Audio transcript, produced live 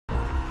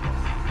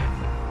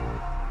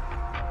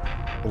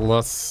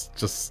let's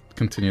just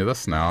continue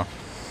this now.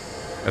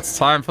 It's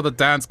time for the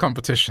dance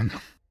competition.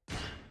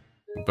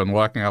 We've been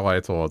working our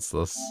way towards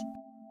this.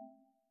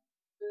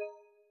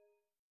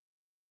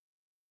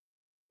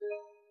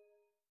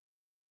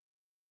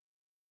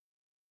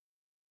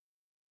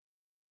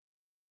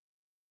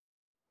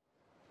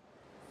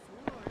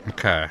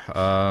 Okay,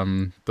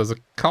 there's a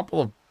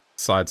couple of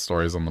side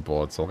stories on the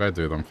board, so I'll go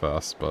do them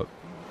first, but...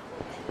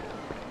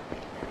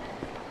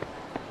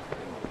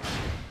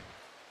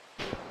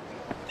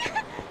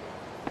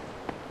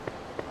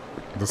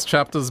 This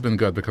chapter's been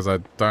good because I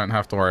don't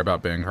have to worry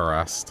about being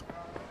harassed.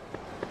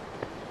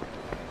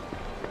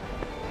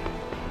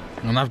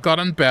 And I've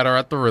gotten better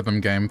at the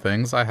rhythm game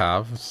things, I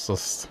have. It's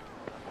just...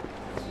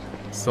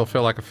 Still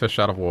feel like a fish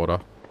out of water.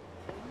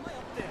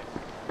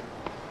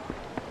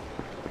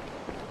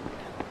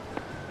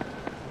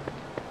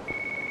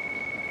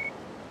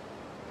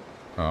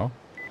 Oh.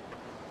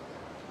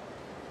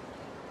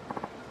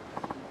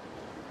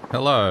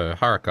 Hello,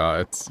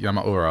 Haruka, it's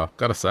Yamaura.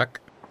 Got a sec?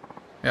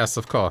 Yes,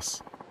 of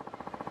course.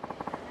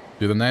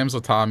 Do the names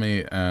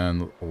Watami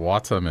and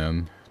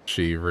Watamin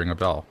Chi ring a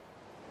bell?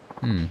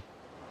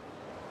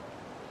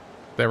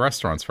 They're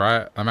restaurants,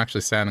 right? I'm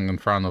actually standing in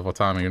front of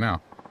Watami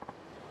now.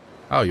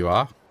 Oh, you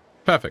are?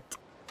 Perfect.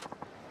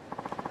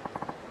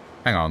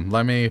 Hang on,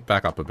 let me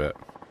back up a bit.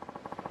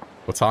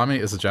 Watami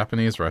is a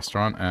Japanese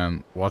restaurant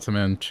and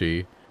Watamin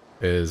Chi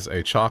is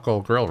a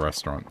charcoal grill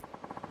restaurant.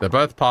 They're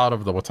both part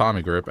of the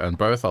Watami group and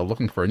both are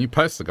looking for a new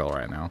poster girl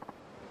right now.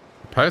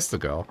 A poster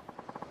girl?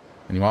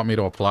 And you want me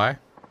to apply?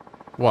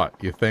 What,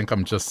 you think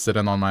I'm just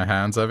sitting on my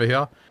hands over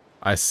here?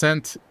 I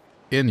sent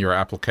in your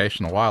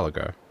application a while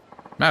ago.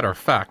 Matter of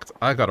fact,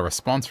 I got a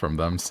response from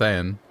them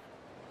saying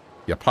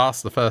you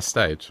passed the first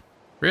stage.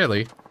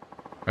 Really?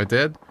 I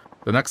did?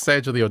 The next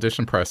stage of the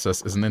audition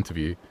process is an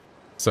interview,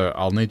 so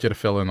I'll need you to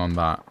fill in on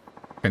that.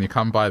 Can you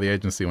come by the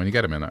agency when you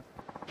get a minute?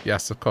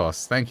 Yes, of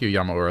course. Thank you,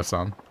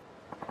 Yamaura-san.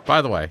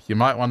 By the way, you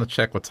might want to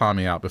check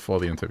Watami out before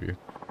the interview.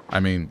 I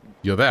mean,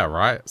 you're there,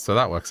 right? So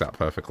that works out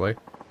perfectly.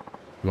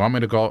 You want me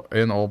to go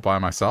in all by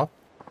myself?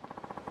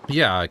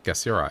 Yeah, I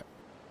guess you're right.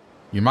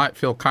 You might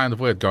feel kind of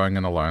weird going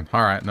in alone.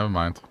 Alright, never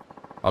mind.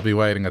 I'll be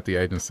waiting at the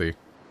agency.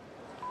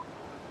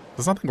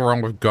 There's nothing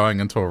wrong with going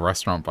into a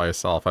restaurant by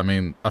yourself. I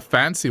mean, a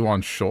fancy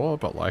one, sure,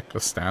 but like a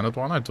standard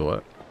one, I'd do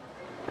it.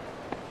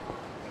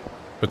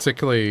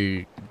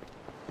 Particularly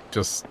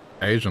just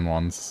Asian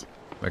ones.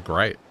 They're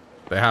great.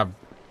 They have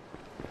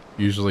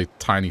usually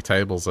tiny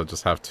tables that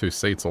just have 2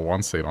 seats or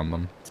 1 seat on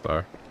them,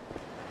 so...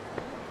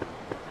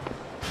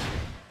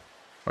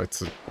 Wait,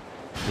 so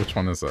which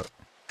one is it?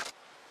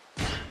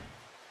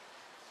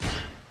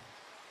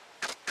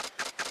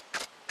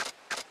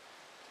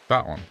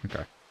 That one,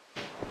 okay.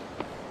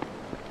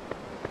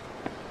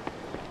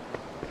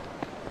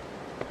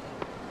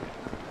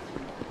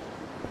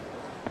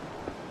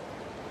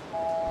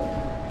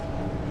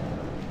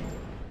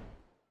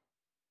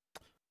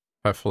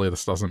 Hopefully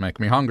this doesn't make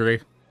me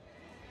hungry.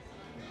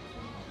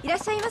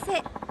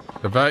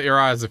 Avert your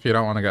eyes if you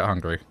don't want to get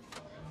hungry.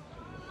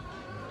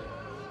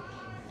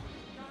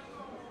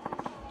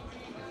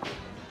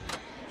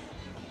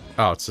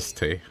 Oh, it's just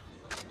tea.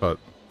 But...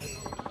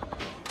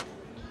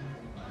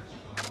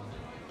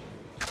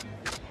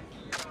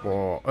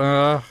 Well,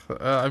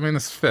 I mean,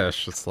 it's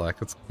fish. It's like,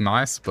 it's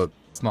nice, but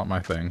it's not my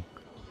thing.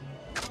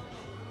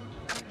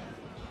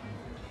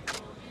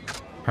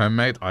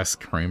 Homemade ice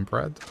cream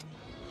bread?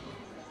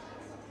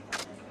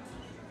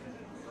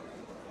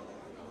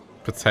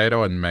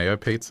 Potato and mayo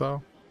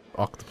pizza?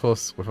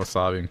 Octopus with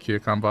wasabi and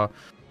cucumber?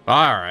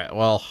 Alright,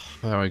 well,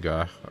 there we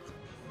go.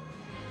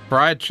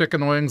 Fried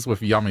chicken wings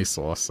with yummy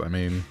sauce. I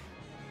mean...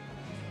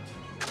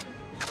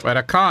 Wait,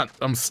 I can't.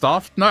 I'm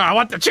stuffed? No, I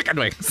want the chicken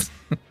wings!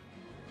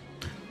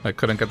 I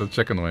couldn't get the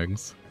chicken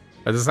wings.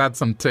 I just had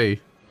some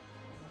tea.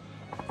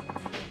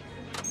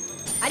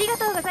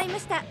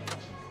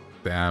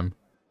 Damn.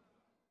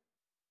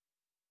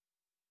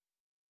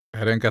 I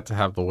didn't get to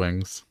have the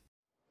wings.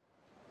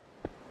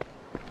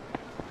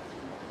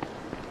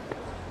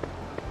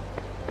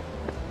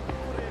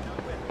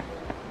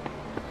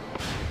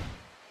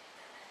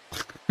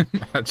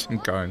 Imagine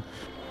going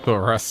to a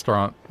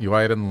restaurant, you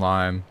wait in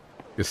line,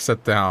 you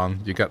sit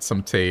down, you get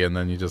some tea, and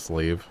then you just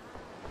leave.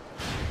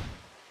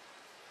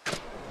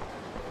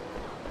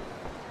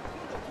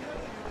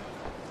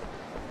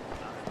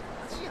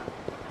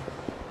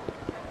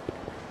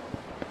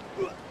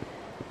 What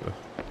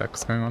the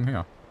heck's going on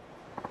here?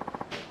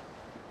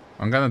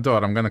 I'm gonna do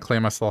it. I'm gonna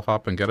clean myself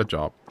up and get a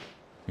job.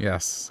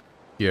 Yes,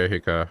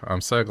 Yohiko,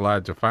 I'm so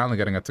glad you're finally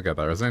getting it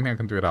together. Is there anything I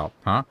can do to help,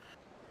 huh?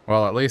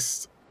 Well, at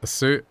least a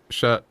suit,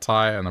 shirt,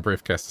 tie, and a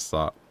briefcase to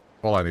start.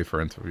 All I need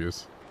for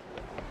interviews.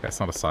 Okay, it's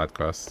not a side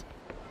quest.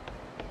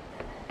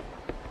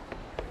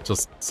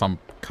 Just some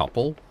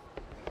couple?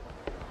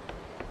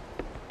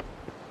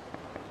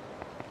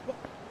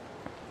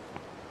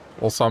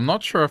 Also, I'm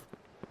not sure if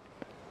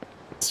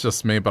it's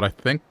just me, but I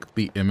think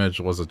the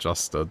image was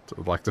adjusted.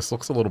 Like, this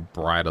looks a little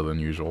brighter than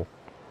usual.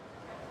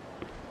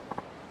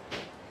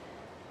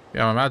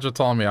 Yeah, my manager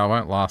told me I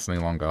won't last any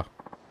longer.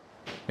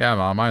 Yeah,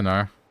 Mom, I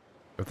know.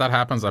 If that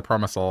happens, I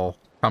promise I'll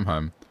come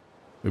home.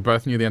 We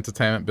both knew the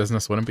entertainment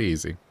business wouldn't be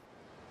easy.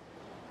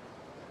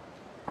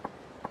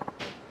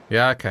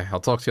 Yeah, okay. I'll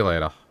talk to you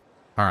later.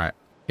 Alright.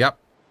 Yep.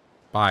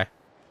 Bye.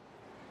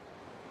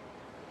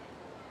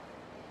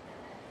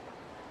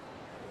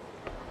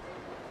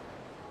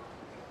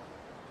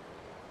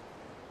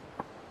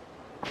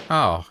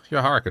 Oh,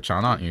 you're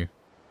Haruka-chan, aren't you?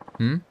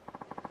 Hmm?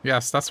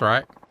 Yes, that's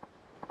right.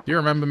 Do you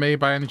remember me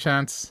by any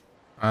chance?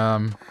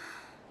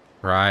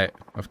 Right.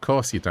 Of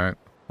course you don't.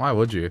 Why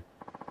would you?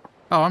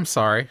 Oh, I'm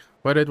sorry.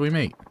 Where did we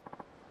meet?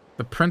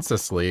 The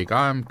Princess League.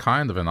 I'm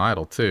kind of an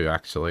idol too,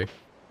 actually.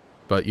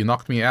 But you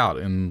knocked me out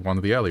in one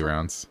of the early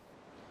rounds.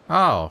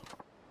 Oh.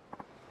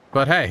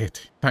 But hey,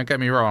 don't get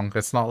me wrong.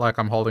 It's not like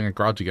I'm holding a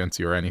grudge against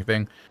you or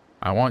anything.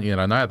 I want you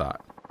to know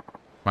that.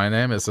 My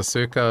name is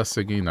Asuka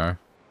Sugino.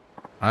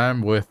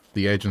 I'm with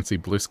the agency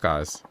Blue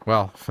Skies.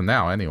 Well, for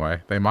now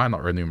anyway. They might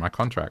not renew my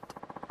contract.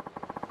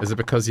 Is it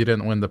because you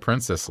didn't win the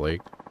Princess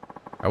League?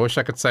 I wish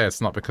I could say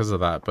it's not because of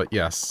that, but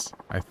yes.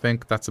 I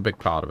think that's a big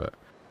part of it.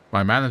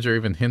 My manager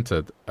even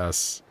hinted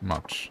as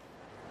much.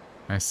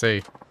 I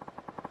see.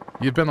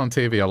 You've been on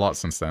TV a lot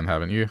since then,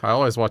 haven't you? I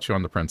always watch you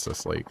on the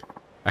Princess League.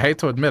 I hate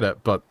to admit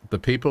it, but the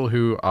people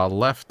who are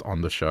left on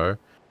the show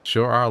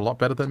sure are a lot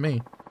better than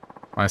me.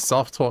 My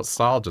self-taught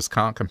style just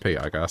can't compete,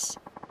 I guess.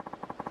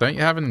 Don't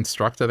you have an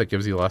instructor that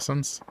gives you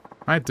lessons?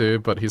 I do,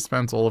 but he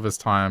spends all of his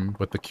time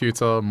with the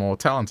cuter, more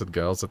talented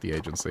girls at the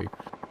agency.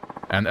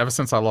 And ever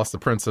since I lost the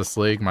Princess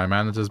League, my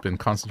manager's been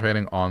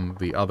concentrating on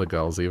the other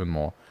girls even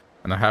more.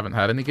 And I haven't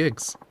had any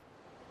gigs.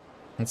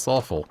 It's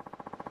awful.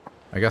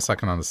 I guess I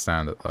can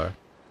understand it, though.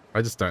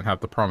 I just don't have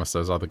the promise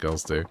those other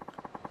girls do.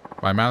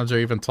 My manager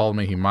even told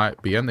me he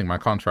might be ending my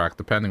contract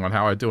depending on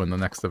how I do in the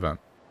next event.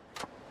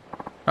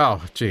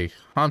 Oh, gee.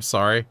 I'm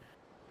sorry.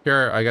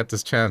 Here I get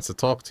this chance to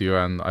talk to you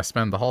and I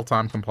spend the whole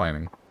time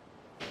complaining.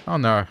 Oh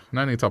no,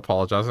 no need to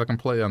apologize. I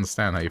completely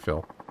understand how you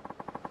feel.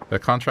 The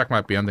contract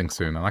might be ending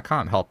soon and I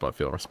can't help but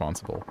feel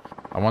responsible.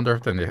 I wonder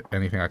if there's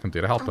anything I can do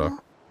to help her.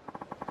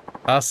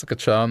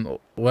 Asuka-chan,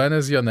 when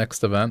is your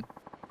next event?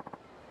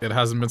 It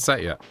hasn't been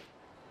set yet.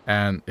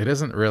 And it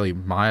isn't really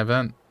my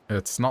event.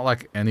 It's not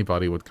like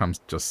anybody would come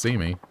just see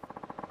me.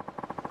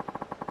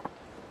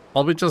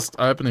 I'll be just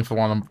opening for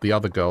one of the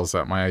other girls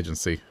at my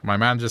agency. My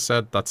manager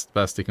said that's the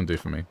best he can do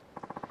for me.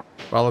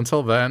 Well,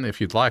 until then, if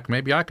you'd like,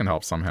 maybe I can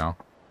help somehow.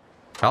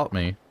 Help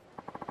me?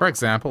 For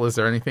example, is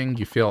there anything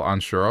you feel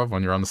unsure of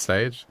when you're on the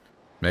stage?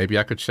 Maybe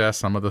I could share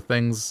some of the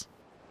things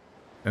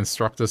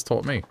instructors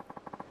taught me.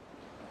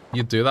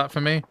 You'd do that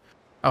for me?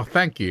 Oh,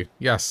 thank you.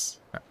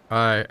 Yes.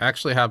 I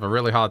actually have a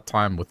really hard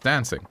time with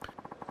dancing.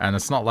 And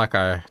it's not like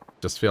I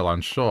just feel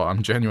unsure.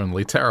 I'm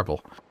genuinely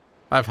terrible.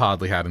 I've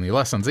hardly had any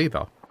lessons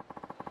either.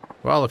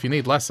 Well, if you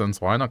need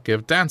lessons, why not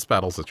give dance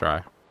battles a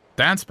try?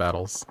 Dance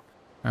battles?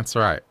 That's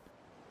right.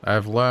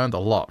 I've learned a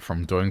lot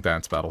from doing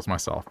dance battles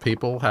myself.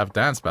 People have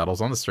dance battles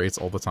on the streets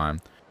all the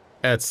time.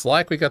 It's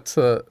like we get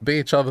to be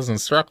each other's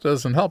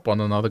instructors and help one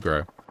another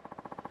grow.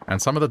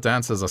 And some of the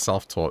dances are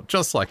self-taught,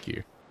 just like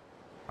you.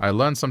 I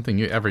learn something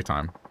new every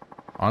time.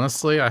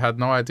 Honestly, I had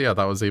no idea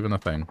that was even a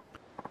thing.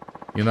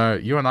 You know,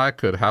 you and I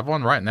could have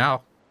one right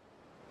now.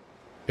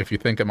 If you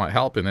think it might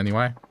help in any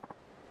way.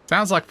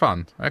 Sounds like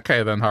fun.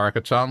 Okay then,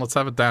 Haruka-chan, let's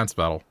have a dance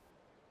battle.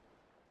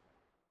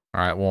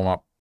 Alright, warm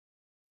up.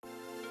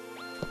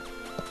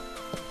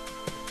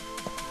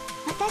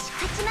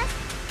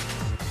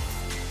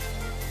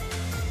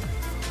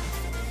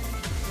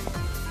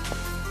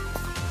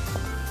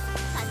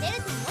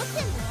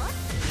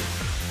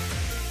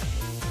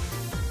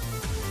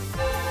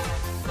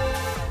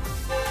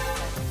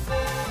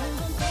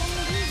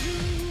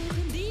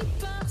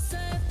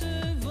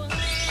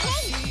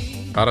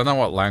 I don't know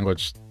what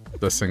language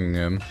they're singing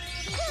in.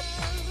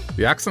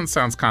 The accent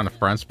sounds kind of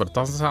French, but it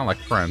doesn't sound like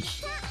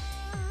French.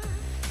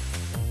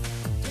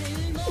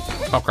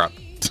 Oh crap.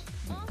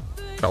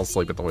 Fell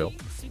asleep at the wheel.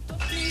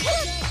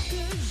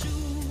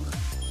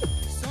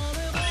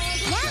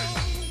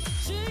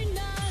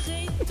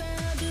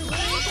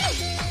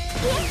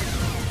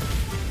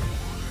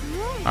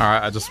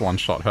 Alright, I just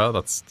one-shot her.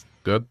 That's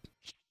good.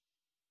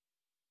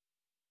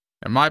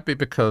 It might be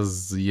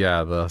because,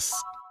 yeah, this...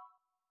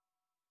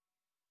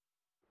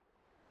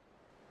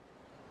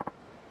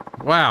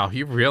 Wow,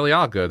 you really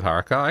are good,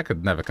 Haruka. I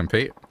could never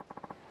compete.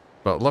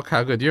 But look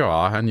how good you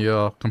are, and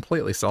you're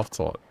completely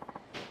self-taught.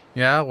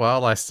 Yeah,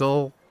 well, I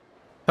still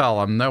tell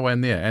I'm nowhere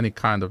near any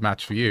kind of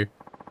match for you.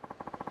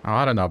 Oh,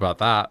 I don't know about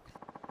that.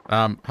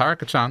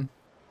 Haruka-chan,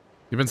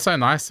 you've been so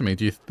nice to me.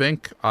 Do you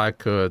think I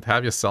could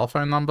have your cell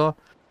phone number?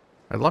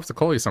 I'd love to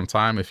call you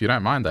sometime, if you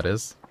don't mind, that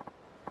is.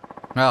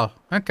 Oh,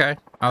 okay,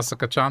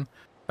 Asuka-chan.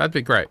 That'd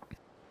be great.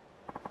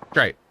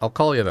 Great, I'll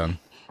call you then.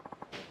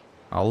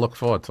 I'll look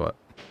forward to it.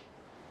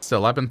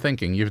 Still, I've been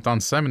thinking, you've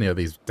done so many of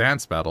these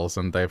dance battles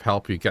and they've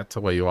helped you get to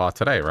where you are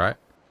today, right?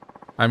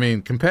 I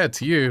mean, compared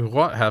to you,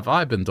 what have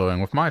I been doing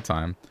with my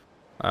time?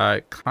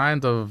 I get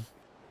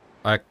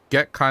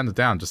kind of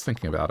down just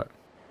thinking about it.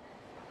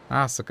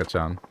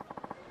 Asuka-chan.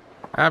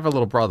 I have a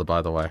little brother,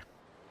 by the way.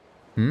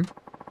 Hmm?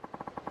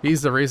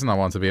 He's the reason I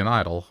want to be an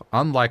idol.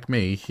 Unlike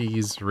me,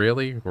 he's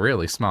really,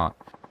 really smart.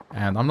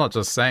 And I'm not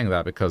just saying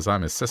that because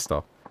I'm his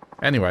sister.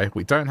 Anyway,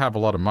 we don't have a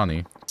lot of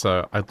money,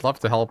 so I'd love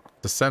to help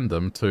to send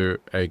them to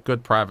a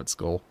good private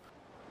school.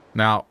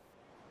 Now,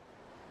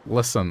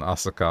 listen,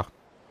 Asuka.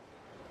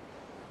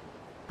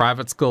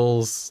 Private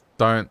schools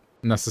don't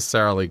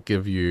necessarily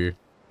give you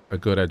a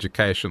good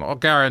education or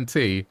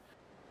guarantee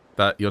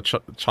that your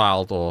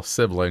child or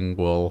sibling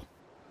will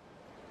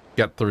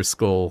get through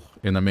school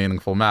in a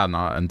meaningful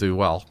manner and do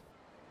well.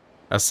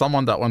 As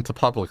someone that went to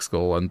public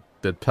school and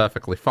did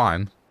perfectly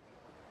fine...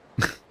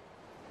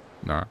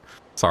 No.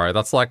 Sorry,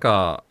 that's like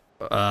a...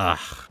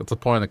 it's a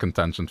point of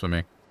contention for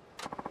me.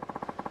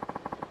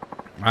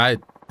 I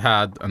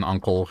had an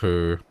uncle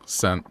who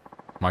sent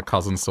my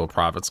cousins to a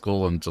private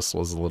school and just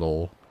was a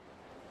little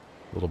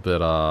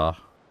bit,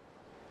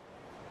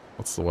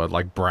 what's the word,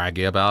 like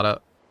braggy about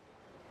it.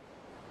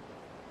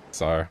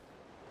 So,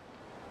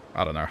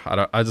 I don't know.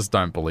 I just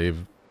don't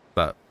believe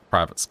that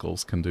private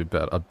schools can do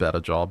a better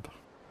job.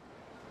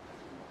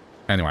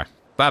 Anyway,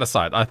 that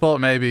aside, I thought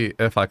maybe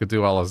if I could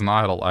do well as an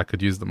idol, I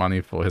could use the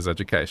money for his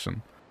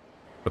education.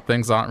 But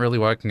things aren't really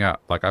working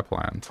out like I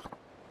planned.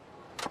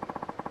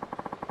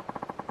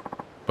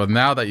 But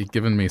now that you've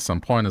given me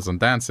some pointers on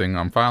dancing,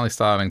 I'm finally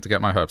starting to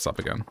get my hopes up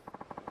again.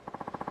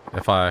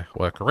 If I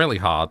work really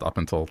hard up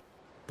until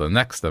the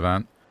next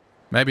event,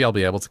 maybe I'll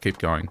be able to keep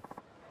going.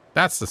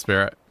 That's the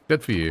spirit.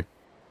 Good for you.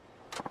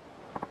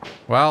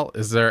 Well,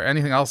 is there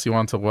anything else you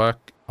want to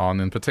work on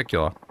in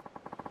particular?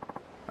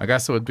 I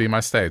guess it would be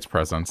my stage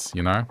presence,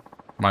 you know?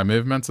 My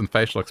movements and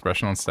facial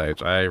expression on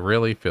stage. I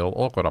really feel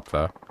awkward up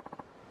there.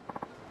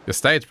 Your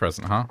stage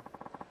presence, huh?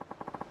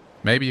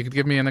 Maybe you could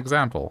give me an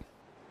example.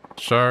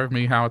 Show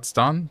me how it's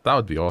done? That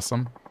would be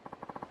awesome.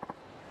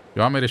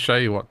 You want me to show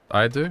you what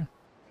I do?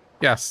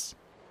 Yes.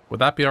 Would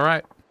that be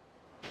alright?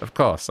 Of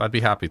course, I'd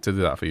be happy to do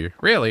that for you.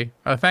 Really?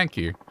 Oh, thank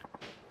you.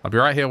 I'll be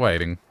right here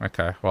waiting.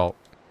 Okay, well...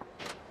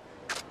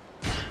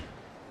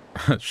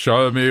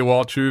 Show me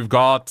what you've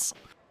got!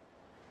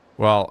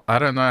 Well, I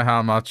don't know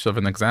how much of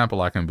an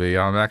example I can be.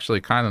 I'm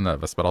actually kind of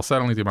nervous, but I'll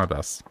certainly do my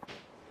best.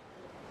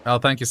 Oh,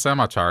 thank you so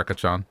much,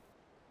 Haruka-chan.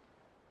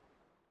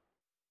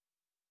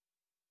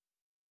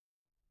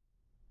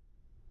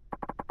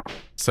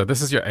 So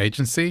this is your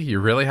agency? You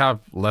really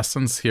have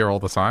lessons here all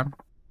the time?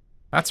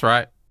 That's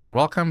right.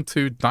 Welcome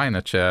to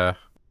Dynachair,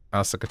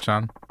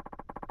 Asuka-chan.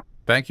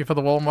 Thank you for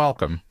the warm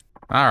welcome.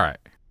 Alright.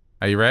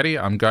 Are you ready?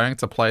 I'm going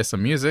to play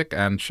some music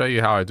and show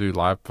you how I do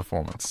live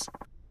performance.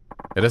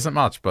 It isn't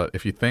much, but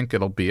if you think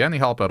it'll be any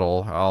help at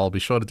all, I'll be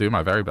sure to do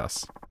my very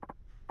best.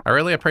 I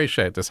really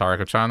appreciate this,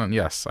 Haruka-chan, and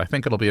yes, I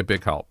think it'll be a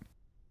big help.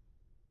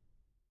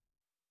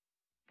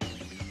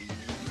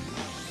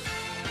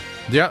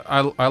 Yeah,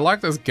 I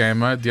like this game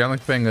mode. The only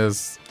thing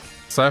is,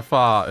 so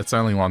far, it's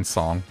only one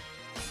song.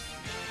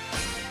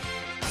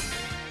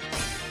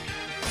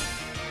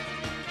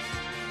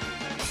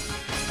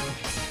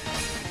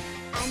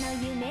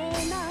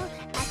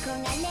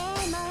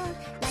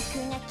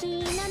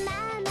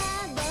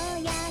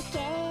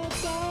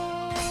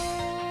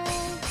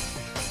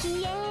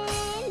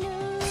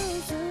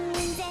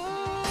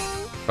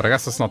 But I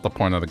guess that's not the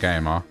point of the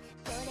game, huh?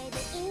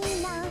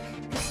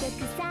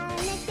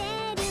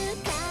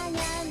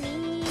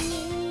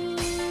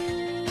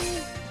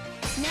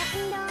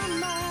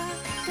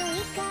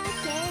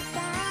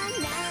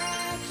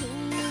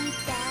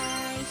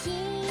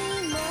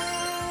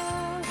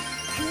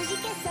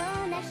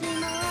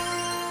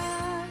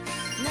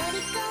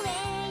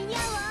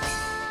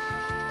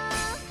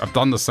 I've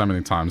done this so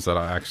many times that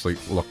I actually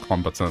look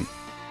competent.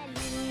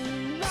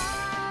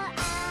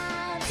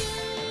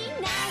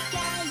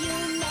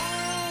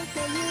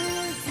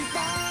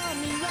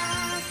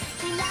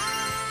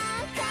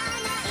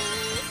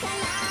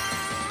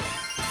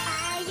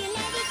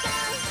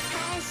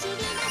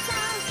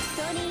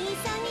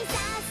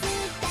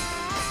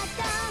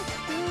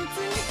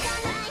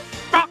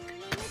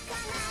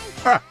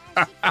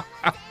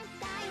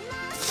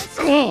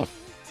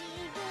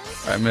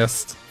 I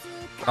missed.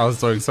 I was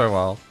doing so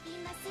well.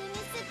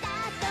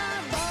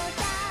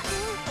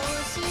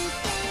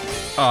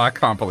 Oh, I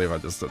can't believe I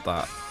just did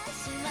that.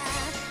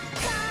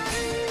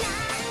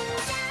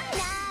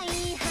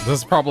 This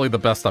is probably the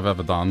best I've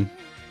ever done.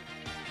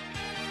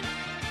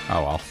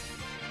 Oh well.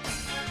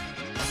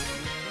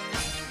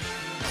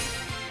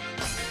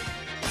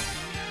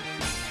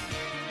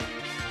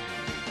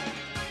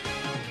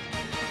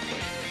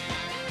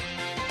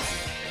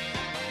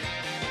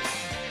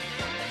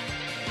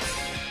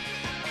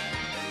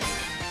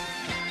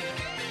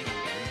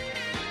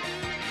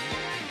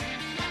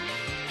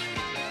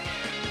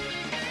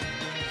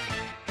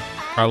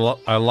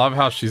 I love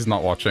how she's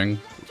not watching.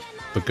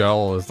 The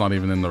girl is not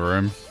even in the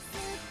room.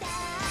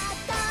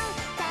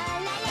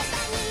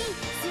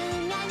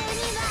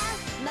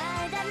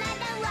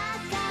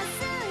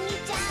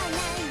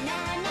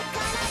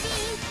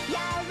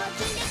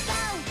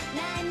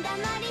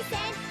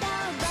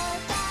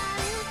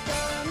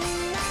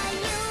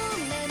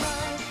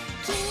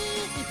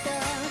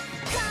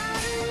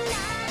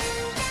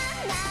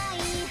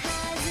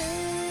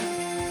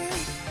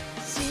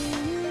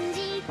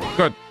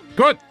 Good.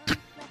 Good!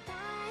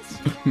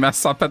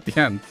 Mess up at the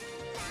end.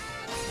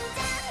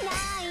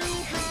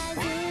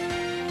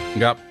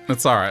 Yep,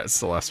 it's alright. It's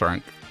still S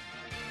rank.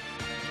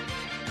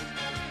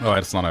 Oh, wait,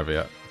 it's not over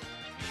yet.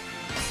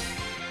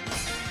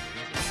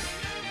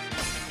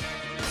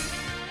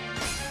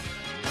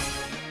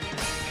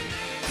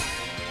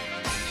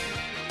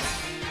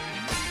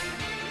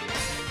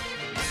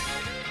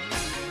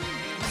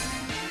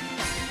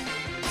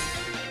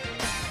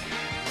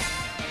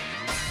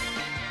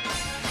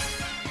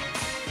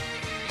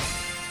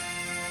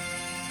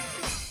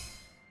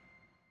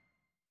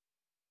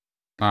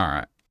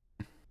 Alright.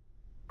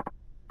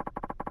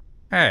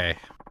 Hey.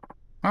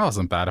 That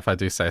wasn't bad if I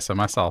do say so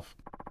myself.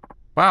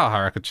 Wow,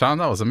 Haruka-chan,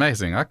 that was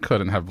amazing. I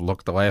couldn't have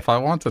looked away if I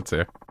wanted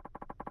to.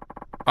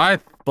 I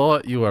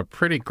thought you were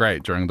pretty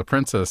great during the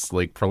Princess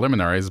League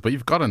preliminaries, but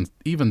you've gotten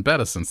even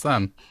better since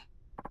then.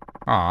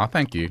 Aw,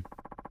 thank you.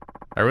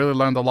 I really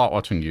learned a lot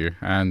watching you,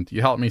 and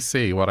you helped me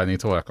see what I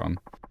need to work on.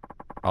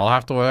 I'll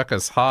have to work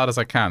as hard as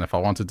I can if I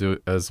want to do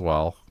it as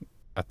well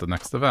at the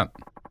next event.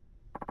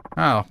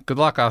 Oh, good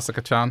luck,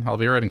 Asuka-chan. I'll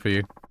be rooting for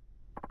you.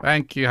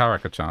 Thank you,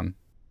 Haruka-chan.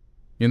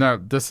 You know,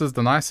 this is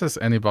the nicest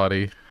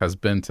anybody has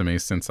been to me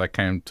since I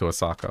came to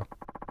Osaka.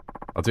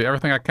 I'll do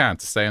everything I can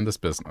to stay in this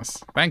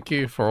business. Thank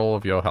you for all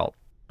of your help,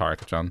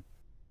 Haruka-chan.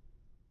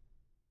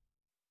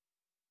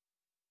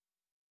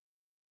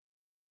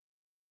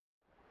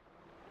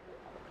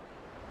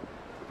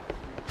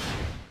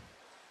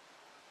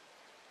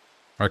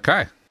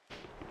 Okay.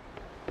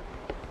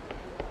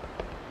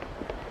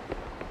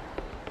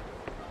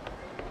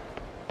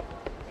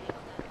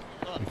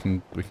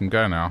 We can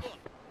go now.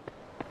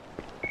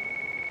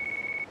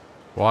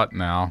 What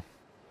now?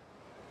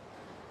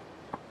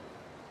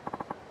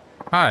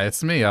 Hi,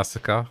 it's me,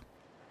 Asuka.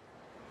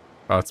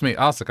 Oh, it's me,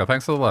 Asuka.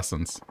 Thanks for the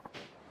lessons.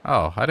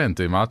 Oh, I didn't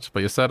do much,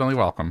 but you're certainly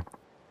welcome.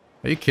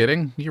 Are you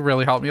kidding? You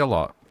really helped me a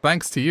lot.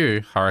 Thanks to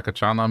you,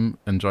 Haruka-chan, I'm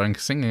enjoying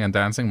singing and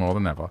dancing more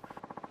than ever.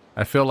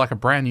 I feel like a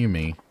brand new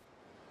me.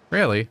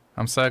 Really?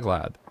 I'm so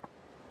glad.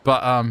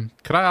 But,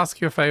 could I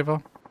ask you a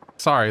favor?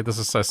 Sorry, this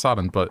is so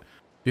sudden, but do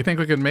you think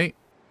we could meet?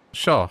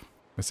 Sure.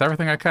 Is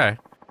everything okay?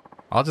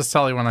 I'll just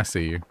tell you when I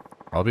see you.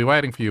 I'll be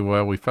waiting for you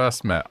where we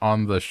first met,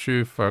 on the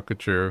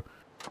Shufukuchu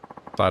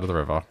side of the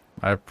river.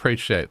 I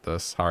appreciate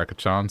this,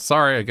 Haruka-chan.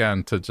 Sorry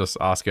again to just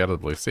ask you out of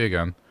the blue. See you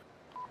again.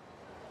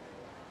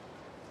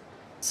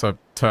 So,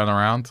 turn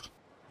around.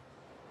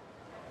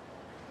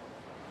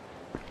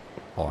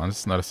 Hold on, I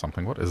just noticed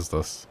something. What is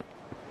this?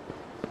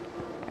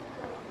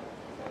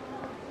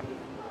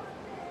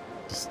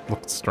 Just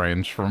looked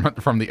strange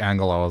from the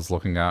angle I was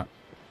looking at.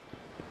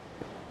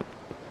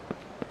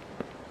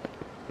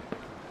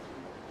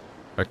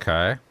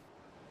 Okay.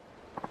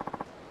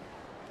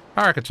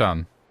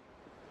 Haruka-chan.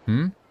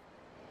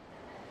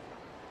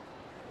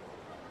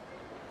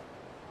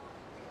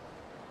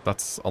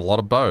 That's a lot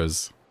of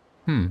bows.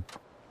 Oh,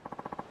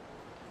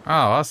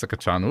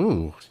 Asuka-chan.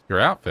 Ooh,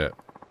 your outfit.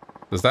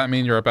 Does that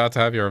mean you're about to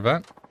have your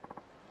event?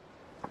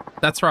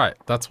 That's right.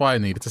 That's why I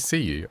needed to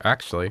see you,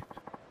 actually.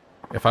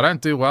 If I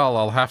don't do well,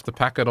 I'll have to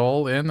pack it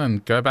all in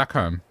and go back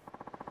home.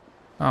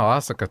 Oh,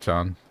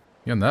 Asuka-chan.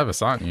 You're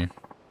nervous, aren't you?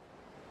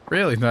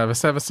 Really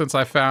nervous. Ever since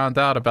I found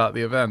out about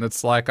the event,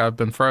 it's like I've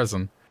been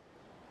frozen.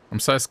 I'm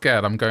so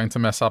scared I'm going to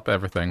mess up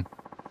everything.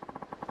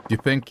 Do you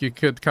think you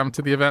could come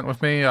to the event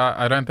with me?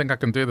 I don't think I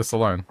can do this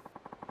alone.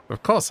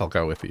 Of course I'll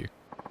go with you.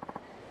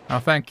 Oh,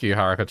 thank you,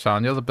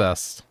 Haruka-chan. You're the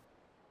best.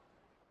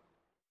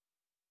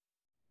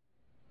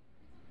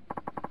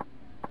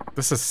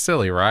 This is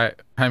silly, right?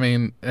 I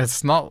mean,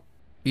 it's not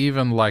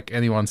even like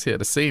anyone's here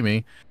to see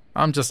me.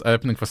 I'm just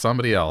opening for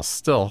somebody else.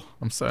 Still,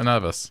 I'm so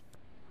nervous.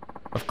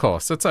 Of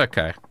course, it's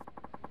okay.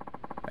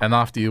 And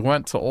after you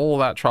went to all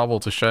that trouble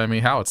to show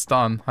me how it's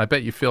done, I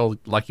bet you feel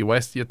like you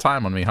wasted your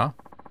time on me, huh?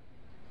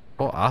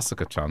 Poor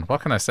Asuka-chan.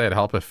 What can I say to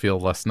help her feel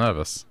less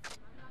nervous?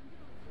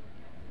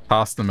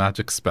 Cast the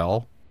magic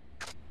spell.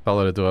 Tell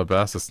her to do her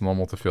best. It's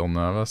normal to feel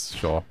nervous.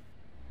 Sure.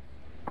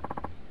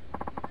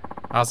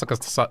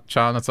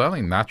 Asuka-chan, it's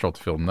only natural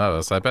to feel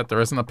nervous. I bet there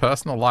isn't a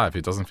person alive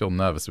who doesn't feel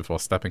nervous before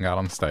stepping out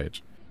on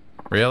stage.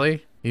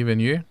 Really?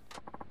 Even you?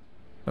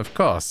 Of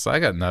course. I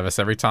get nervous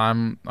every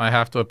time I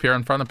have to appear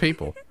in front of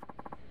people.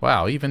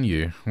 Wow, even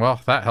you.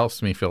 Well, that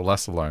helps me feel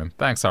less alone.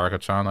 Thanks,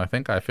 Haruka-chan. I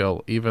think I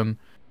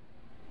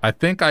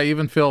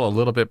even feel a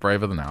little bit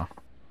braver than now.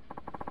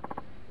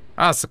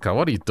 Asuka,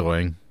 what are you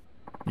doing?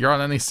 You're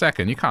on any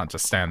second. You can't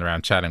just stand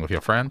around chatting with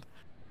your friend.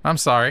 I'm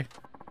sorry.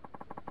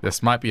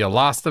 This might be your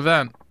last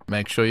event.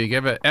 Make sure you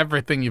give it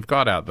everything you've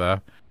got out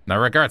there. No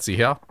regrets, you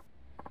hear?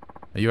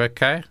 Are you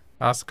okay,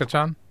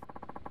 Asuka-chan?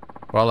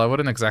 Well, I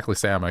wouldn't exactly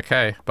say I'm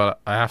okay, but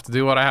I have to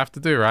do what I have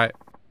to do, right?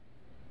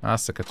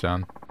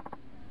 Asuka-chan.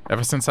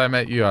 Ever since I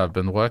met you, I've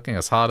been working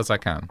as hard as I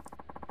can.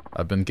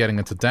 I've been getting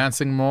into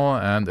dancing more,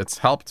 and it's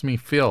helped me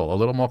feel a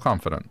little more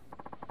confident.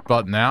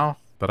 But now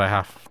that I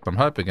have some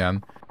hope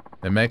again,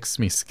 it makes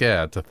me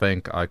scared to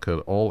think it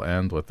could all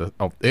end with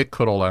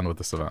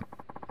this event.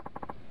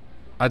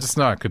 I just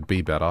know I could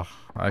be better.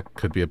 I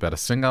could be a better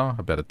singer,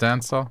 a better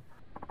dancer.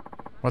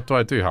 What do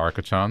I do,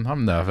 Haruka-chan?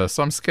 I'm nervous.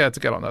 I'm scared to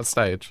get on that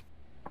stage.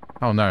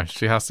 Oh no,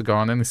 she has to go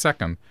on any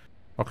second.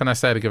 What can I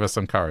say to give her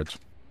some courage?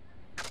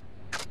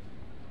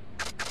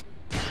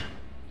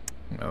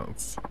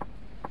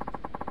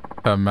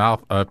 Her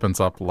mouth opens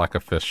up like a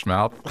fish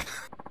mouth.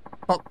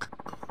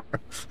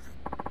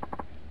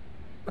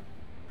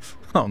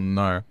 Oh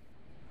no.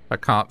 I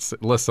can't see.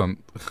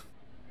 Listen.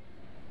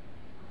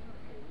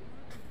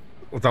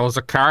 There was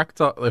a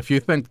character. If you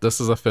think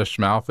this is a fish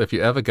mouth, if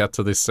you ever get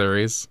to this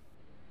series,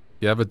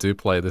 you ever do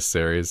play this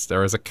series,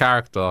 there is a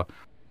character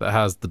that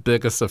has the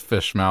biggest of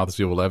fish mouths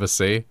you will ever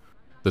see.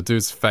 The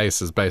dude's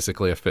face is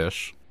basically a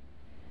fish.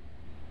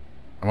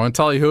 I won't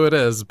tell you who it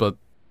is, but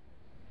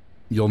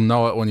you'll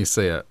know it when you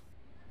see it.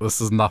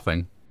 This is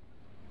nothing.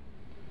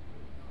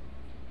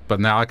 But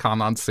now I can't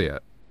unsee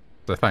it.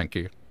 So thank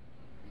you.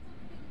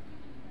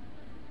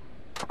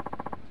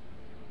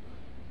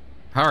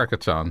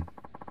 Haruka-chan.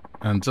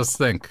 And just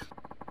think,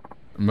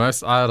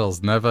 most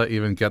idols never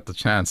even get the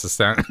chance to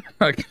stand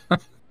like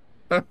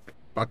a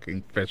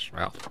fucking fish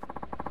mouth.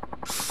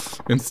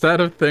 Instead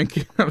of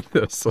thinking of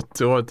this a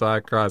do or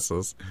die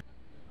crisis,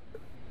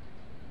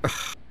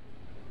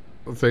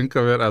 think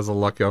of it as a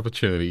lucky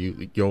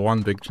opportunity. Your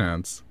one big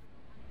chance.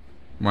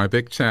 My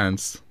big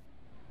chance.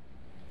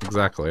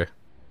 Exactly.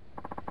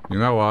 You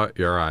know what?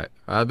 You're right.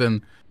 I've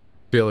been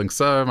feeling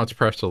so much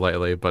pressure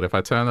lately, but if I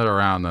turn it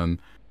around and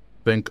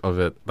think of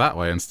it that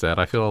way instead,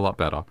 I feel a lot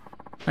better.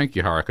 Thank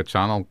you,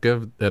 Haruka-chan. I'll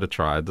give it a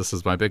try. This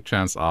is my big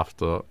chance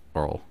after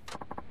all.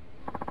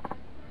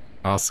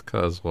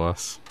 Asuka is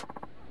worse.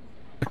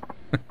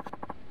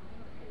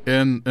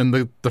 In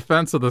the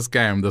defense of this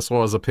game, this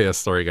was a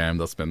PS3 game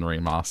that's been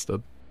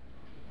remastered.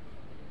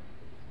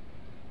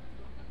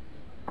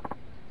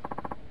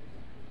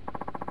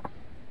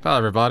 Hello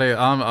everybody,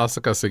 I'm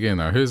Asuka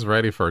Sugino. Who's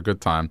ready for a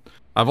good time?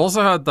 I've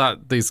also heard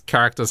that these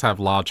characters have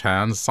large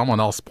hands. Someone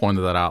else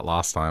pointed that out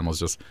last time, was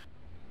just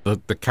the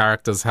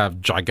characters have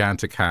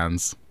gigantic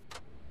hands.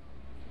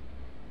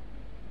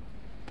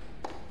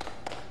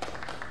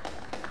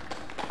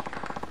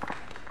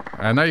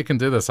 I know you can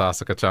do this,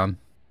 Asuka-chan.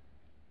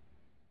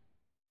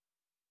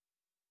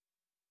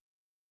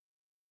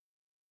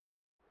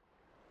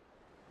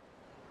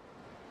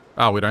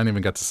 Oh, we don't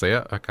even get to see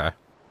it? Okay.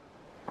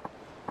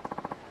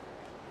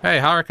 Hey,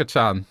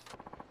 Haruka-chan.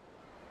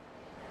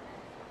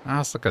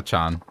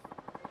 Asuka-chan.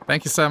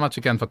 Thank you so much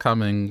again for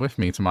coming with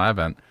me to my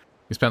event.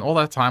 You spent all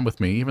that time with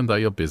me, even though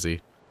you're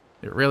busy.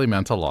 It really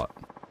meant a lot.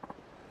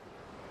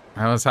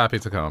 I was happy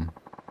to come.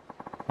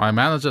 My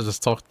manager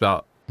just talked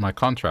about my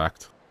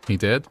contract. He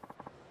did?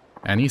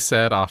 And he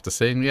said after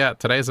seeing me at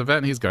today's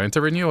event, he's going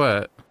to renew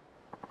it.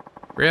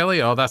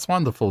 Really? Oh, that's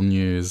wonderful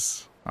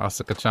news,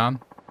 Asuka-chan.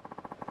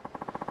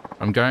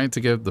 I'm going to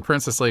give the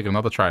Princess League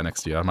another try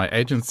next year. My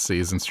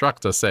agency's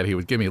instructor said he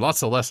would give me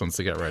lots of lessons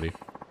to get ready.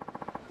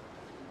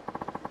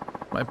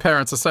 My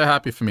parents are so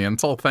happy for me, and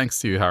it's all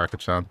thanks to you,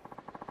 Haruka-chan.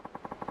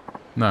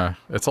 No,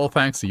 it's all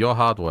thanks to your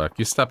hard work.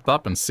 You stepped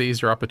up and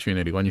seized your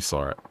opportunity when you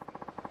saw it.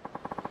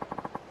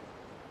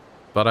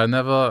 But I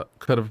never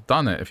could have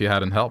done it if you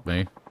hadn't helped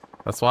me.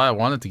 That's why I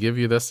wanted to give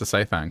you this to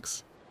say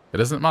thanks.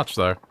 It isn't much,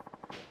 though.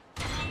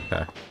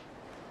 Okay.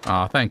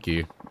 Ah, thank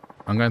you.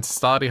 I'm going to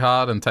study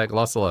hard and take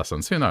lots of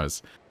lessons. Who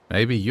knows?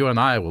 Maybe you and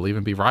I will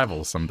even be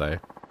rivals someday.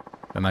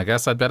 And I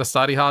guess I'd better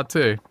study hard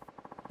too.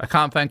 I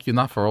can't thank you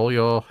enough for all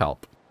your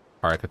help,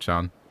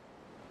 Haruka-chan.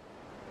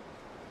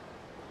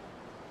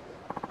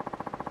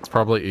 It's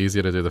probably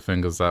easier to do the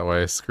fingers that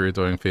way. Screw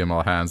doing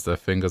female hands. Their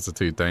fingers are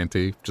too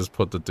dainty. Just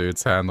put the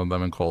dude's hand on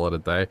them and call it a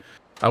day.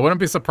 I wouldn't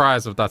be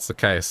surprised if that's the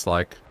case.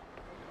 Like,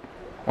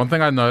 one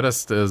thing I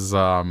noticed is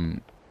all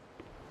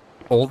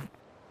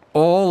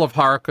of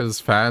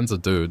Haruka's fans are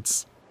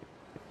dudes.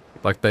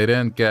 Like, they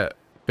didn't get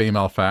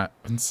female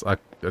fans. I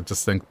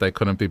just think they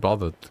couldn't be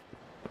bothered.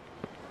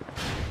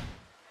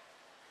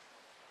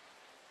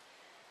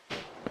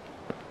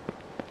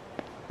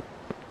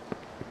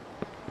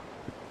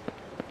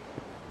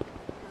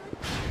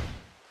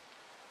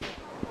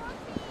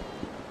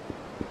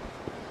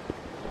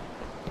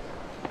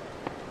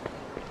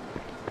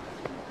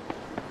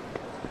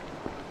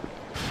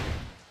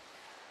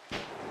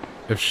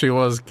 If she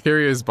was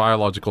Kiryu's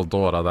biological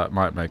daughter, that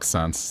might make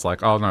sense. It's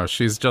like, oh no,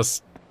 she's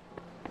just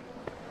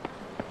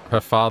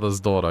her father's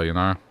daughter, you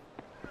know?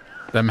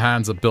 Them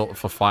hands are built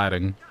for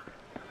fighting.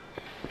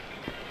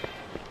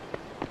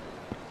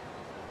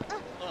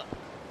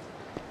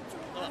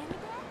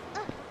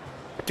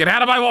 Get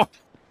out of my wall!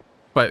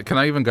 Wait, can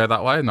I even go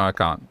that way? No, I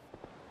can't.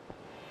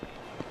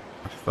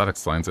 That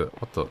explains it.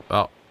 What the?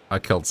 Oh, I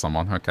killed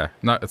someone. Okay.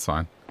 No, it's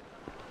fine.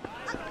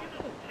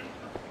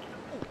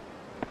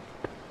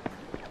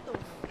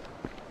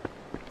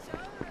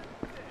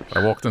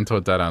 I walked into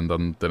a dead end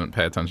and didn't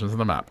pay attention to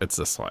the map. It's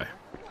this way.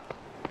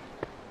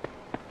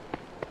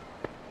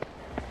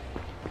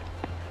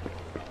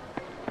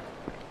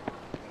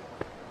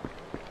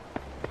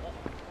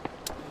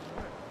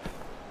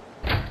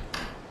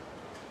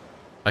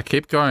 I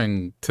keep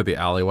going to the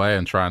alleyway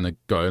and trying to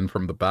go in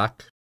from the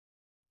back.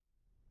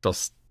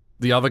 Just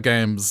the other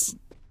games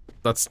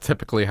that's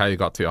typically how you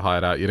got to your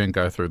hideout. You didn't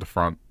go through the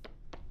front.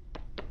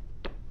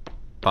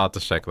 Hard to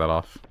shake that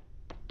off.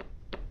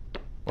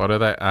 Why do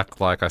they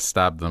act like I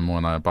stabbed them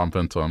when I bump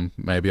into them?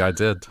 Maybe I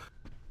did.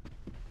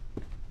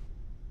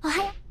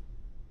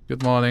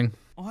 Good morning.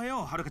 Oh,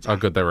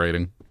 good, they're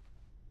reading.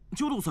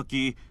 ちょうどさっ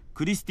き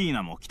クリスティー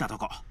ナも来たと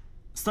こ。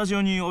スタジ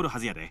オにおるは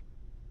ずやで。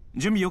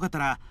準備よかった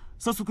ら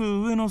早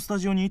速上のスタ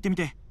ジオに行ってみ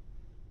て。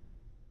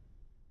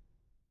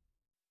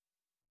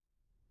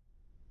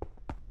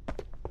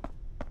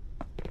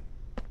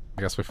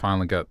I guess we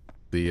finally get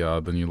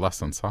the new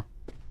lessons, huh?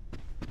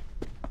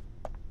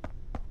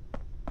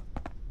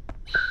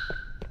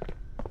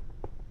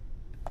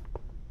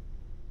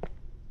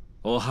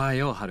 おは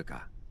よう、はる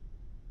か。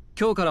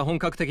今日から本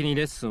格的に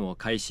レッスンを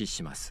開始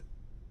します。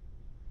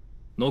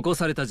残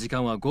された時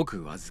間はご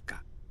くわず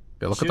か。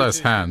Yeah, look at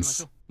those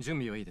hands. 準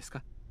備はいいです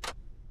か?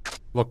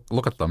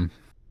 Look at them.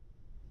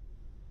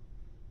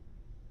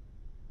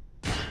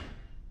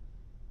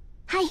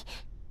 はい、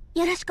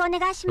よろしくお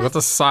願いします。Look at the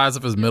size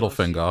of his middle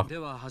finger. で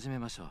は始め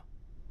ましょう。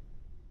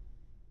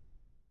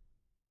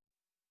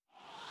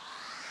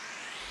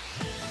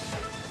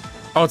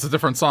Oh, it's a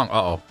different song.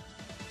 Uh-oh.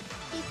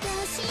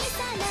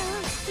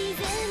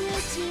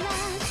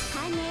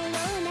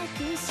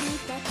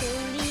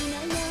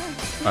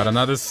 I don't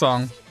know this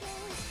song.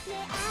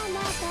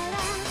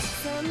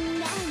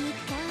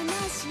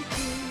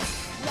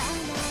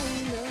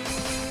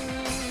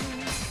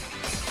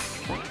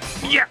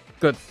 Yeah,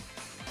 good.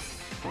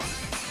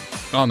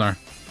 Oh no.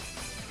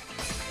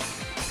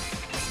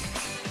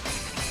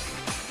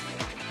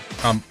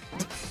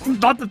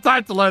 Not the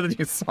time to learn the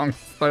new song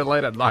so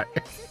late at night.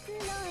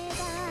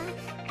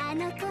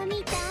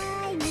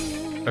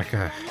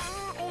 Okay.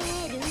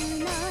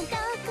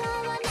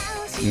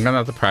 I'm gonna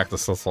have to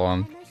practice this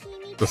one.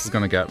 This is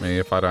gonna get me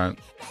if I don't.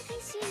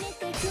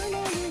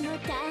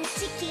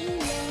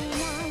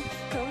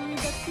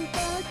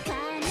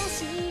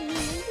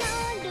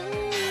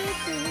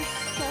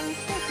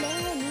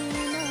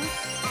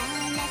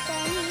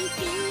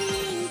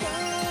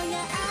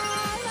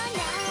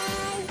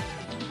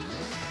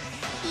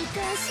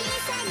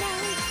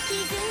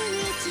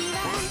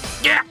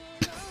 Yeah!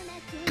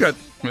 Good,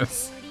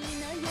 miss.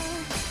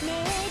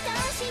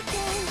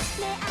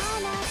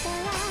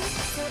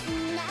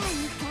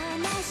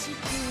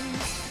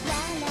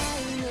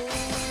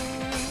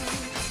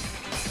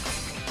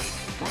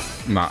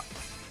 Nah.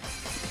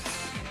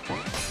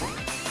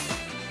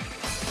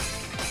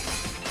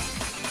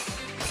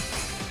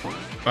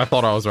 I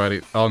thought I was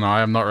ready. Oh no,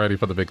 I am not ready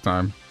for the big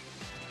time.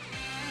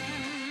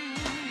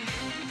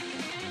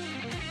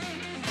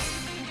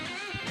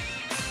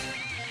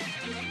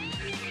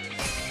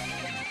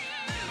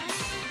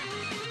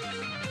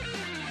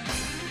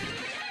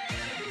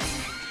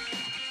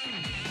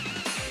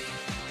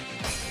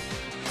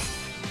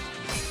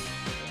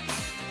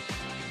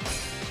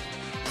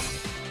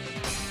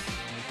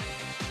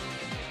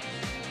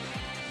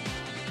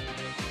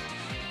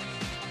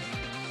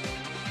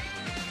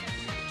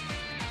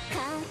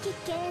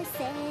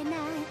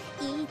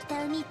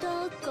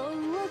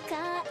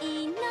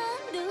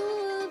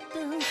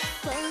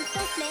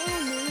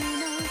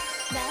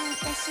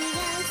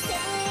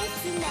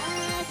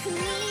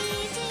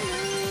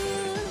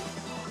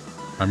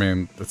 I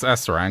mean, it's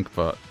S rank,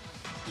 but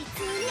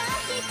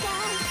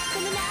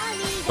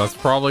that's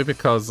probably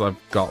because I've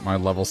got my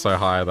level so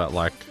high that,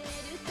 like,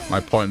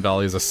 my point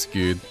values are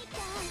skewed.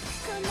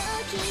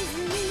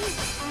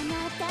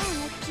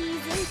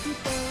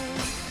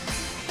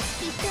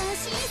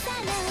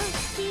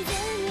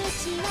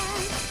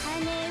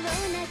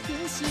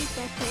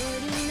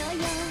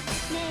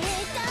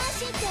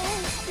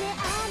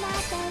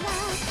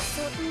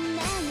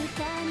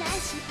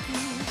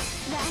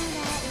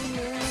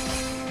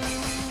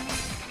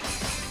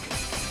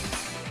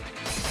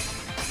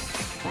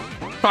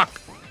 Fuck.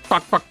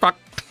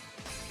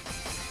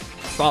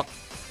 Stop.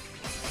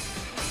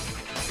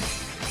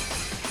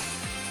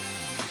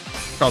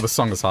 Oh, this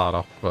song is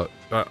harder, but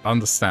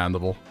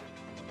understandable.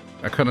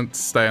 I couldn't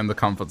stay in the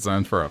comfort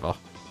zone forever.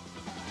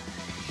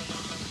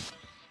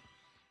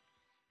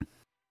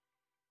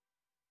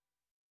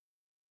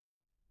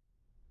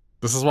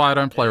 This is why I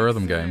don't play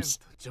rhythm games.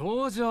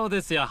 上々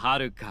ですよ、は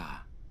る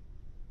か。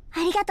あ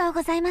りがとう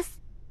ございます。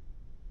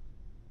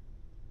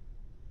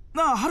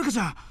なあ、はるかち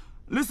ゃん。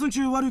レッスン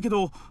中悪いけ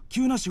ど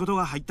急な仕事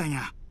が入ったん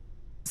や。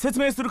説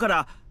明するか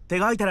ら手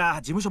が空いたら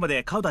事務所ま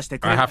で顔出して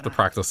くれ。I have to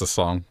practice this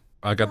song.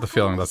 I get the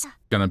feeling that's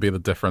gonna be the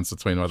difference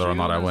between whether or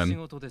not I win. 仕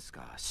事です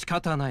か。仕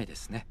方ないで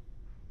すね。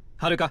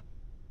はるか、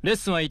レッ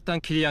スンは一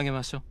旦切り上げ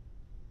ましょう。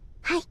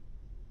はい、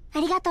あ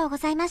りがとうご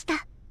ざいました。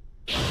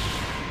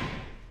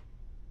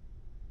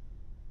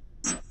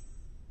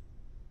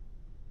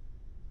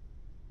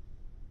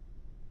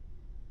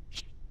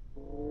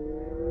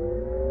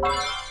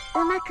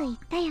うまくいっ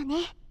たよ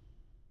ね。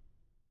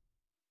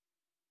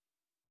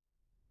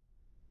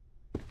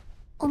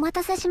お待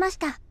たせしまし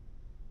た。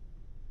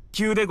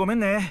急でごめん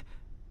ね。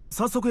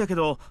早速やけ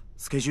ど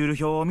スケジュー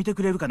ル表を見て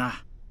くれるか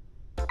な。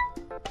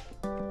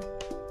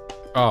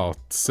Oh,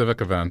 civic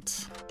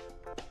event.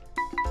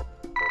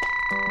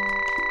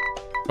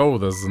 Oh,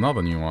 there's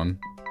another new one.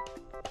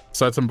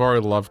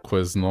 Sotenbori Love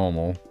Quiz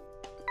Normal.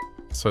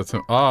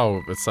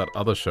 Oh, it's that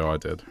other show I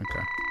did.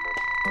 Okay.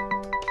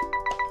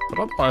 But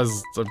otherwise,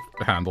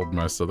 I've handled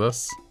most of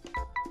this.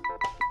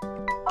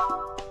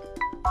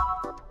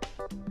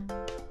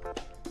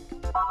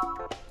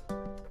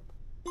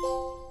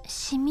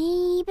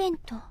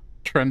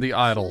 Trendy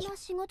Idol.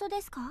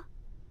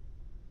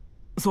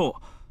 そ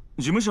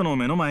う、事務所の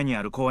目の前に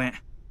ある公園。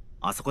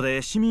あそこ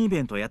で市民イ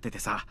ベントやってて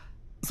さ、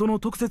その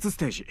特設ス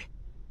テージ。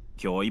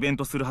今日イベン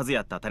トするはず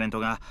やったタレン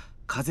トが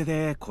風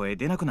邪で声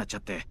出なくなっちゃ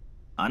って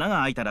穴が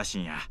開いたらし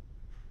いんや。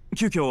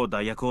急遽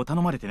代役を頼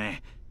まれて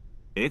ね。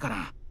ええか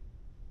な？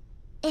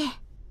ええ。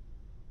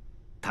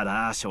た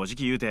だ正直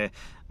言うて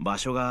場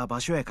所が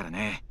場所やから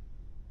ね。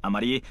あ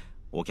まり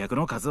お客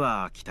の数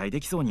は期待で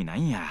きそうにな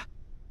いんや。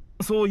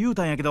そう言う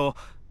たんやけど、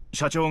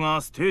社長が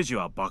ステージ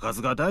は場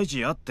数が大事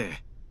やっ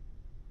て。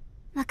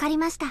わかり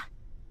ました。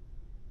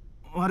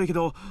悪いけ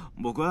ど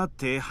僕は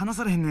手離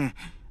されへんねん。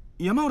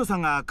山浦さ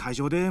んが会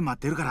場で待っ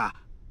てるから。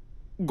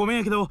ごめん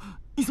やけど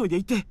急いで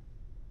行って。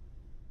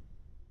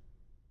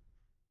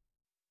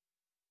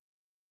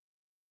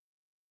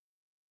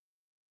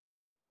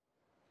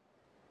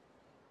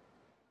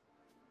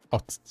Oh,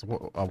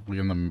 are we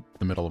in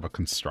the middle of a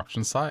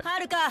construction site? は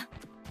るか、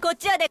こっ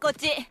ちやでこっ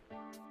ち。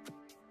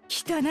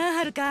来たな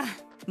はるか、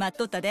待っ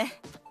とったで。え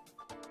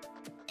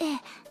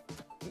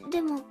え、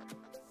でも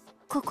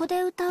ここ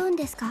で歌うん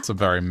ですか？ It's a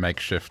very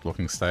makeshift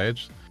looking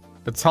stage.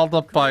 It's held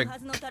up by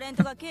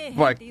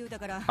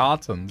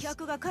cartons,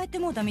 客が帰って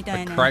もうたみ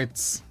たい like な。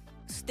 crates.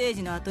 ステー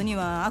ジの後に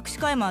は握手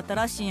会もあった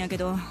らしいんやけ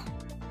ど、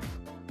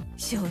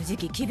正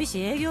直厳し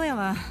い営業や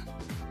わ。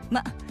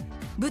ま、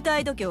舞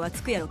台度胸は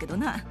つくやろうけど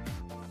な。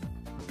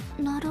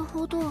なる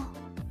ほど。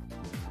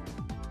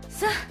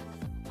さ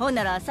あ、ほん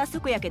なら早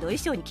速やけど衣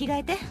装に着替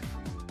えて。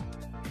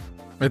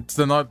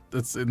It's not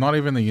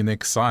even a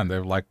unique sign.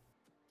 They've like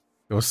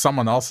it was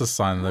someone else's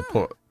sign and they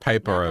put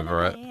paper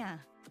over it.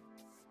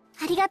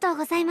 ありがとう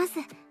ございます。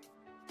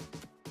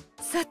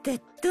さて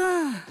と、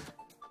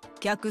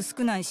客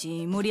少ない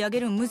し盛り上げ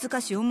るの難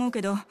しい思う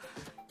けど、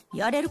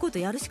やれること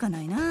やるしかな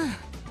いな。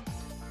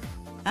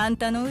あん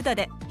たの歌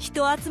で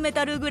人集め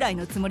たるぐらい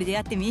のつもりで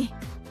やってみ。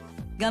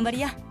頑張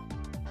りや。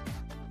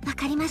わ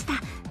かりました。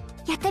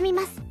やってみ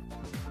ます。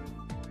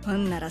ほ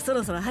んならそ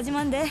ろそろ始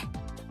まんで。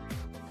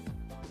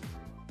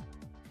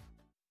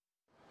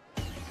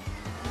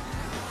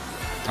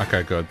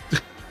Okay, good.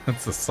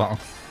 That's the song.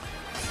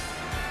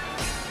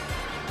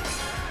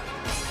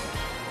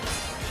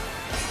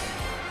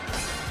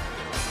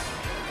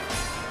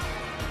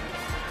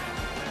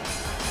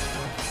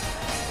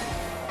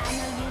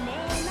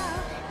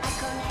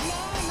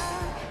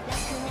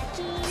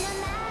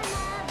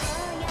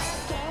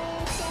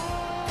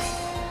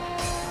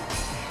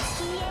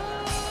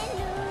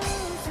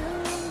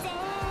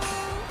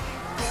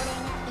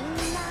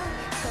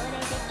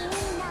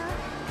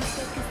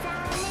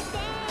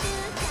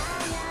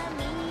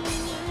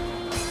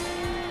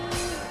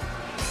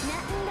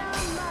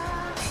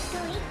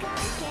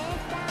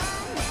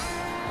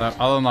 That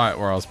other night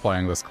where I was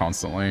playing this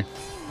constantly,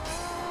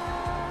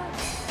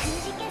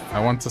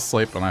 I went to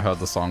sleep and I heard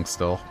the song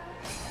still.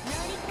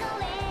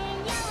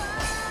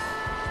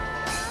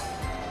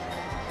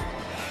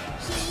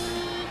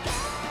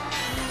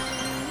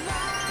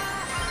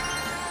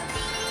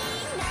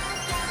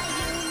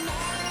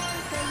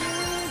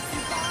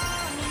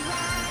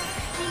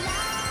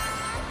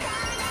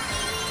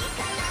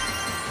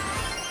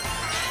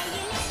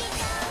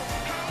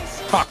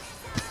 Fuck!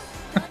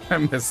 I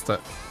missed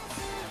it.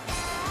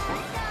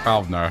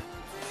 Oh no.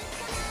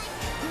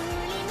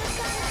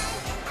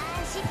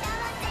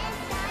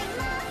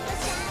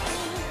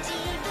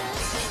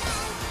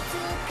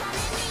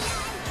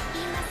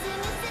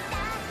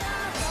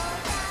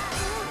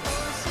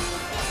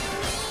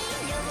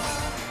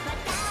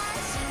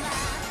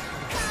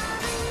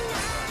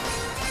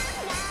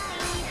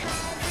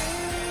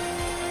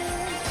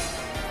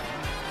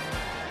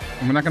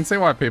 I mean, I can see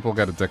why people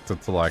get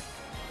addicted to, like,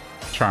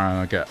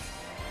 trying to get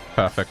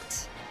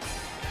perfect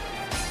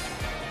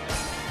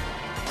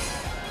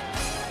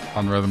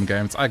on rhythm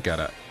games. I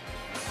get it.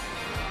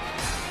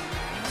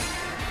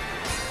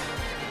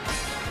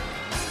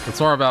 It's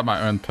more about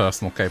my own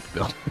personal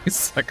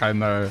capabilities. Like, I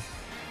know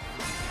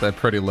they're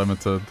pretty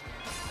limited.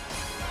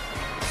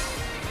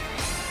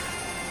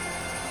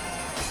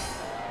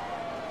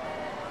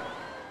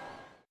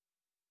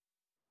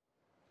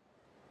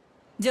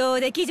上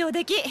出来上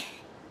出来。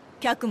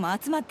客も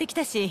集まってき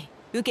たし、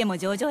受けも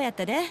上々やっ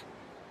たで。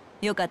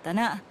よかった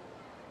な。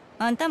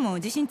あんたも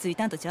自信つい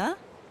たんとちゃう？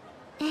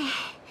ええ、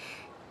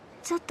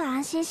ちょっと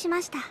安心し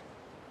ました。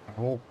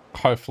I'll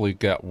hopefully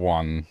get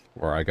one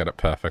where I get it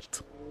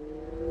perfect.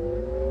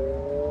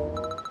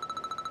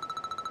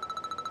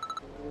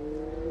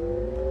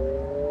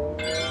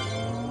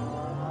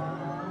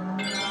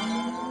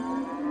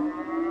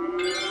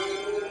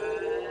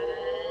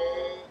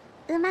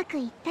うまく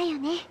いったよ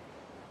ね。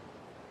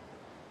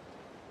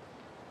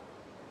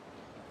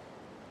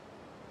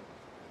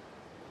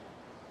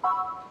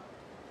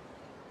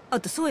あ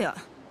とそうや、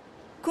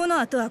この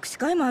後握手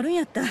会もあるん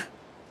やった。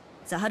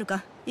さあ、はる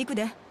か、行く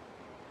で。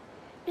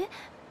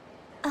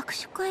握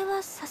手会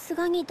はさす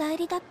がに代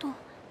理だと。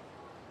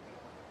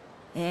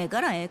ええ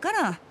からええか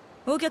ら。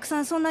お客さ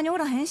んそんなにお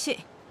らへん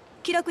し、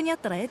気楽にやっ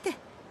たらええて。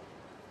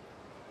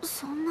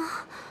そんな。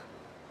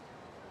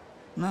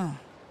まあ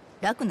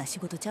楽な仕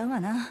事ちゃうわ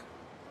な、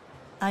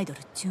アイドル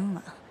っちゅうん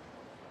は。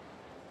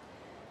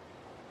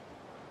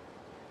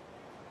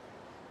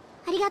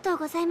ありがとう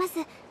ございます。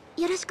よ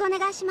ろしくお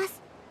願いしま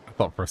す。I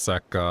thought for a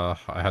sec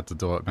I had to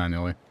do it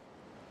manually.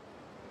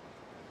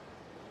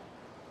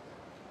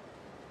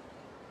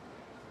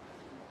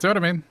 See what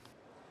I mean?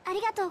 あ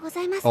りがとうご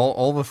ざいます。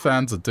All the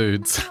fans are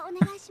dudes. また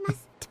お願いしま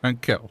す。Don't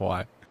get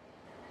why.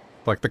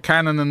 Like, the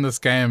canon in this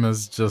game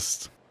is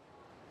just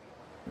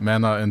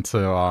men are into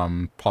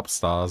pop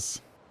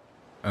stars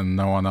and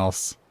no one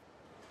else.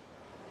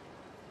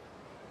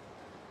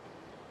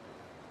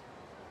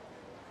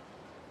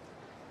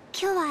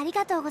 今日はあり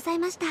がとうござい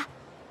ました。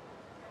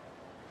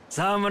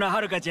沢村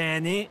遥ちゃん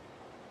やね。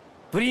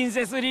プリン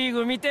セスリー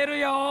グ見てる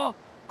よ。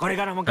これ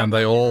からも頑 And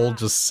張 they って all な。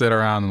 just sit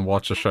around and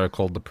watch a show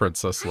called The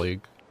Princess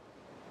League.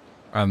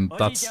 And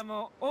that's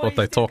what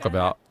they talk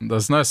about.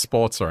 There's no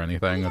sports or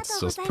anything,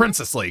 it's just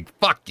Princess League,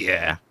 fuck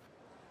yeah!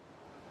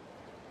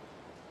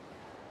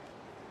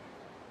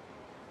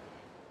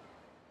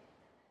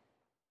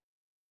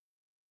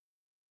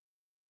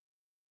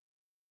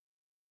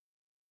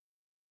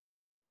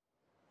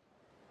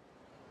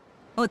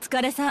 お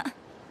疲れさん。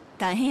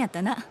大変やっ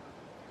たな。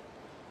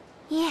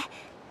いえ、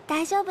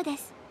大丈夫で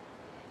す。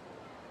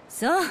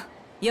そう、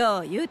よ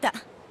う言うた。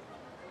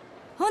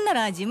ほんな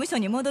ら事務所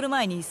に戻る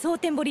前に蒼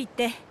天堀行っ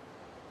て、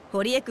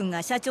堀江君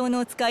が社長の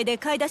お使いで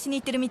買い出しに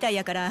行ってるみたい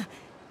やから、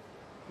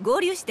合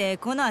流して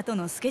この後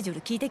のスケジュー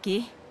ル聞いて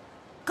き。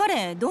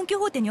彼ドン・キ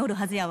ホーテにおる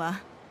はずやわ。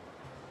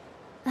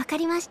わか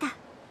りました。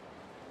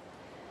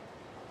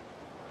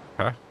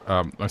Okay,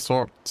 I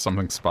saw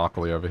something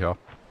sparkly over here.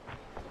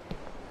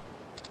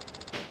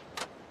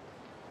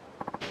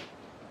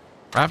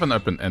 I haven't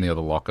opened any of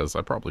the lockers,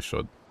 I probably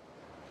should.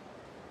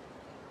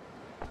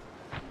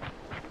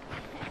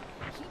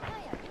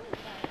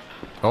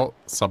 Oh,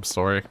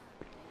 sub-story.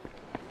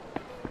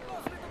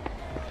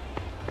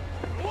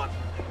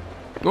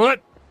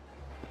 What?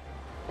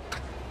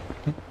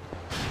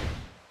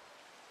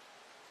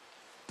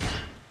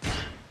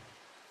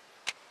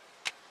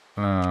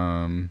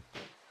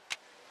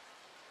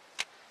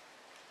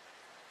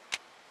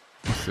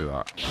 Let's do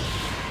that.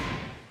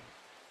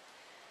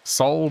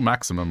 Soul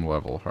maximum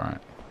level, right.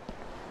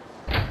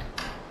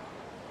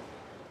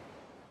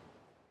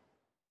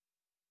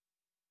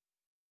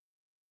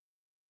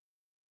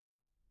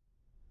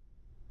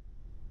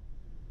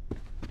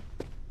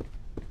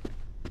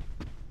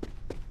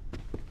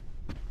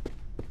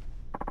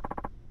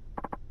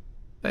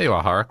 There you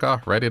are,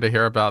 Haruka. Ready to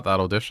hear about that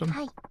audition?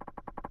 Hi.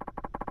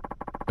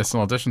 It's an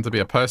audition to be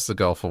a poster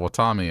girl for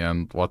Watami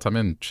and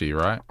Wataminchi,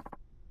 right?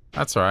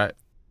 That's right.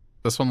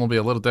 This one will be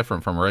a little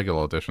different from a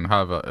regular audition.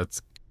 However,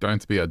 it's going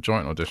to be a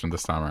joint audition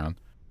this time around.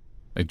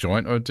 A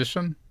joint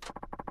audition?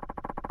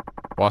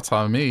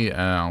 Watami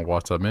and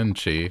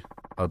Wataminchi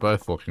are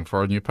both looking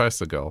for a new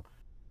poster girl,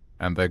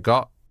 and they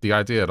got the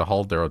idea to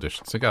hold their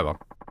auditions together.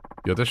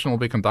 The audition will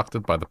be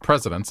conducted by the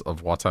presidents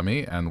of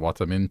Watami and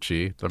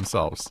Wataminchi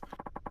themselves.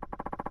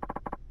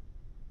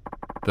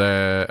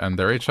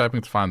 They're each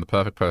hoping to find the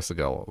perfect poster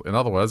girl. In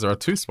other words, there are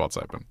 2 spots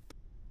open.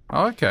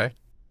 Oh, okay.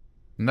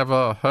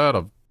 Never heard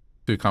of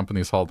 2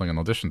 companies holding an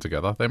audition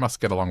together. They must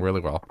get along really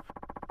well.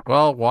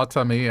 Well,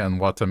 Watami and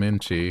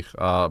Wataminchi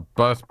are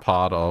both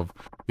part of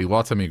the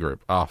Watami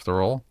group,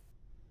 after all.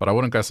 But I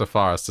wouldn't go so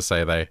far as to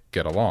say they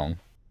get along.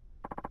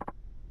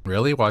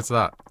 Really? Why's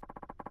that?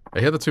 I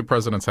hear the 2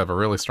 presidents have a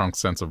really strong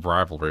sense of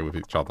rivalry with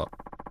each other.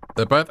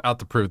 They're both out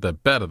to prove they're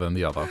better than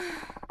the other.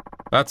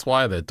 That's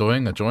why they're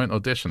doing a joint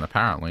audition,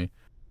 apparently.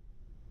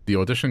 The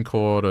audition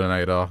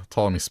coordinator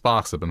told me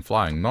sparks have been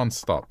flying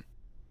non-stop.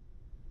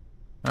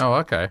 Oh,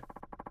 okay.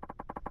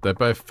 They're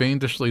both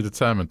fiendishly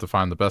determined to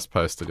find the best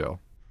poster girl.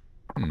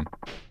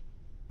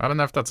 I don't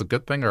know if that's a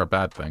good thing or a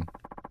bad thing.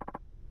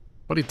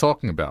 What are you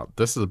talking about?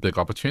 This is a big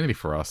opportunity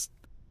for us.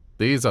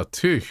 These are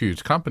 2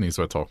 huge companies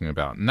we're talking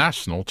about.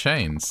 National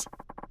chains.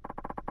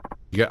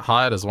 You get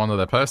hired as one of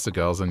their poster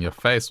girls and your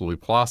face will be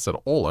plastered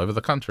all over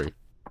the country.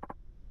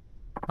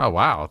 Oh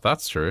wow,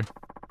 that's true.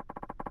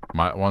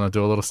 Might want to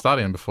do a little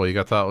studying before you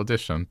get to that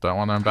audition. Don't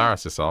want to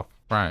embarrass yourself.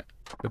 Right,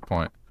 good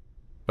point.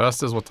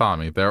 First is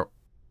Watami. They're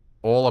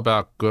all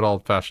about good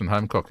old-fashioned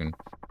home cooking.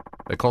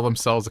 They call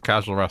themselves a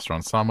casual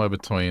restaurant, somewhere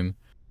between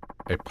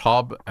a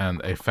pub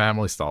and a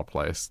family-style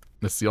place.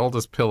 It's the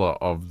oldest pillar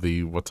of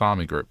the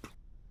Watami group.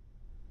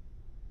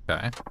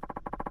 Okay.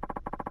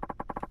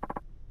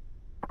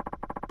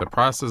 The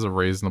prices are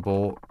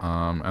reasonable,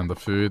 and the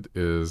food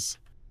is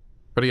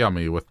pretty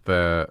yummy. With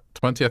their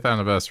 20th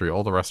anniversary,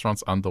 all the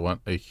restaurants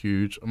underwent a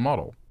huge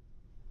model.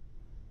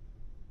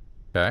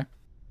 Okay.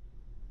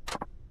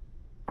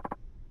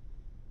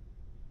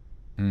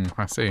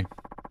 I see.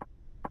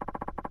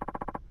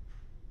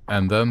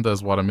 And then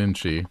there's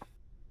Wataminchi.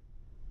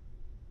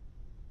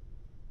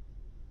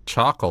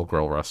 charcoal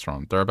grill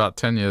restaurant. They're about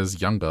 10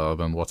 years younger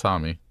than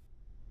Watami.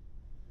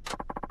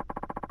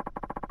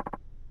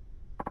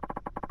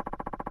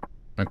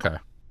 Okay.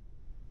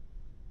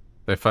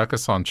 They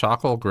focus on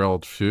charcoal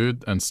grilled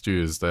food and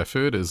stews. Their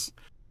food is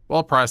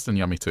well priced and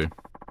yummy too.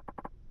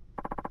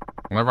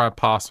 Whenever I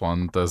pass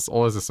one, there's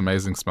always this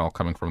amazing smell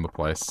coming from the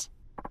place.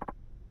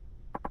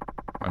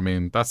 I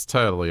mean, that's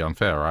totally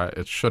unfair, right?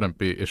 It shouldn't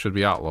be, it should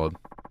be outlawed.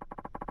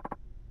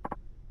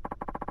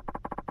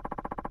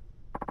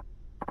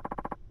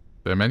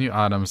 Their menu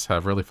items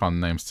have really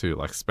fun names too,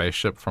 like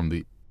Spaceship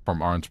from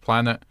Orange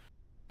Planet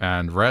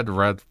and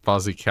Red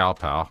Fuzzy Cow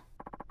Pow.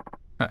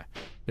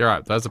 You're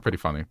right, those are pretty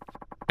funny.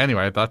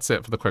 Anyway, that's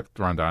it for the quick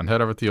rundown.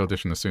 Head over to the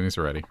audition as soon as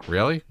you're ready.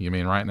 Really? You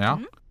mean right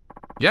now?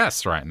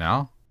 Yes, right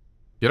now.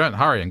 You don't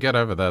hurry and get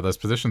over there, those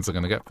positions are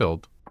going to get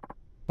filled.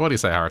 What do you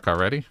say, Haruka?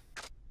 Ready?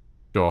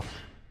 Sure.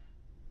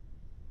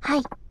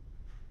 Hi.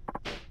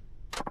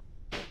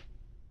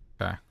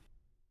 Okay.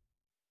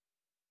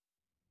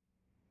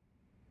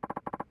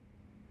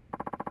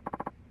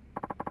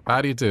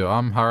 How do you do?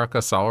 I'm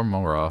Haruka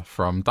Sawamura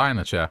from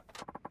Dynachair.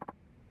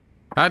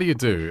 How do you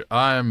do?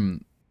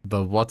 I'm the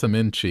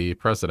Wataminchi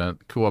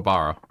president,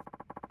 Kuwabara.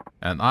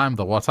 And I'm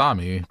the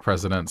Watami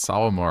president,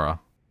 Sawamura.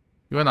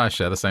 You and I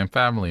share the same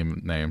family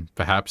name.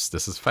 Perhaps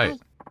this is fate.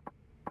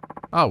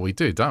 Oh, we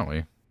do, don't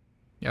we?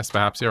 Yes,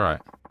 perhaps you're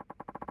right.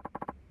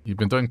 You've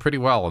been doing pretty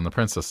well in the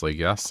Princess League,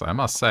 yes? I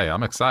must say,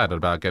 I'm excited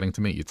about getting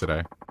to meet you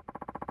today.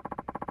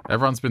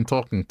 Everyone's been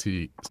talking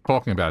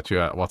about you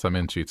at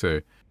Wataminchi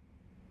too.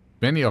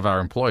 Many of our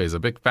employees are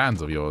big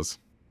fans of yours.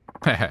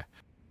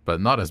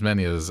 But not as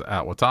many as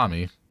at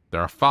Watami.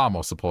 There are far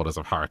more supporters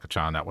of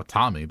Haruka-chan at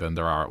Watami than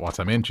there are at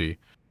Wataminchi.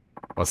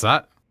 What's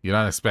that? You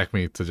don't expect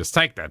me to just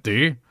take that, do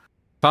you?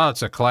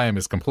 Such a claim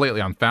is completely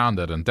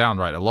unfounded and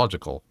downright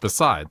illogical.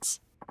 Besides,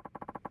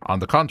 on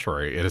the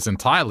contrary, it is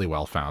entirely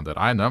well-founded.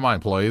 I know my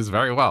employees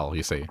very well,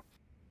 you see.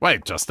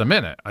 Wait just a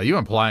minute. Are you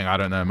implying I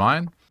don't know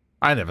mine?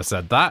 I never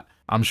said that.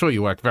 I'm sure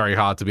you work very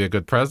hard to be a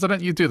good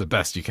president. You do the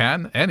best you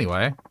can.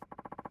 Anyway.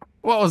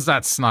 What was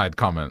that snide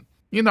comment?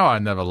 You know I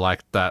never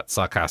liked that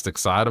sarcastic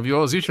side of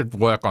yours. You should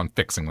work on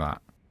fixing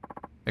that.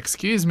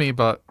 Excuse me,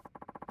 but...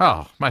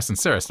 Oh, my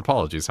sincerest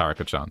apologies,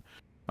 Haruka-chan.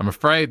 I'm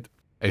afraid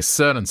a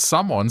certain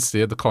someone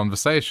steered the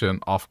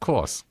conversation off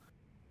course.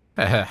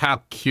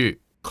 How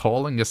cute.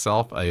 Calling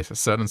yourself a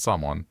certain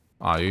someone,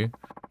 are you?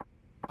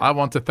 I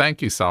want to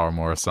thank you,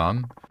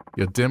 Sawamura-san.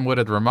 Your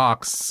dim-witted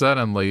remarks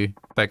certainly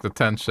take the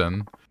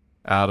tension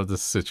out of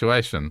this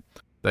situation.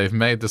 They've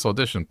made this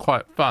audition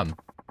quite fun.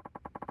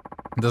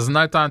 There's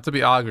no time to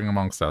be arguing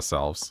amongst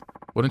ourselves.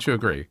 Wouldn't you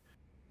agree?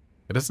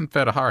 It isn't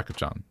fair to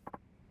Haruka-chan.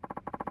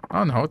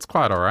 Oh no, it's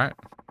quite alright.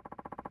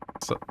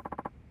 So,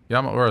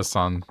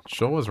 Yamaura-san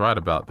sure was right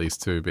about these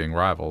two being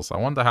rivals. I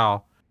wonder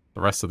how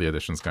the rest of the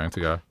audition's going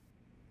to go.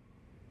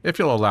 If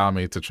you'll allow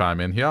me to chime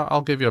in here,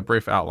 I'll give you a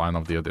brief outline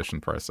of the audition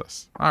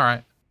process.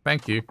 Alright,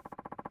 thank you.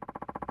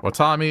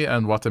 Watami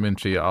and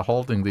Wataminchi are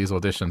holding these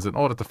auditions in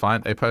order to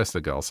find a poster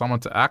girl,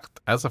 someone to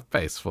act as a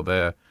face for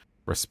their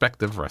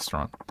respective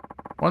restaurant.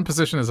 One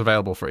position is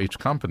available for each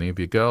company.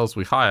 The girls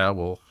we hire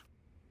will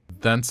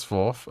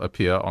thenceforth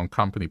appear on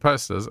company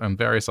posters and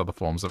various other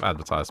forms of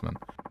advertisement.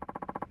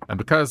 And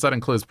because that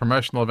includes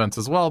promotional events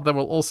as well, there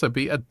will also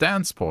be a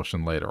dance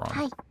portion later on.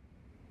 Hi.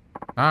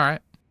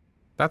 Alright,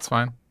 that's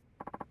fine.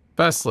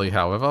 Firstly,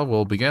 however,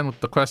 we'll begin with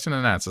the question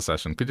and answer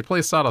session. Could you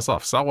please start us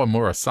off,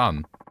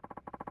 Sawamura-san?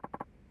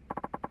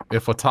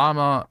 If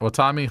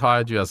Watami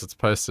hired you as its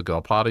poster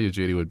girl, part of your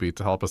duty would be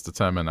to help us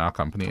determine our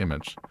company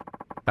image.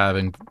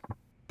 Having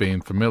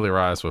been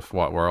familiarized with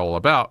what we're all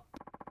about,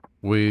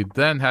 we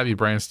then have you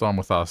brainstorm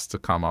with us to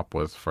come up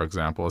with, for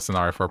example, a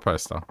scenario for a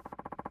poster.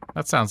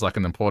 That sounds like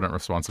an important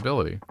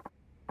responsibility.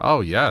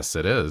 Oh yes,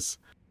 it is.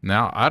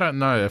 Now, I don't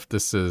know if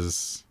this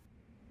is...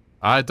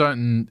 I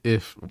don't know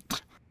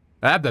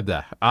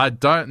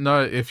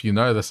if you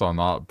know this or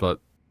not, but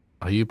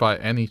are you by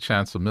any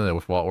chance familiar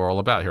with what we're all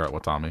about here at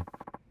Watami?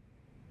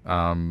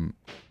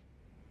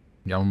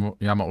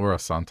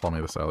 Yamaura-san told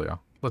me this earlier.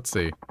 Let's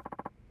see.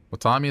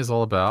 Watami is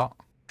all about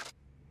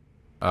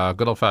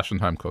good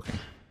old-fashioned home cooking.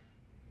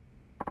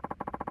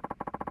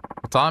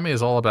 Watami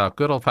is all about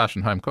good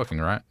old-fashioned home cooking,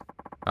 right?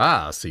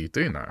 Ah, so you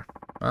do know.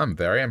 I'm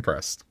very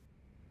impressed.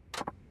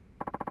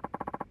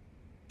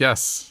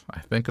 Yes, I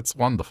think it's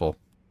wonderful.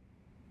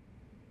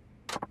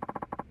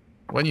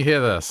 When you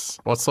hear this,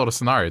 what sort of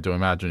scenario do you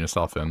imagine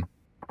yourself in?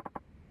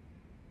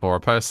 For a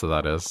poster,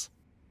 that is.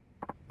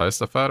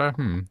 Poster photo?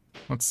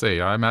 Let's see.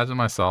 I imagine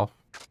myself.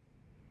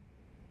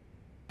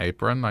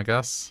 Apron, I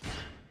guess.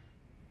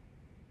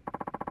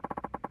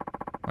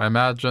 I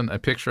imagine a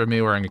picture of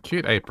me wearing a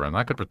cute apron.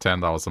 I could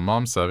pretend I was a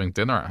mom serving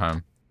dinner at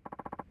home.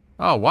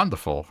 Oh,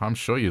 wonderful. I'm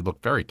sure you'd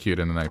look very cute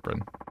in an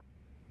apron.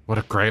 What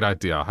a great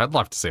idea. I'd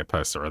love to see a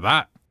poster of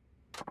that.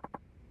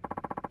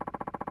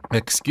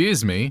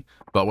 Excuse me,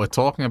 but we're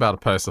talking about a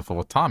poster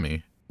for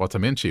Watami.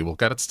 Wataminchi will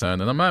get its turn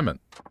in a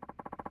moment.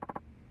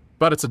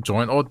 But it's a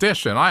joint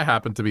audition. I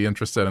happen to be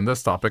interested in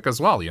this topic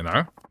as well, you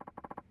know.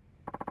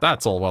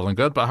 That's all well and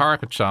good, but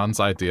Haruka-chan's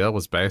idea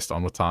was based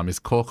on Watami's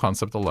core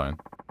concept alone.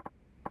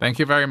 Thank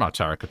you very much,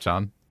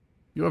 Haruka-chan.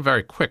 You were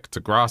very quick to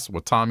grasp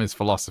Watami's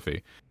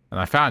philosophy, and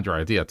I found your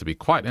idea to be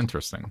quite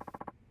interesting.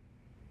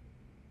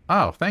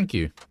 Oh, thank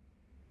you.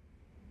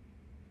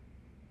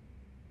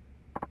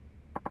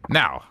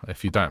 Now,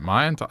 if you don't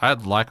mind,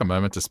 I'd like a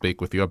moment to speak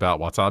with you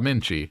about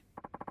Wataminchi.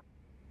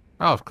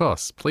 Oh, of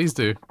course, please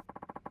do.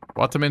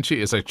 Wataminchi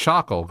is a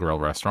charcoal grill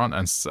restaurant,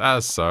 and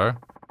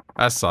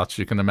as such,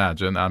 you can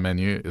imagine our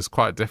menu is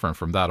quite different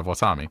from that of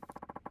Watami.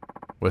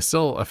 We're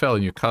still a fairly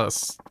new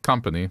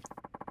company,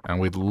 and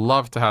we'd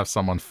love to have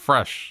someone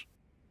fresh,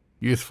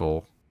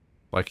 youthful,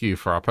 like you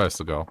for our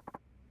poster girl.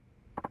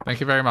 Thank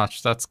you very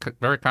much. That's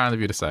very kind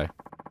of you to say.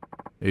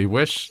 We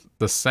wish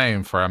the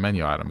same for our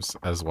menu items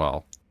as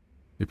well.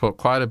 We put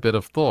quite a bit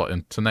of thought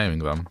into naming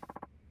them.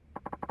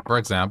 For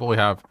example, we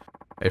have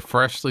a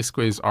freshly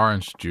squeezed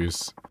orange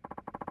juice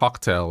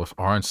cocktail with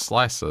orange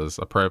slices,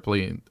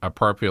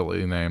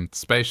 appropriately named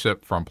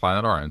Spaceship from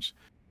Planet Orange.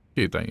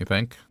 Cute, don't you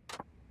think?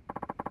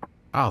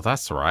 Oh,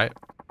 that's right.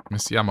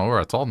 Miss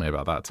Yamaura told me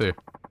about that too.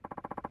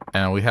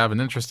 And we have an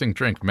interesting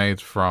drink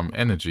made from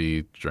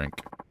energy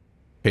drink.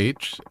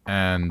 Peach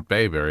and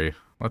bayberry.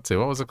 Let's see,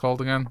 what was it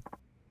called again?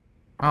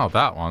 Oh,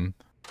 that one.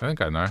 I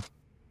think I know.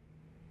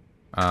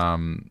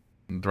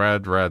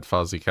 Red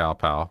fuzzy cow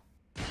pow.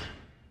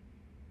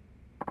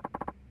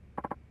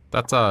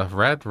 That's a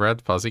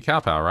red fuzzy cow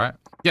pow, right?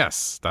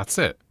 Yes, that's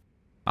it.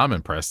 I'm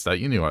impressed that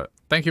you knew it.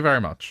 Thank you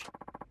very much.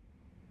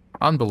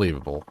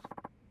 Unbelievable.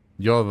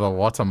 You're the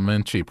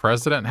Wataminchi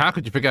president? How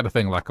could you forget a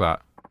thing like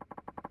that?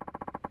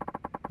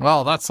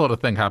 Well, that sort of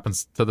thing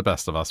happens to the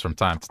best of us from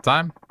time to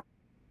time.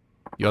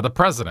 You're the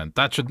president.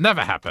 That should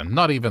never happen.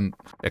 Not even...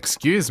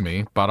 Excuse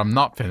me, but I'm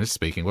not finished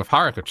speaking with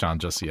Haruka-chan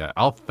just yet.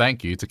 I'll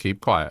thank you to keep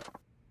quiet.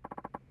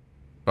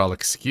 Well,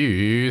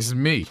 excuse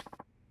me.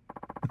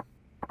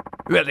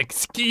 Well,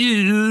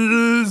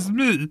 excuse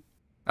me.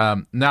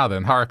 Now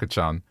then,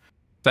 Haruka-chan.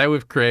 Say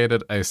we've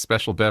created a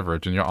special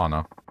beverage in your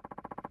honor.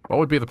 What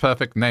would be the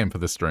perfect name for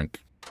this drink?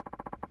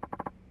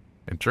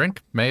 A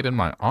drink made in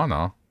my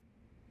honor?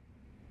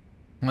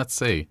 Let's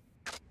see.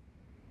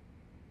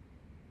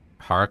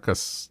 How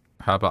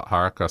about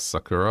Haruka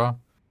Sakura?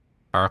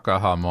 Haruka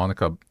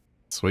Harmonica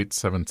Sweet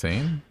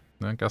 17?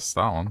 I guess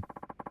that one.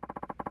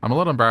 I'm a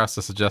little embarrassed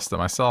to suggest it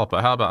myself,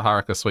 but how about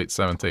Haruka Sweet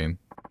 17?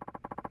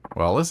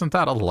 Well, isn't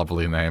that a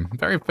lovely name?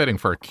 Very fitting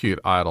for a cute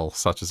idol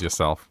such as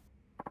yourself.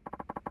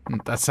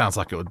 That sounds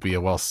like it would be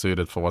well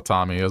suited for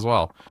Watami as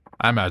well.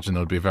 I imagine it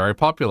would be very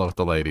popular with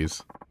the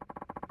ladies.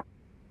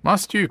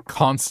 Must you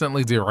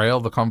constantly derail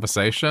the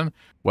conversation?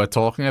 We're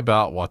talking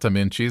about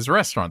Wataminchi's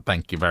restaurant,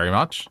 thank you very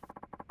much.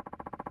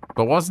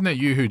 But wasn't it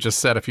you who just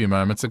said a few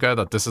moments ago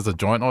that this is a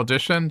joint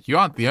audition? You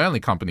aren't the only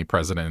company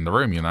president in the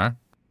room, you know.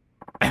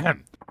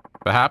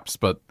 Perhaps,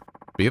 but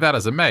be that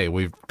as it may,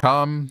 we've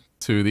come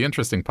to the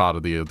interesting part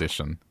of the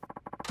audition.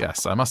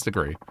 Yes, I must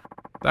agree.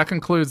 That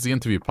concludes the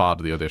interview part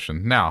of the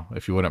audition. Now,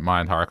 if you wouldn't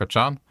mind,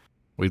 Haruka-chan,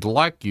 we'd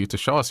like you to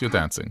show us your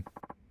dancing.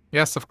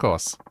 Yes, of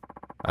course.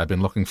 I've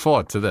been looking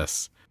forward to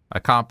this. I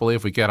can't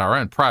believe we get our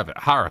own private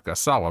Haruka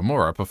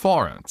Sawamura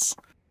performance.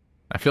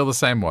 I feel the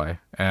same way,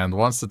 and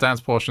once the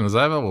dance portion is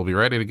over, we'll be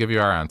ready to give you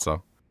our answer.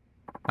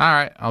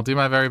 Alright, I'll do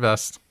my very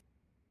best.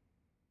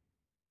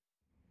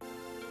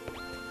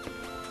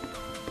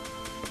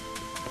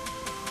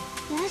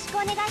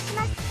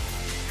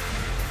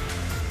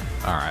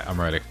 Alright, I'm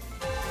ready.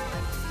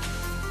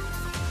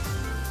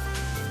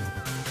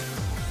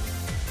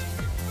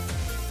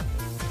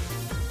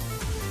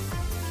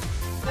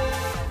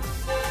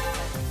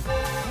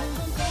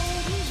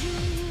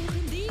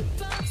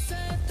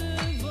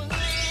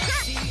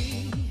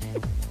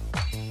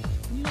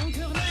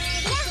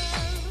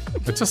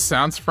 It just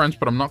sounds French,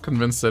 but I'm not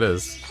convinced it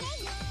is.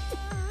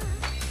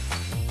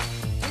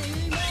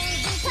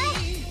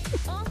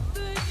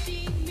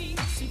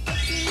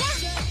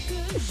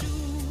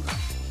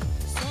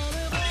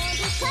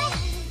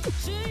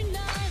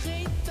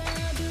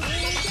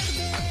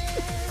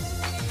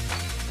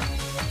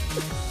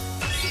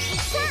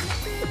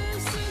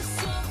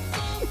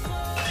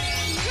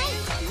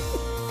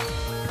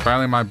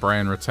 Apparently my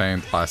brain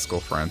retained high school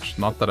French.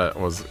 Not that it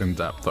was in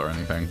depth or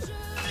anything.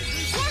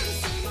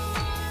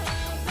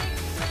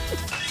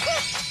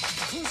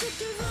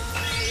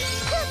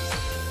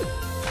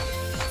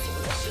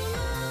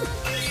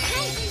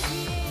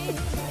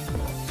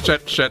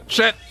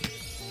 Shit.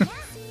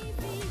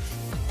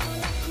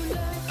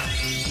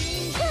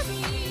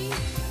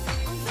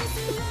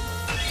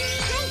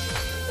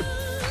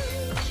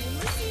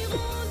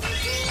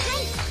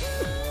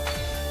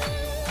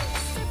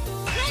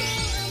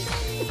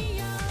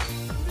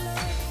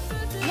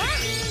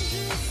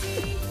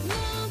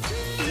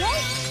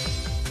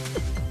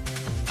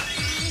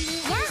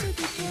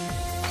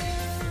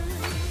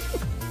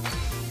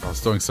 I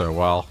was doing so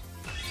well.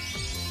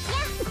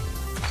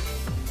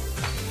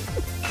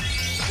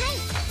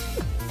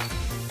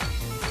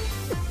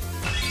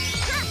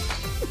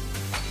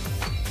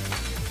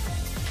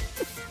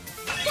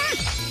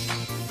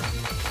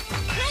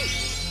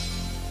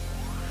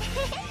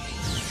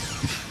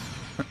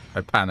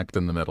 I panicked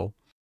in the middle.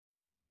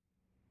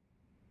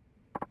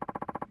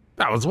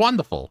 That was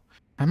wonderful.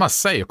 I must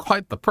say, you're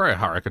quite the pro,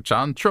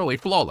 Haruka-chan. Truly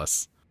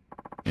flawless.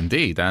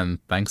 Indeed, and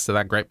thanks to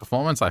that great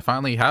performance, I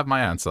finally have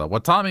my answer.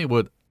 Watami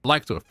would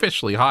like to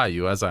officially hire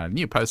you as our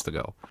new poster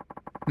girl.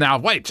 Now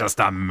wait just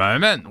a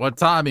moment.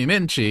 Watami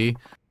Minchi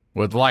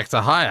would like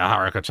to hire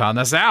Haruka-chan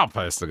as our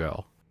poster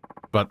girl.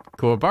 But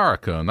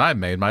Kuwabara-kun, I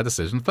made my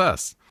decision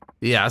first.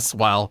 Yes,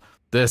 well,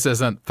 this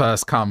isn't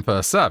first come,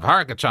 first serve.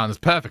 Haruka-chan is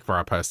perfect for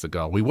our poster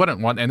girl. We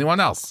wouldn't want anyone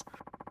else.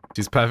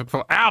 She's perfect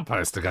for our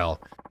poster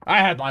girl. I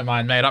had my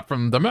mind made up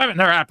from the moment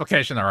her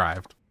application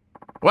arrived.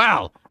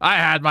 Well, I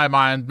had my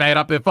mind made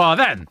up before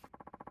then.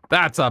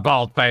 That's a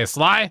bold-faced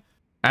lie.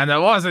 And it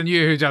wasn't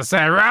you who just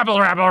said rabble,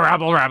 rabble,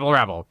 rabble, rabble,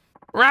 rabble.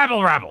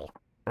 Rabble, rabble.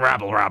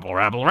 Rabble, rabble,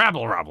 rabble,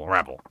 rabble, rabble,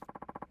 rabble.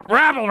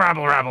 Rabble,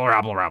 rabble, rabble,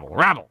 rabble, rabble,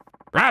 rabble.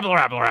 Rabble,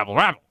 rabble, rabble,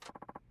 rabble.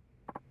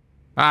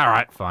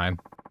 Alright, fine.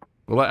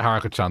 We'll let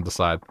Haruka-chan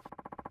decide.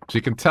 She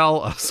can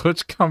tell us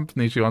which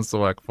company she wants to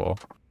work for.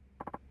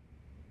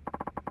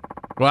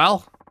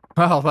 Well,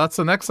 that's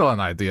an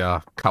excellent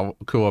idea,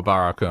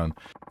 Kuwabara-kun.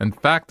 In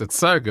fact, it's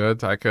so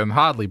good, I can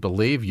hardly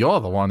believe you're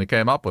the one who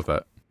came up with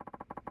it.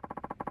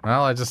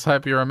 Well, I just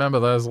hope you remember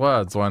those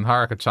words when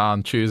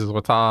Haruka-chan chooses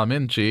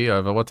Wataminchi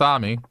over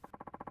Watami.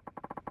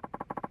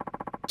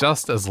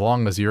 Just as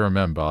long as you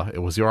remember, it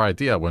was your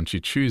idea when she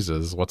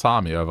chooses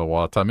Watami over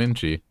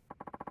Wataminchi.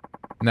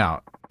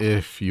 Now,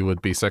 if you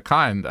would be so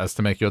kind as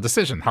to make your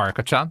decision,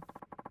 Haruka-chan,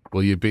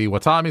 will you be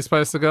Watami's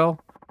poster girl,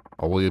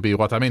 or will you be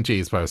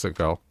Wataminchi's poster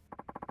girl?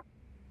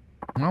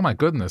 Oh my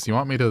goodness, you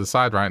want me to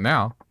decide right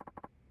now?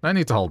 No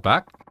need to hold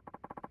back.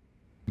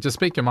 Just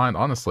speak your mind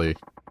honestly.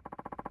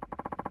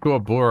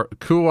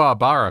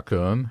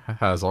 Kuwabara-kun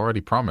has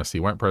already promised he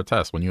won't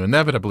protest when you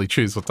inevitably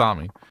choose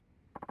Watami.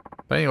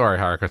 Don't you worry,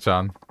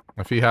 Haruka-chan.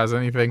 If he has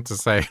anything to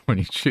say when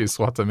you choose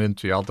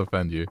Wataminchi, I'll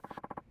defend you.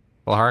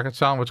 Well,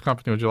 Haruka-chan, which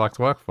company would you like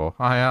to work for?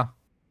 Oh, yeah.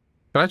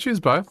 Can I choose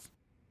both?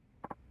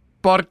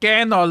 ¿Por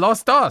qué no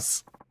los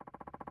dos?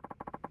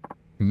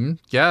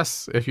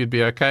 Yes, if you'd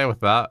be okay with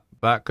that,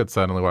 that could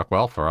certainly work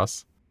well for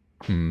us.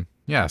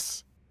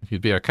 Yes. If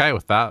you'd be okay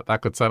with that,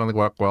 that could certainly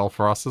work well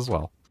for us as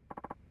well.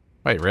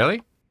 Wait,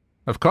 really?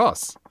 Of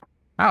course.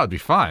 That would be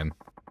fine.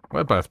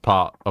 We're both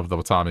part of the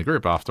Watami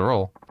group, after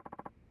all.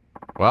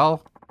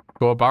 Well,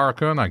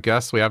 Kuwabara-kun, I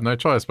guess we have no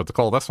choice but to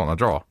call this one a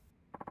draw.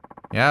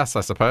 Yes,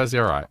 I suppose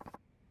you're right.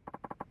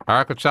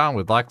 Haruka-chan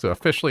would like to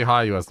officially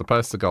hire you as the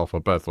poster girl for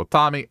both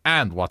Watami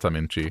and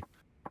Wataminchi.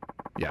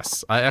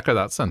 Yes, I echo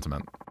that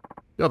sentiment.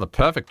 You're the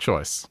perfect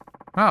choice.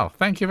 Oh,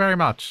 thank you very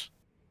much.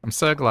 I'm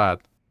so glad.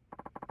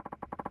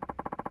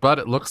 But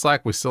it looks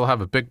like we still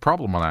have a big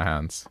problem on our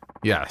hands.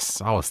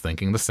 Yes, I was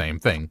thinking the same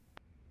thing.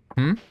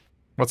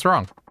 What's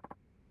wrong?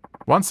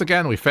 Once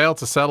again, we failed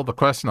to settle the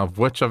question of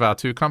which of our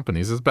two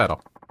companies is better.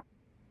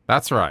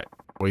 That's right.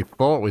 We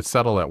thought we'd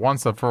settle it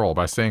once and for all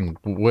by seeing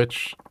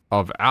which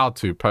of our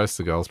two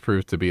poster girls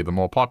proved to be the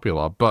more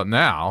popular, but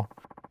now,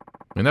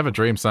 we never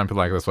dreamed something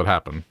like this would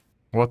happen.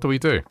 What do we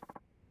do?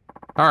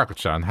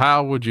 Haruka-chan,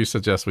 how would you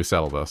suggest we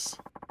settle this?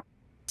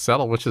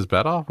 Settle which is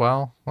better?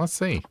 Well, let's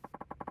see.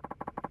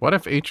 What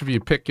if each of you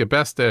pick your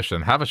best dish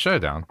and have a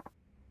showdown?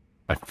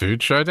 A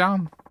food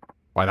showdown?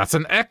 Why, that's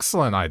an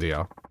excellent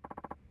idea.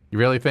 You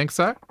really think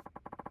so?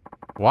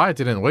 Why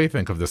didn't we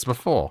think of this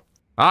before?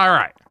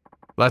 Alright,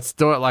 let's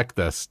do it like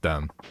this,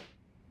 then.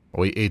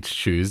 We each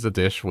choose the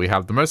dish we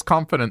have the most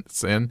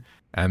confidence in,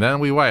 and then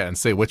we wait and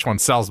see which one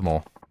sells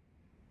more.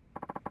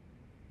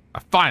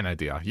 A fine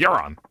idea. You're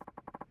on.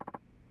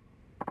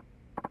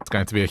 It's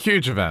going to be a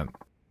huge event.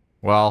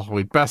 Well,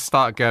 we'd best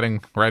start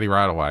getting ready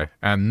right away.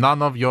 And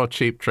none of your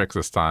cheap tricks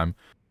this time,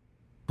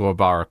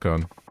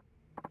 Kuwabara-kun.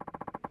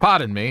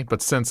 Pardon me,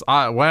 but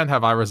when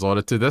have I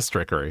resorted to this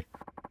trickery?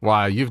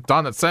 Why, you've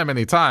done it so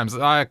many times,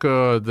 I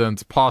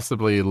couldn't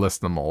possibly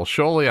list them all.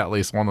 Surely at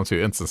least one or two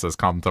instances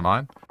come to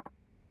mind.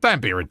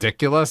 Don't be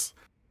ridiculous.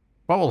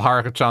 What will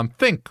Haruka-chan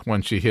think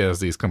when she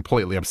hears these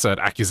completely absurd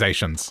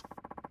accusations?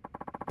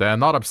 They're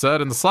not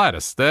absurd in the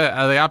slightest.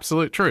 They're the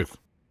absolute truth.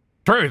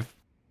 Truth?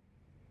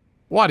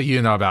 What do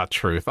you know about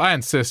truth? I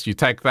insist you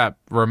take that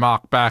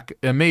remark back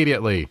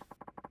immediately.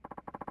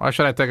 Why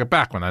should I take it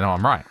back when I know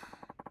I'm right?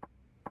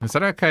 Is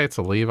it okay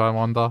to leave, I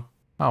wonder?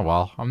 Oh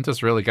well, I'm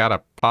just really glad I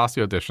passed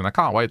the audition. I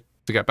can't wait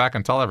to get back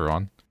and tell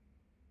everyone.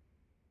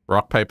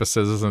 Rock, paper,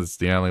 scissors is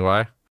the only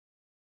way.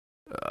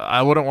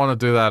 I wouldn't want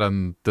to do that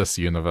in this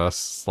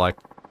universe. Like,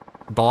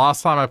 the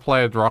last time I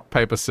played rock,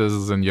 paper,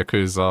 scissors in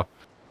Yakuza,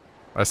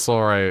 I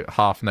saw a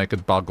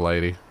half-naked bug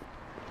lady.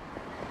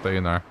 So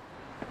you know.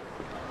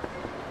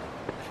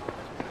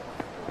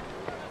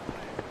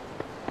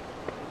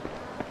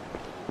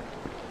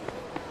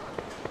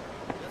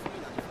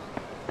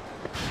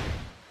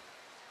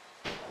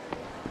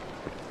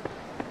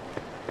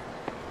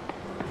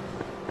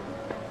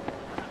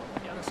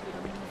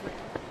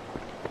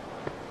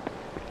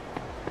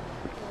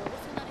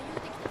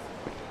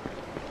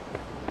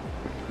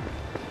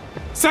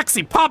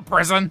 Sexy pub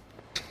prison!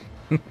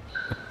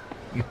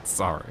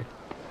 Sorry.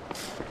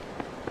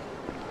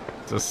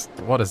 Just,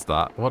 what is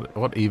that?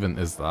 What even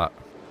is that?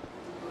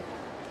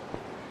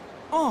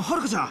 Oh,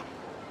 Haruka-chan.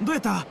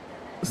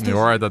 You're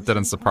worried that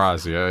didn't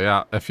surprise you.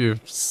 Yeah, if you've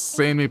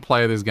seen me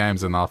play these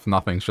games enough,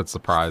 nothing should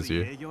surprise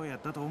you.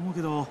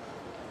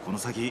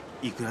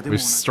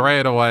 We've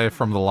strayed away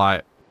from the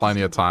light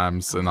plenty of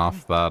times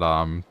enough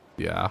that,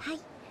 yeah.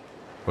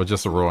 We're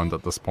just ruined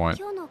at this point.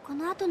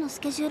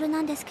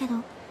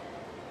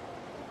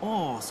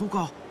 ああ、そう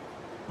か。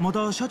ま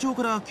だ社長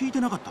から聞いて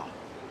なかった。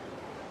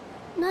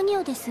何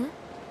をです？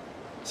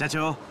社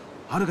長、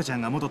はるかちゃ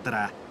んが戻った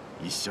ら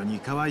一緒に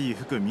可愛い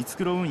服見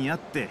繕うんやっ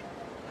て、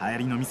流行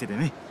りの店で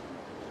ね。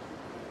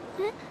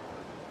え？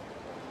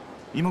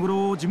今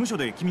頃事務所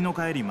で君の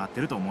帰り待っ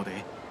てると思うで。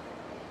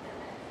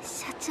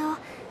社長、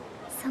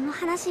その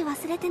話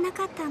忘れてな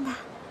かったんだ。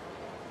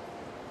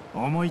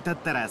思い立っ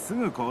たらす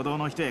ぐ行動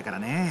の人やから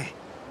ね。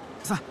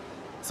さ、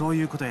そう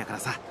いうことやから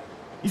さ、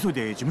急い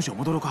で事務所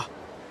戻ろうか。は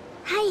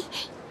い。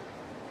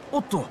お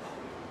っと、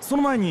そ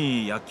の前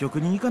に薬局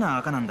に行かな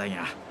あかなんだん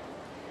や。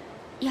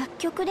薬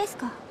局です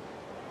か？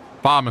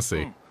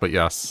 Pharmacy, but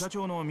yes. 社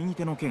長の右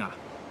手の怪我、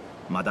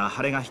まだ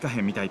腫れが引か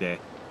へんみたいで、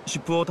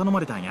湿布を頼ま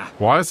れたんや。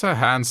Why is her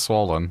hand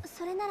swollen?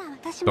 それなら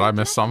私 Did も I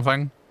miss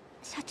something?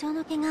 社長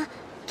の怪我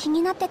気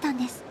になってたん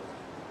です。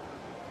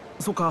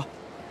そっか。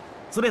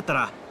それやった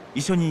ら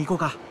一緒に行こう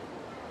か。は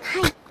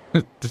い。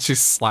Did she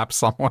slap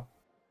someone?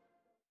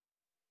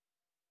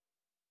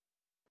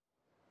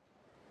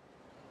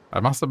 I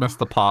must have missed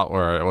the part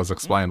where it was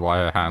explained why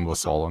her hand was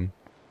swollen.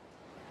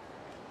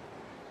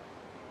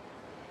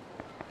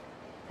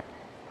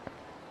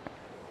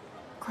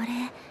 これ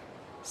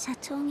社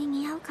長に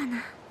似合うかな。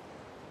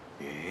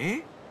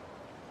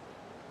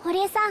堀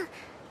江さん、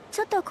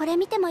ちょっとこれ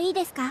見てもいい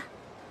ですか？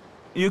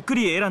ゆっく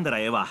り選んだら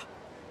ええわ。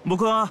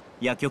僕は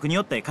薬局に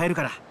寄って帰る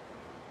から。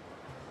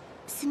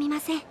すみま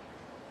せん。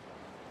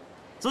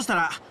そした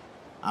ら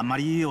あんま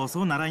り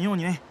遅ならんよう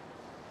にね。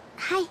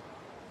はい。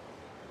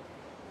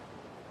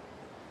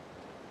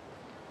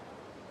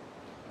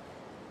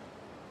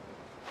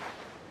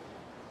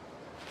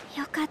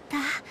よかった。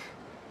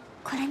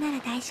これなら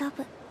大丈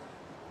夫。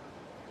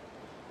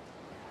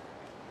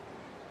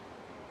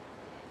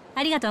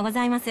ありがとうご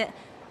ざいます。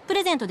プ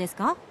レゼントです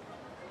か？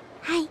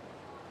はい。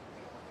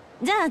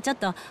じゃあちょっ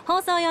と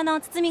包装用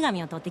の包み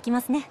紙を取ってきま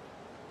すね。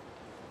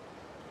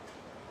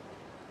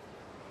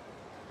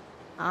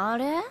あ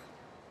れ？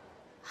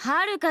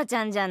はるかち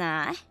ゃんじゃ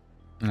ない？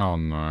 Oh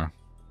no.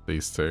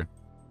 These two.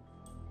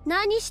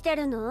 何して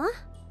るの？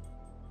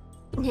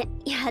ね、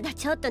やだ、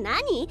ちょっと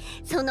何？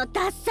その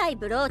ダッサい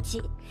ブロー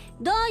チ。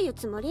どういう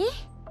つもり？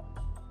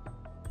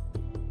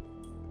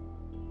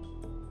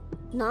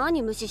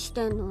何無視し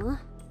てんの？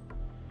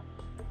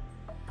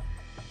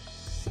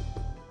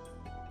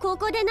こ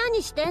こで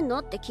何してんの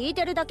って聞い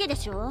てるだけで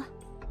しょ。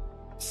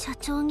社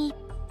長に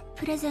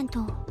プレゼン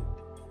トを。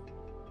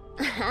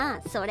あ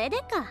あ、それで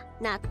か。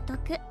納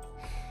得。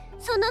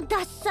そのダ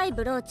ッサい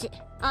ブローチ、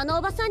あの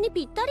おばさんに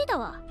ぴったりだ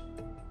わ。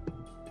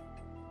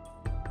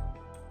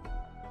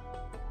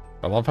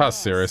I love how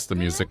serious the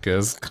music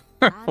is.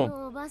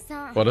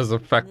 What is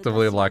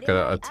effectively like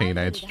a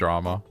teenage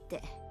drama.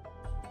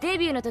 デ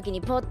ビューの時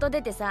にポッと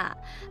出てさ、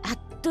あ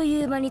っと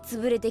いう間に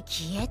潰れて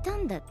消えた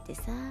んだって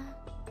さ。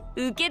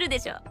ウケるで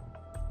しょ。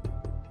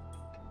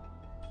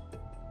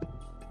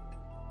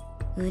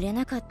売れ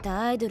なかった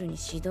アイドルに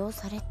指導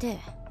されて、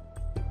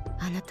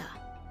あなた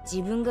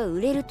自分が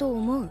売れると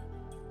思う？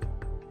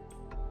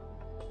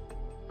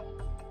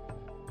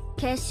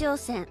決勝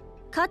戦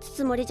勝つ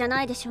つもりじゃ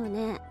ないでしょう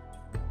ね。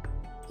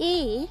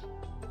いい？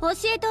教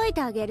えておい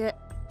てあげる。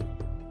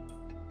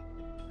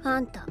あ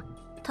んた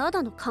た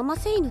だのかま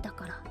せ犬だ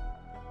から。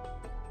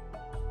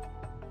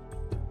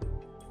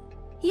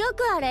よ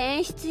くあれ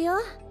演出よ。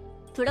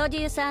プロデ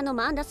ューサーの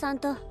萬田さん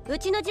とう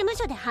ちの事務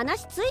所で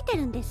話ついて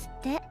るんです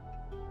って。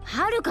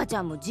はるかち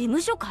ゃんも事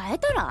務所変え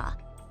たら？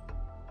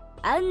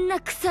あんな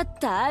腐っ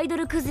たアイド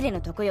ル崩れ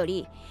のとこよ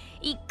り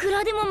いく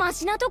らでもマ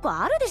シなとこ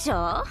あるでし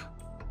ょ。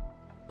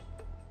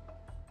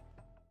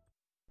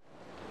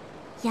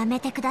やめ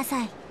てくだ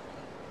さい。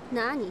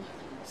何？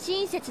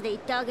親切で言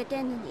ってあげ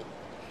てんのに。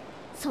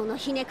その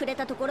ひねくれ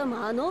たところ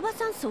もあのおば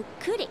さんそっ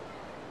くり。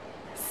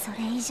それ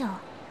以上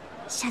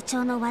社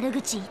長の悪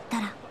口言っ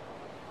たら。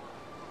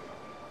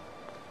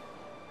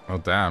Oh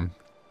damn.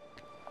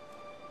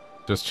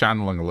 Just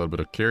channeling a little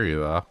bit of Kiryu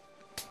there.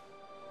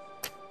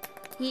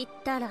 言っ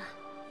たら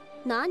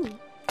何？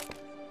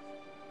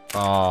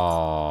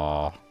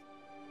 Oh.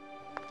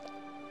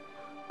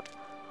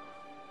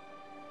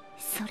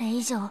 それ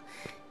以上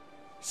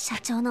社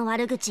長の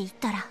悪口言っ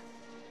たら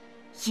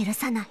許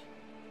さない。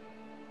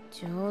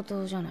上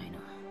等じゃないの。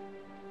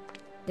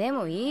で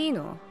もいい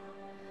の？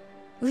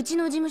うち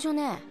の事務所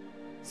ね、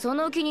そ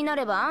の気にな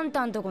ればあん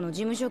たんとこの事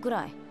務所く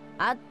らい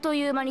あっと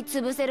いう間に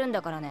潰せるん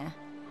だからね。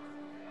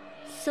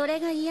そ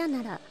れが嫌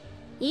なら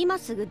今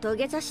すぐ土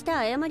下座して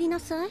謝りな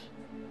さい。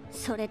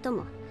それと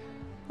も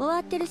終わ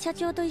ってる社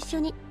長と一緒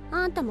に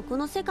あんたもこ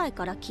の世界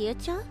から消え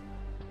ちゃう？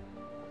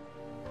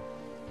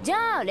じ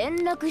ゃあ連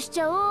絡し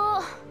ちゃおう。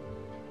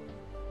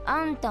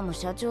あんたも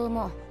社長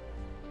も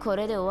こ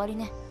れで終わり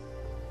ね。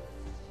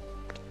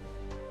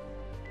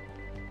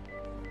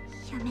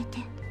やめて。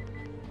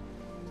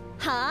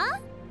はあ？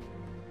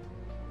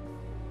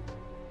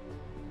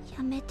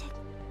やめて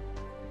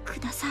く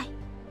ださい。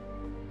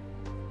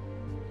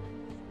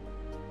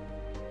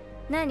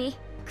何？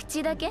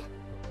口だけ？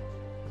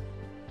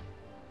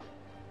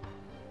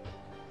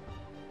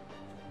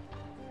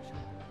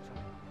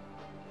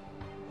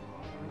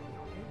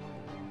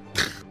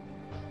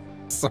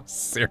 So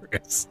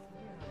serious.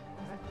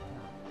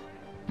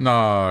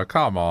 No,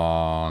 come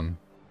on.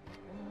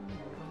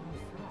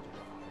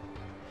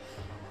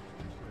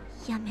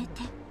 やめ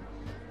て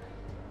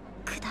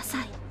くだ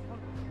さい。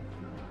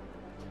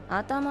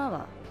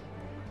頭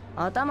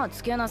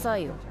つけなさ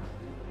いよ。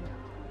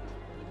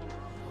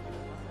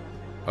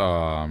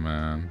 Oh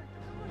man.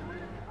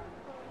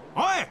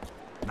 おい、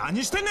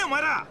何してんねんお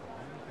前ら。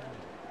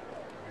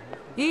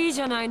いい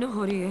じゃないの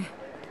堀江。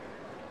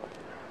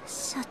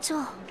社長。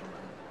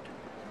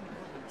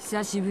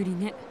久しぶり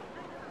ね。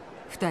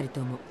二人と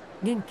も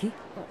元気？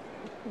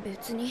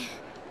別に。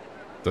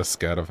 They're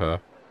scared of her.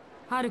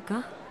 はる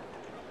か？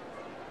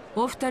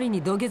お二人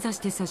に土下座し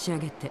て差し上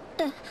げて。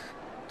ど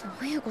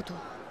ういうこと？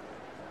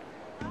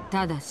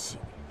ただし、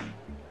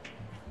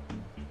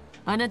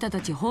あなたた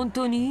ち本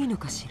当にいいの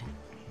かし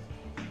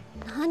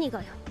ら？何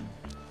がよ。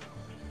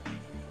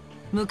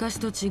昔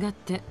と違っ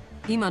て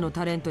今の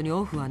タレントに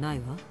オフはない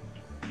わ。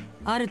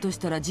あるとし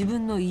たら自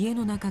分の家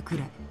の中く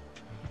らい。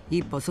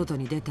一歩外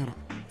に出たら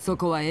そ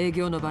こは営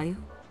業の場よ。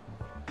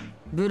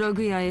ブロ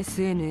グや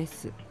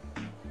SNS、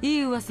 い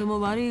い噂も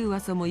悪い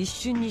噂も一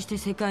瞬にして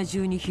世界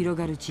中に広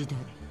がる時代。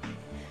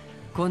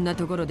こんな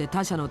ところで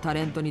他社のタ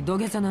レントに土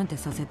下座なんて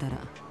させたら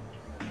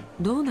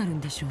どうなるん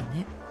でしょう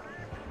ね。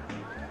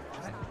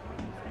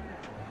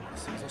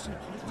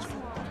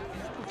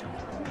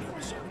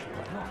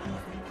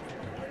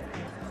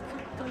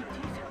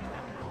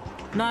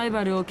ライ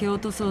バルを蹴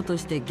落とそうと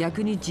して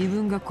逆に自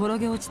分が転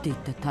げ落ちていっ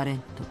たタレン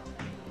ト。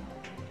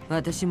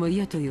私も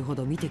嫌というほ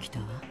ど見てきた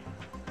わ。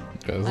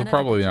Okay, this is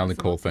probably the only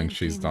cool thing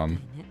she's done.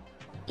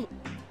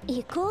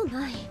 行こう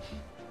マイ。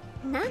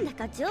なんだ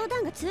か冗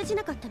談が通じ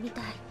なかったみ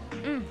たい。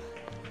うん。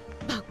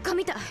ばっか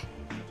みたい。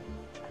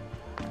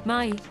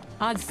マイ、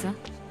あずさ。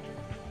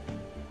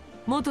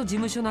元事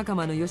務所仲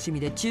間のよしみ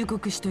で忠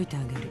告しといて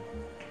あげる。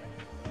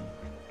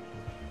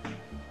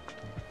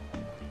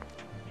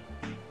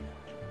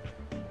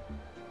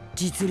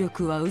実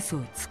力は嘘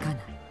をつかない。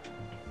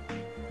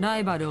ラ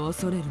イバルを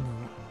恐れるのは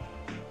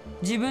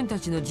自分た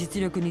ちの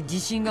実力に自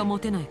信が持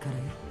てないからよ。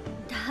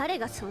誰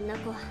がそんな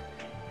子。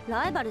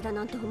ライバルだ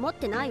なんて思っ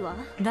てないわ。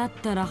だっ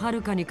たらは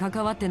るかに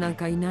関わってなん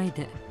かいない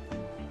で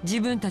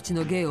自分たち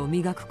の芸を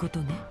磨くこと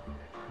ね。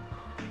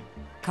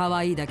可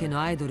愛いだけ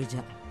のアイドルじ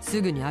ゃす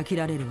ぐに飽き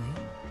られるわよ。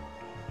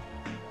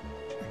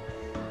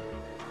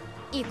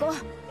行こう。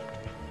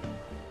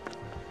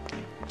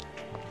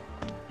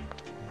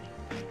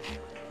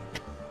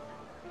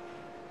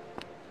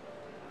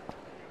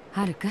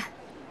はるか、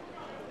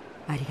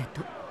ありが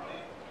とう。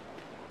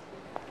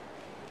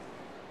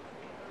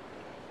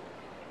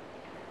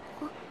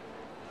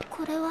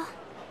これは。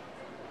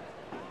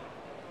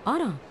あ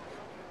ら、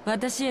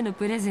私への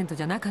プレゼント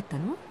じゃなかった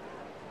の？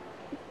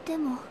で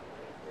も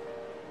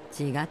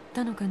違っ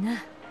たのか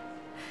な。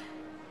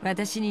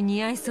私に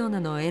似合いそう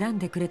なのを選ん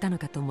でくれたの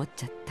かと思っ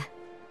ちゃった。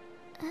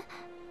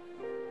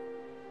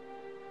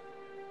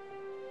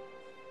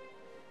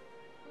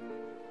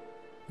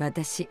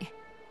私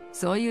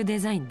そういうデ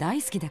ザイン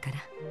大好きだから。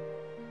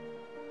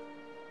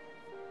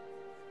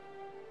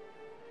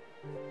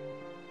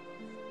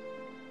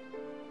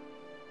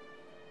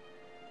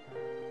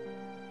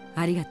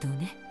ありがとう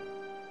ね。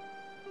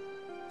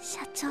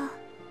社長。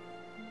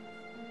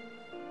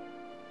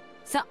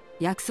さあ、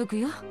約束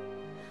よ。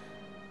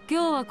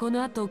今日はこ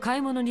の後買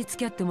い物に付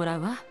き合ってもら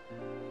うわ。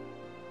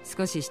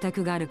少し支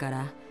度があるか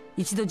ら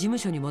一度事務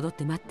所に戻っ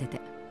て待って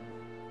て。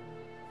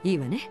いい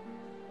わね。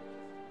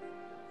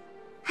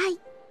はい。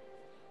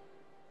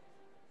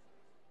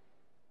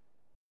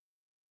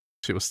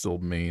She was still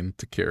mean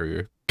to carry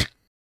you.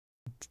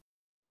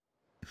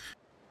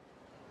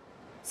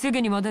 す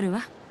ぐに戻る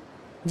わ。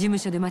事務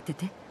所で待っ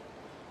てて。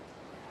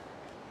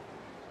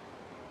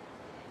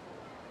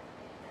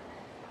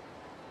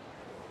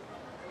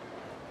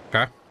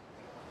Okay.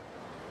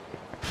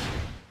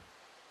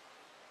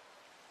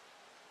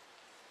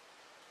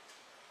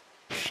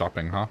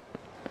 Shopping, huh?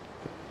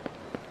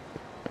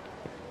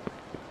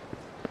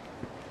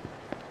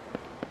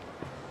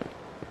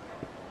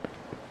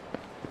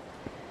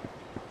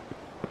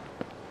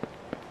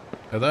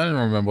 I don't even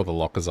remember what the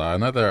lockers are. I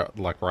know they're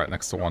like right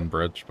next to one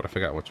bridge, but I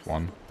forget which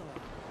one.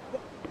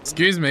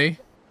 Excuse me.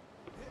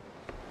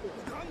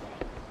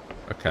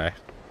 Okay.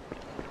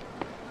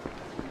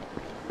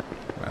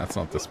 That's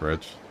not this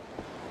bridge.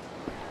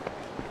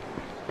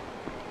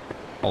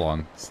 Hold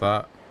on, is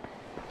that?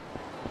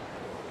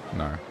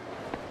 No.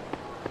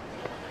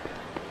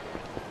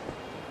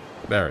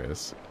 There he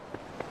is.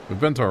 We've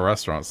been to a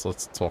restaurant, so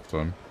let's talk to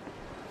him.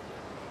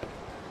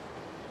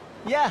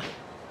 Yeah.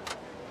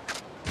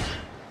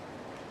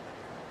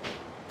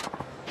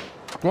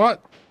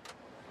 What?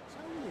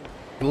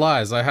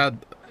 Lies. I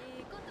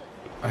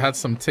had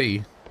some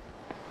tea.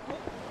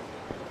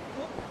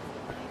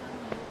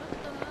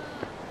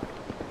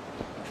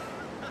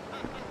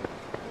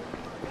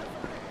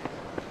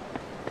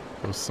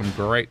 It was some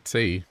great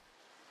tea.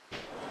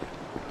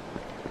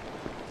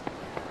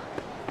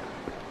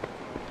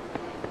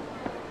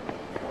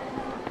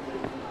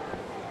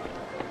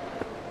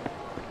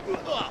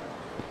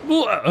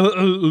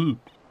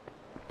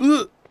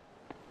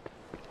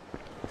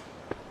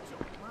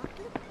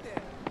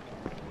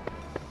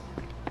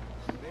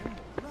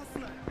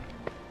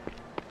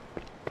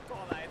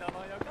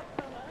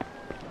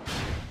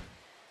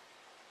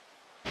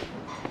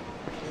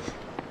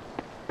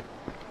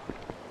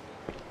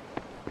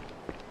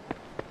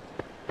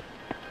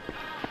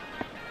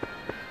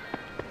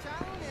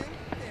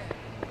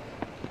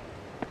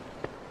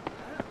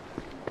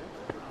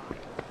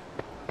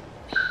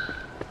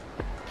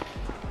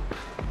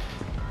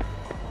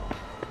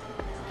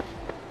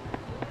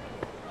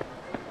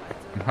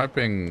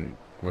 Hoping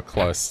we're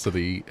close to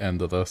the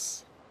end of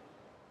this.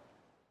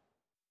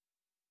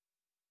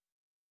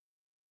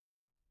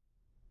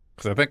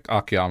 Because I think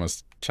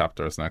Akiyama's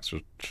chapter is next,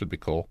 should be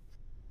cool.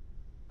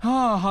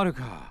 はあ、はる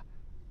か。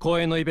公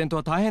演のイベント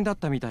は大変だっ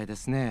たみたいで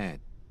す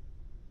ね。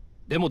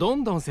でもど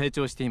んどん成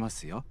長していま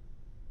すよ。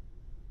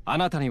あ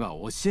なたには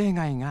教え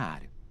がいがあ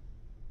る。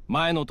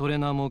前のトレー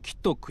ナーもき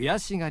っと悔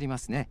しがりま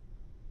すね。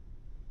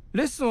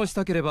レッスンをし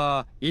たけれ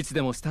ばいつ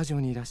でもスタジオ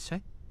にいらっしゃ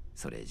い。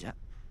それじゃ。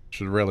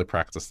Should really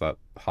practice that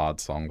hard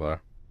song though.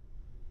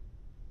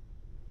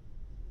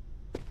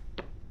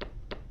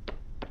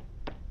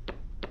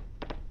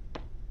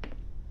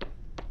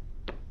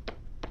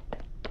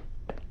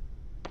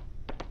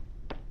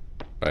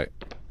 Wait.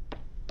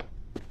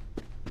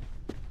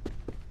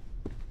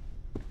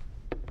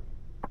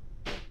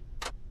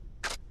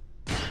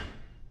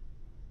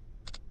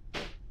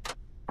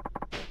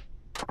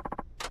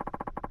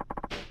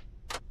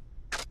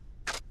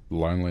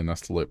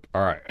 Loneliness loop.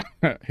 Alright,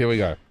 here we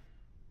go.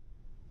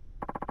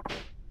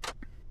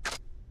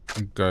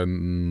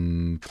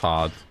 Going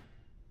hard.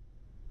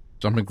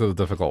 Jumping to the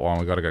difficult one,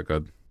 we gotta get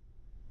good.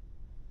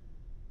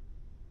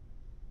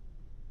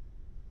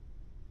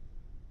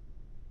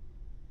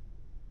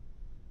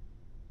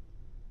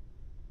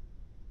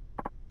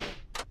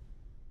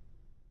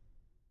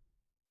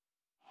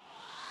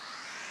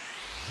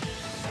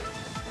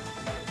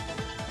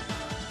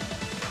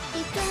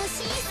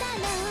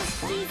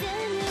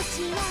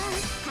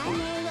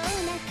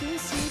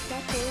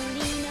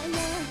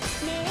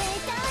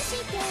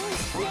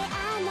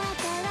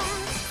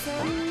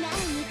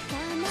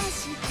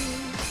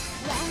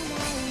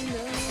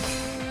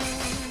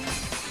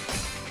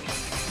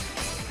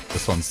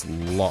 This one's a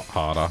lot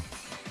harder.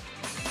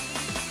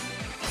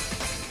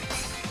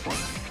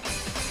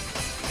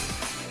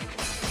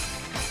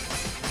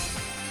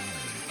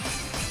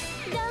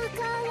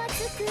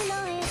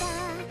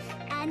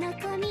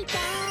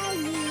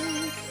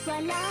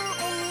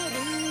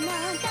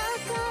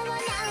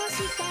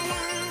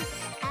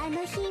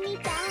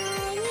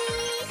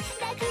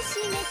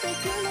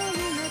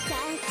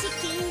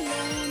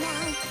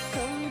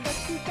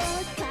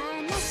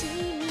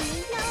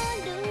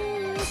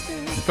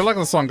 I feel like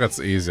the song gets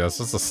easier. It's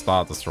just the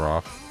start that's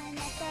rough.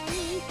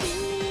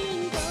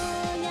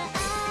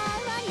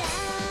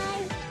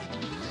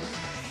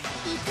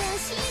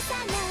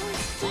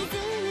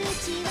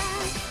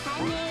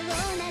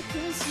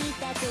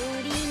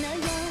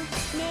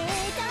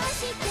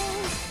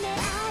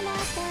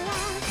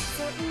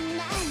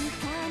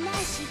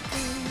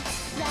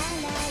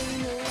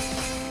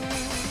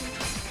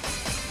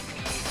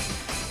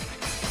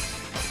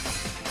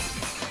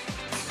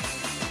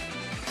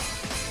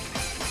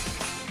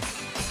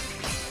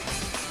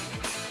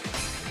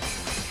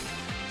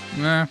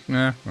 Nah.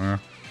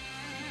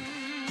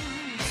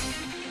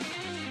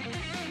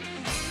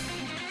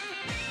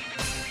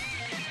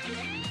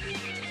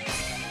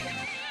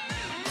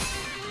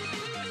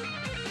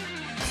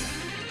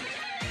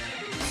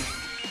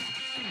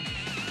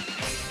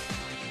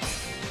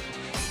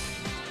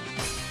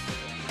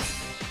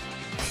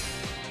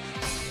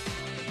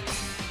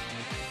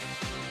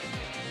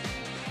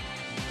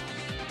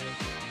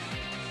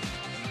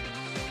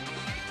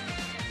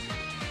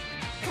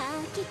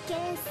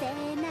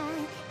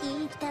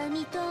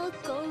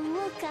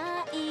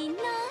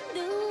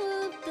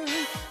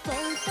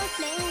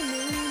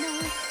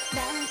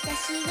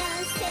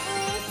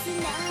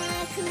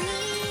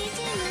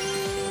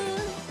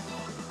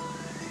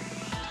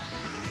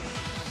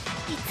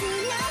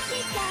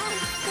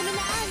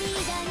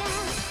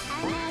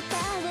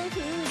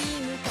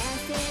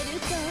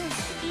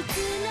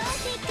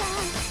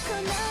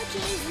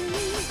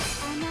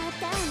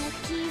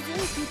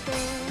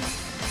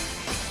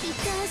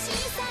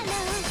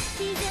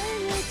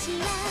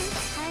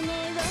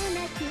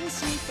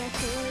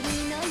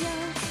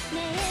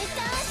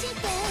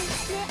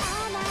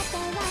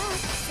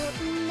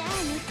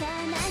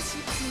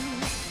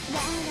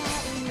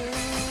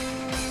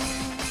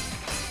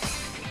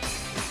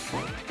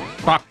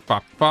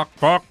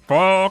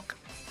 Fuck.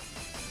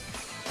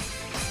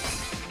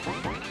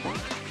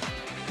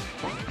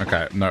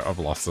 Okay, no, I've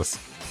lost this.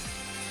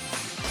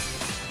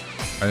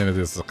 I think I did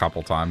this a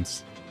couple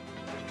times.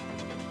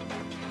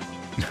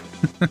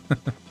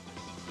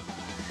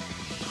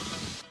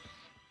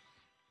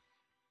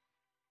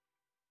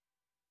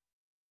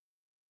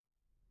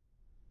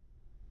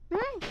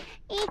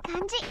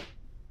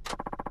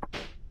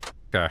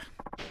 Okay.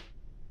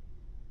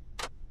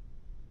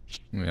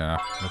 Yeah,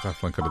 I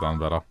definitely could have done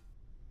better.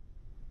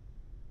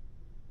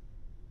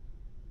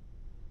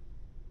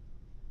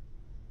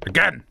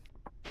 Again!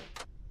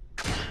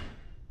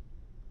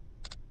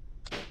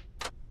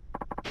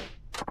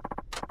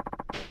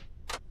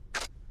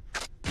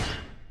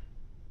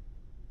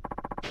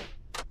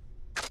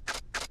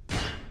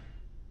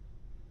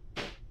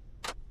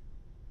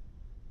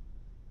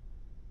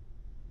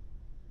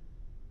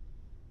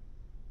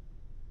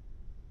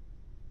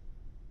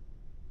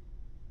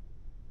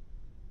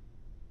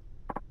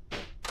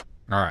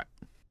 All right.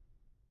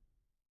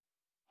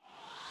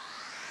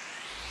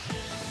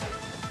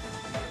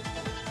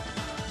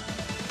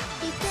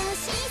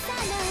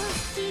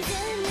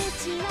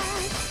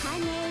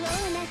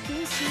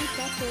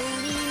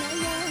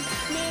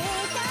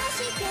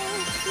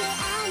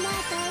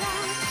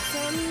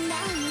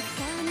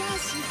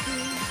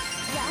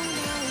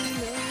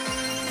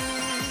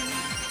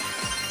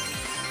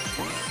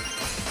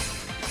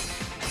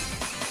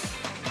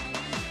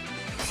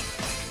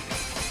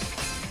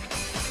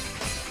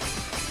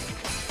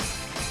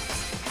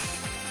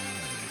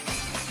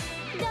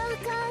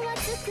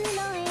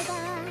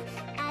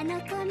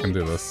 Can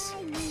do this.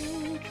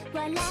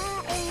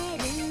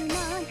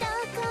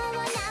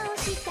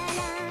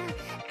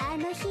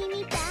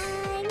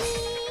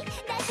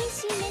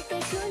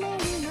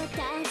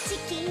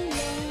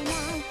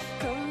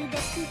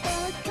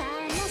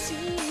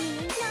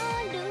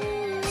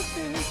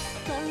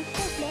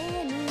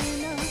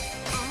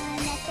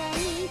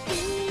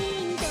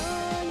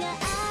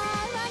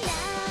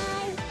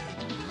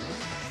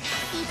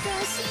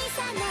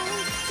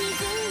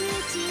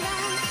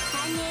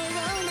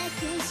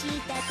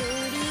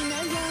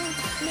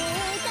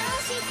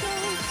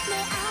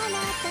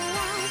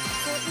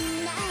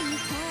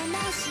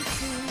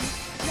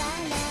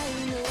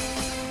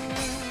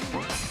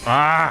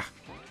 Ah!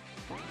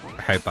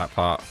 I hate that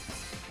part.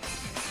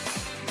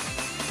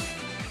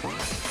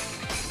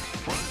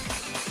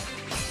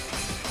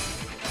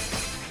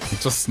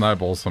 It just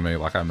snowballs for me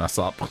like I mess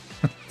up.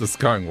 Just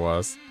going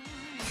worse.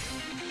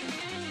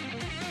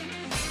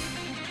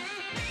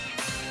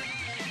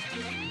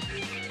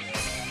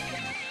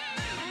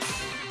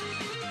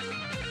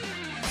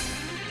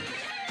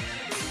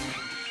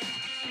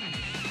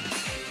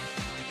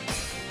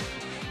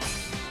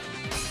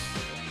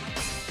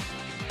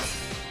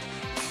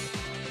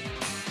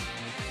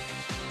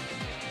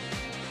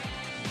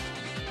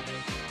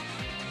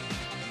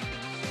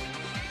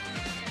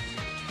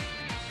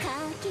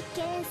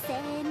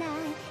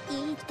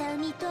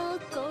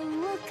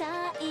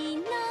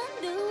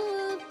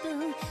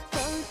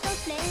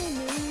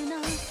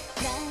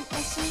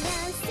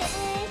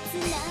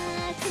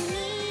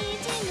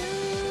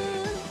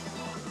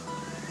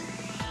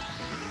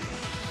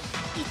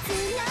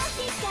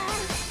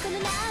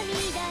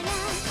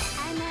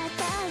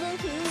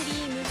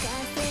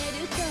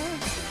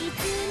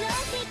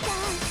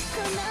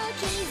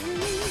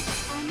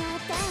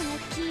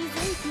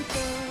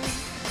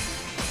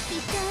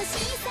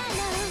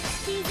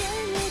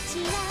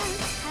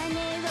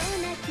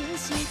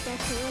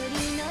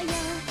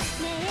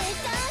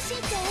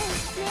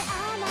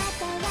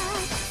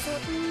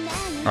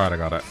 Alright, I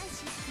got it.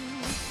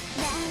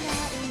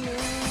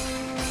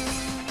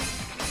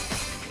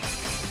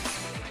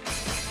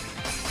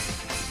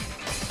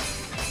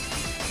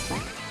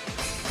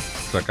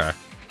 It's okay.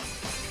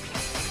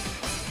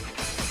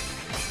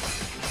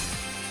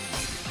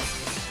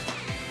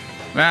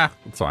 Nah,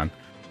 it's fine.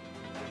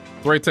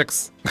 3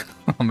 ticks.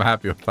 I'm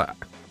happy with that.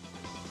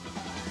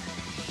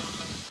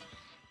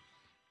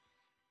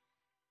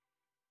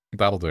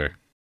 That'll do.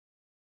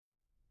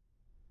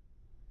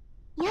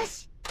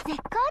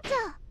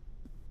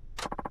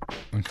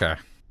 Okay.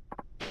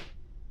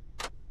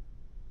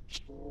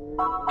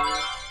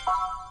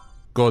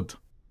 Good.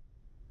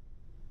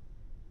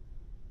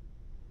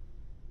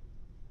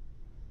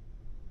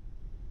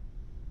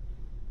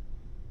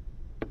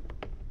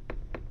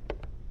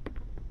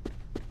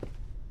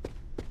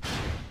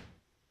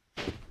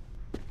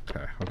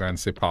 Okay, we'll go and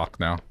see Park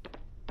now.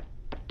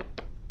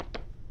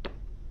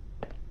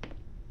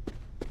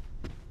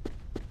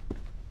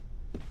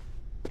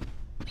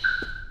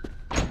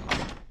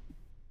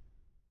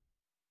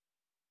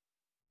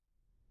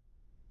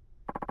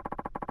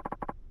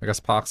 I guess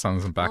Park-san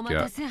isn't back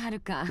yet.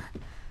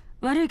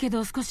 悪いけ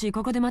ど少し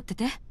ここで待って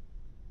て。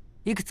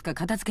いくつか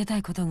片付けた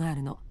いことがあ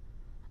るの。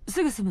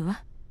すぐ済む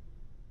わ。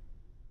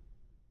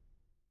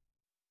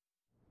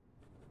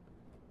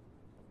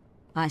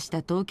明日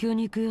東京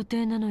に行く予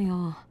定なの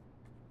よ。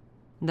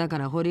だか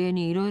ら堀江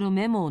にいろいろ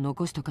メモを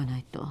残しとかな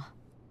いと。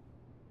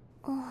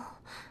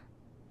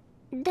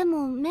で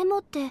もメモ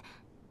って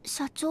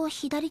社長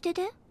左手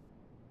で？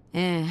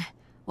ええ、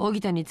小木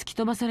田に突き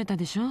飛ばされた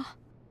でしょ。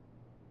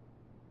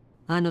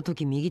あの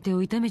時右手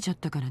を痛めちゃっ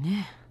たから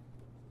ね。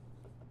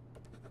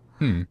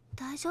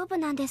大丈夫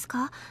なんです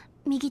か？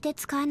右手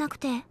使えなく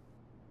て。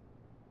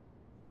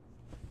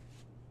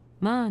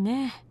まあ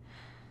ね、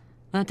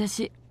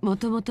私も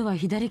ともとは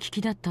左利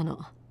きだったの。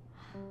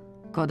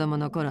子供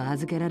の頃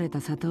預けられた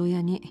里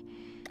親に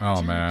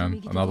Oh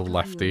man, another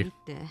lefty.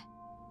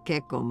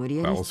 結構無理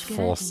や That り was しつけ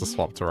られて forced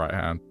to swap to right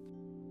hand.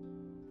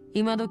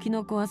 今時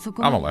の子はそ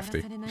こまで I'm a やら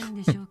lefty. されないん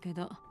でしょうけ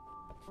ど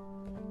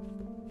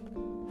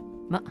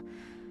ま、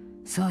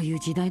そういう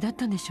時代だっ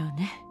たんでしょう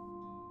ね。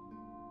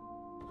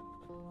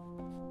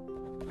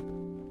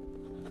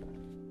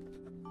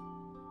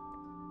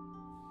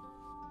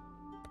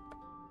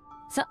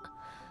さ、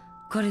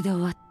これで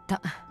終わっ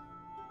た。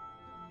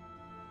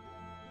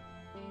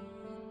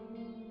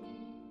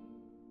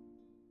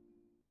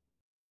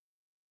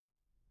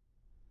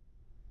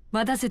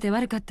待たせて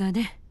悪かった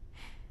ね。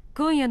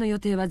今夜の予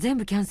定は全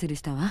部キャンセル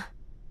したわ。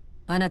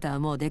あなたは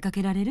もう出か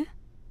けられる？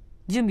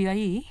準備は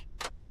いい？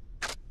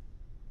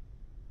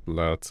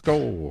 Let's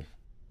go.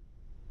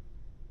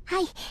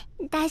 はい、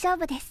大丈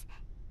夫です。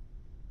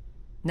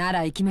な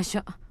ら行きまし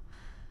ょう。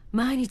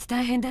毎日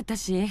大変だった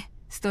し、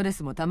ストレ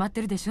スも溜まっ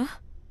てるでしょ。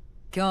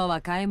今日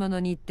は買い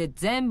物に行って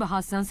全部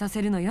発散さ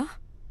せるのよ。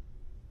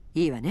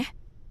いいわね。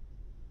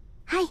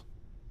はい。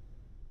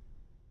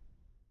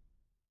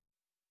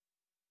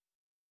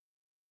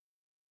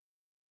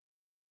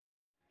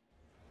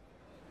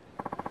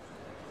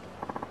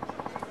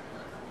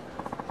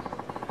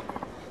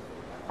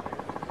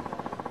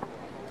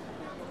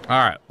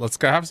Alright, let's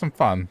go have some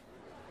fun.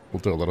 We'll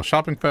do a little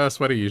shopping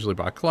first. Where do you usually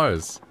buy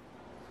clothes?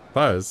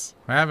 Clothes?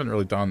 I haven't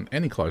really done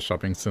any clothes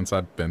shopping since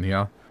I've been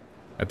here.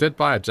 I did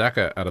buy a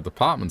jacket at a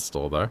department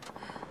store though.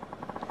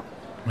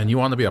 And you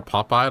want to be a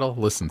pop idol?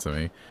 Listen to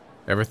me.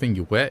 Everything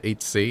you wear,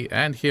 eat, see,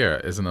 and hear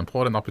is an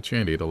important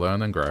opportunity to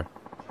learn and grow.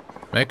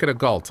 Make it a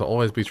goal to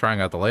always be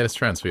trying out the latest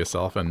trends for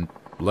yourself and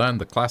learn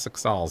the classic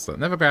styles that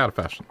never go out of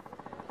fashion.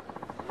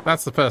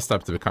 That's the first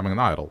step to becoming an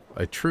idol,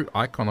 a true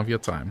icon of your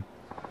time.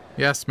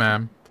 Yes,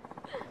 ma'am.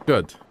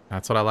 Good.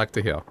 That's what I like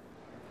to hear.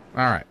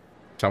 Alright.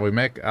 Shall we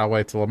make our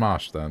way to La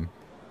Marche then?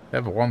 They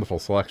have a wonderful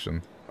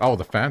selection. Oh,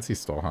 the fancy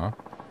store, huh?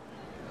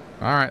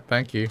 Alright,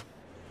 thank you.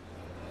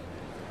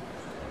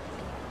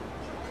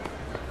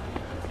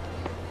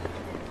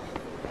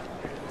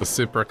 The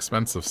super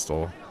expensive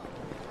store.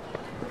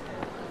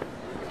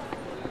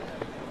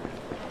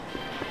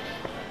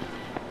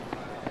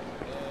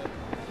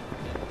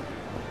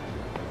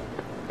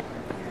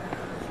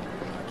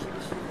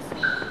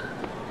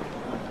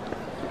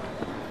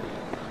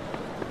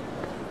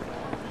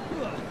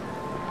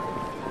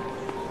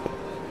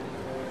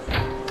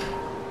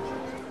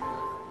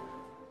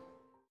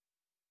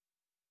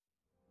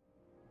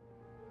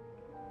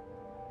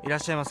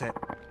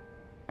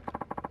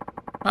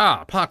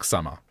 Ah,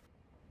 Park-sama.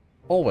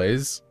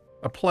 Always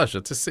a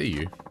pleasure to see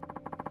you.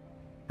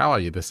 How are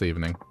you this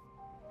evening?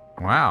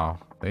 Wow,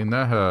 they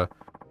know her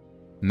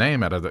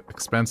name at an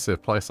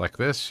expensive place like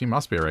this. She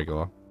must be a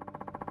regular.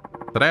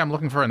 Today I'm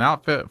looking for an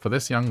outfit for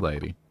this young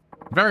lady.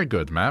 Very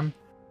good, ma'am.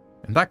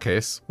 In that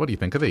case, what do you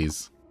think of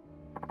these?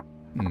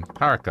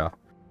 Haruka,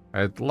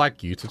 I'd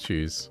like you to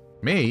choose.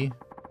 Me? You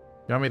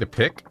want me to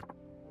pick?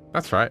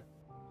 That's right.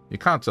 You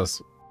can't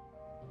just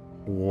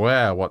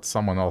wear what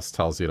someone else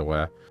tells you to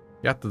wear.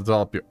 You have to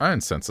develop your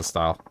own sense of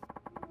style.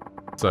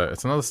 So,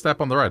 it's another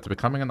step on the road to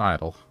becoming an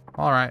idol.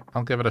 Alright,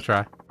 I'll give it a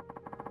try.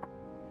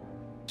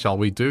 Shall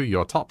we do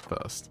your top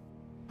first?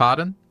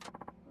 Pardon?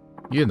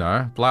 You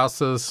know,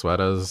 blouses,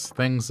 sweaters,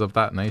 things of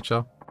that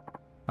nature.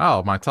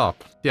 Oh, my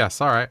top. Yes,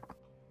 alright.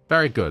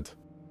 Very good.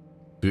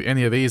 Do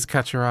any of these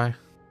catch your eye?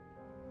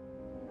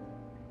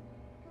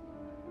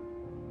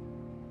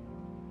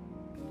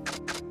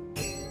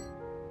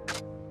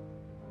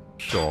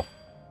 Sure.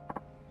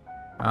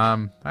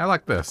 I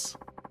like this.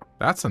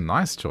 That's a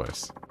nice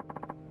choice.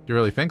 You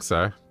really think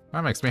so?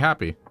 That makes me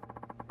happy.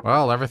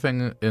 Well,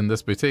 everything in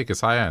this boutique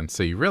is high-end,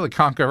 so you really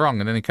can't go wrong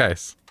in any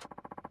case.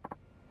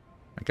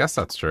 I guess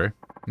that's true.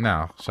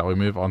 Now, shall we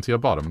move on to your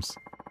bottoms?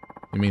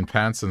 You mean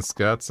pants and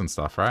skirts and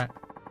stuff, right?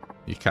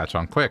 You catch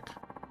on quick.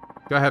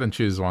 Go ahead and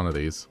choose one of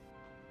these.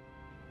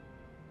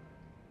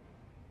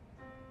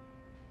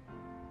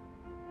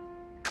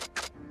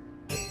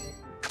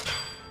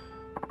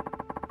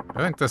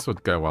 I think this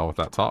would go well with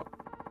that top.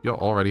 You're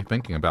already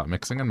thinking about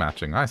mixing and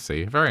matching. I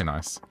see. Very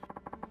nice.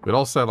 We'd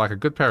also like a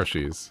good pair of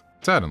shoes.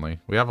 Certainly.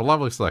 We have a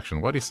lovely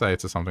selection. What do you say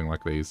to something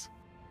like these?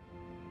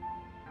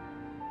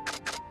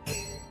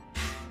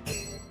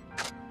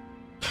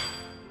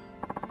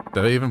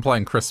 They're even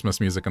playing Christmas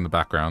music in the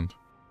background.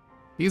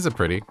 These are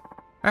pretty.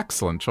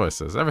 Excellent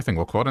choices. Everything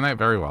will coordinate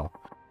very well.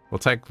 We'll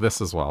take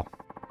this as well.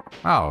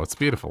 Oh, it's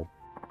beautiful.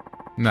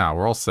 Now,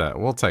 we're all set.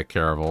 We'll take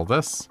care of all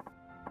this.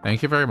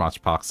 Thank you very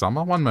much,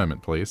 Park-sama. One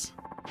moment, please.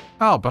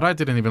 Oh, but I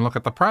didn't even look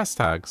at the price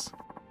tags.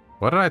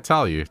 What did I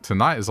tell you?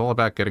 Tonight is all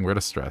about getting rid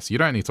of stress. You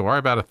don't need to worry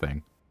about a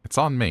thing. It's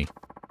on me.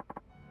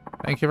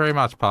 Thank you very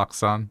much,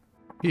 Park-san.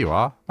 Here you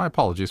are. My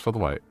apologies for the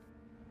wait.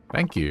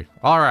 Thank you.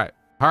 Alright.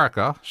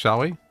 Haruka, shall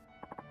we?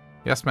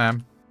 Yes,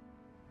 ma'am.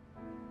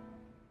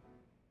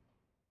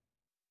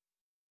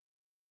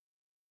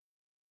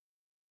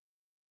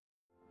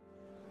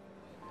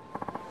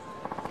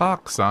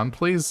 Fuck, son,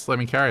 please let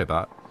me carry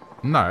that.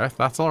 No,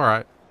 that's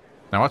alright.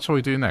 Now what shall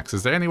we do next?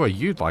 Is there anywhere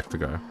you'd like to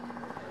go?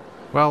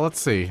 Well,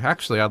 let's see.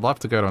 Actually, I'd love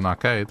to go to an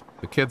arcade.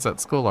 The kids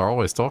at school are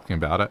always talking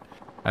about it,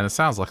 and it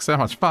sounds like so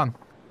much fun.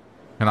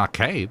 An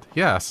arcade?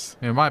 Yes.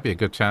 It might be a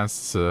good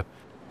chance to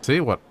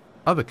see what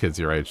other kids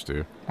your age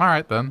do.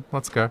 Alright then,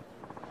 let's go.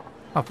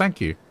 Oh,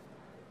 thank you.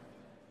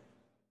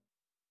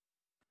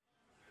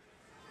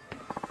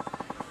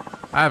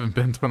 I haven't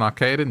been to an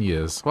arcade in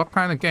years. What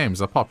kind of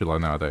games are popular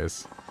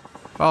nowadays?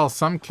 Well,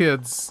 some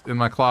kids in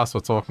my class were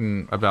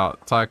talking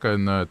about Taiko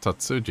no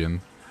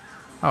Tatsujin.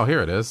 Oh,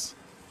 here it is.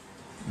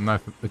 No,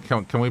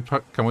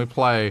 can we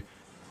play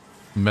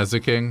Mezzo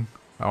King?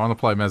 I want to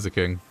play Mezzo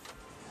King.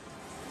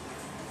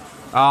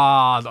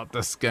 Ah, not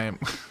this game.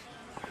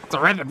 It's a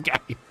random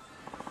game.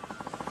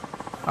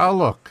 Oh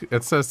look,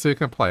 it says you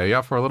can play. Are you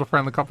up for a little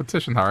friendly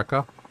competition,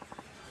 Haruka?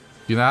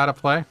 You know how to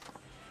play?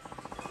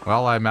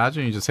 Well, I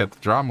imagine you just hit the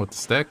drum with the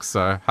stick,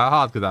 so how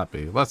hard could that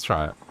be? Let's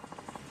try it.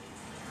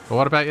 But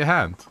what about your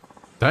hand?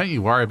 Don't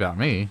you worry about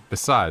me.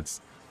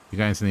 Besides, you're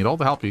going to need all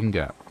the help you can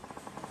get.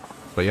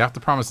 But you have to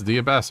promise to do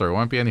your best or it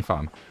won't be any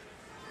fun.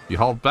 If you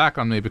hold back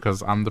on me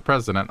because I'm the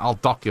president, I'll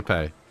dock your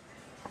pay.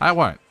 I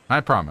won't.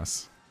 I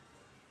promise.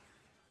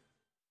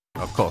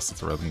 Of course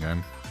it's a rhythm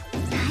game.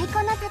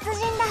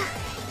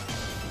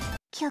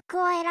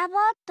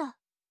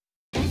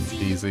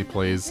 Easy,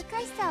 please.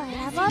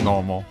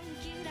 Normal.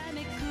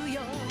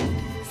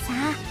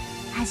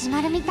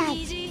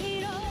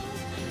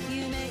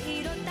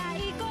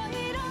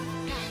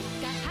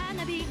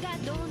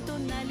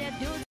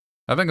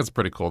 I think it's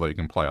pretty cool that you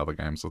can play other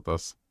games with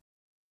this.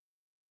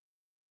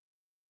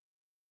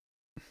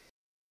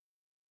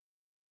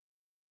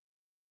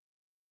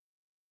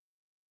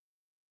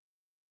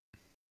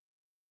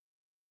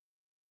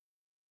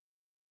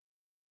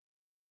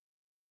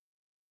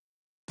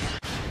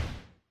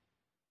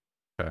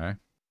 Okay.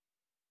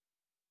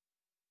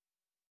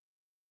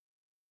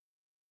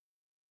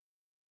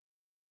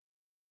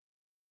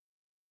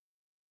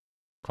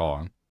 Call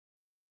on.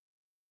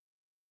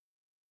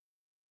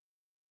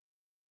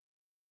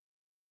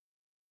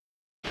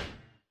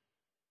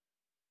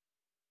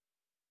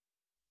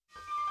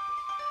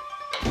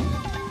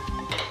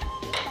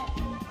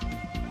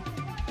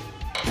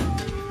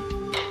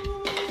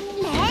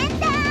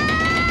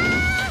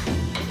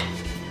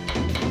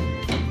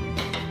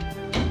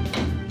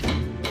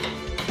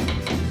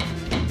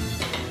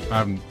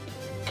 What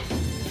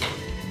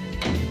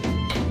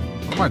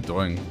am I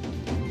doing?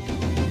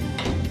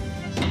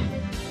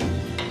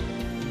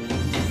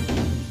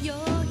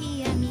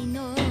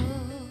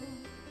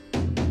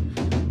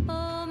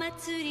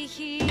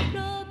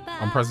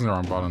 I'm pressing the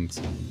wrong buttons.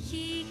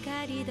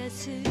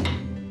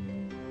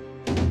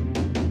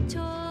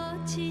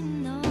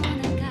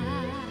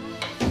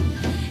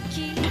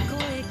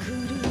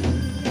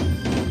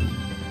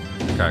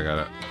 Okay, I got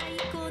it.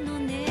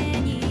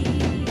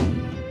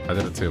 I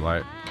did it too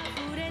late.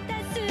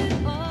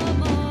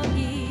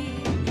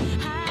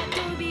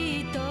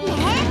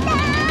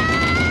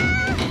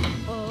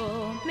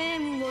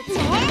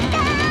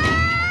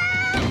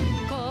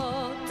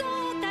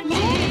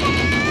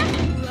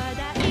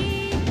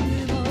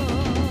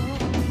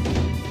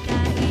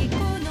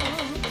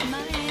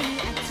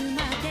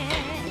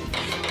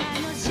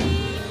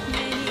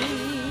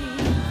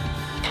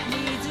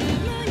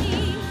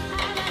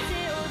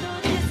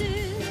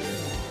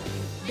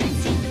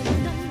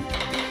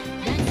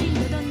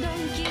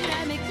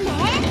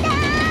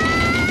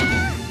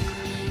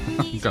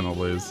 Gonna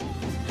lose.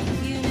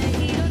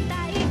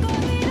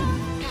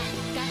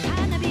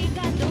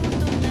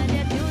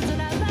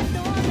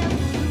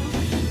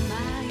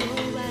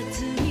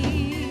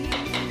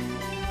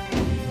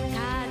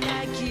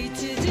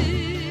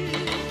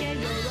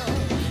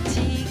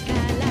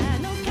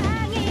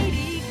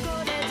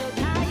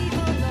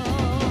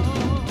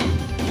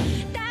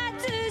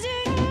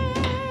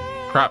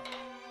 Crap.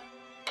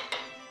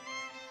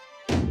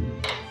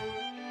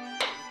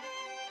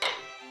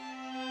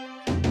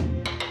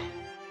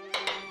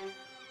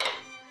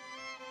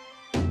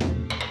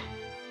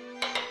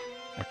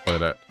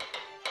 It.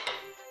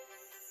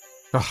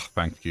 Oh,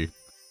 thank you.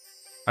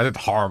 I did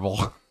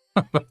horrible.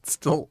 That's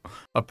still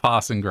a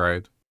passing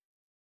grade.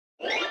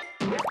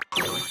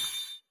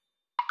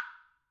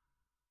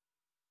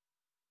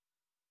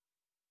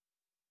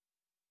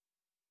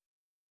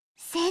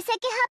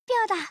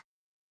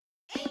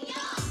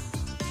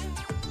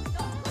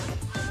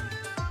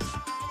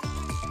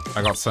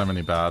 I got so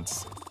many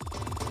bads.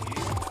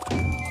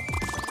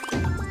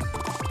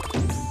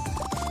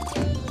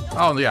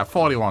 Oh yeah,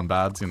 41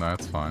 bads, you know,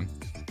 it's fine.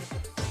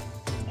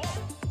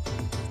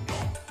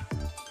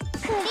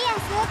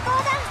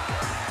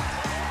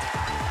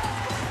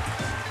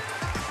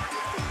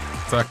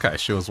 It's okay,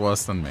 she was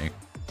worse than me.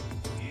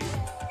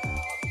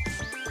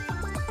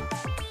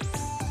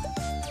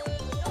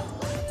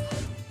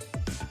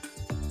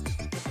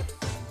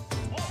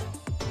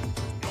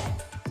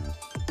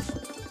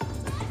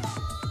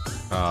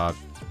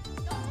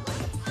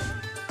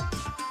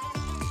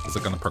 Is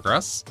it gonna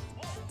progress?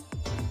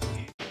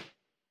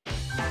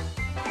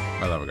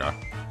 Oh, there we go.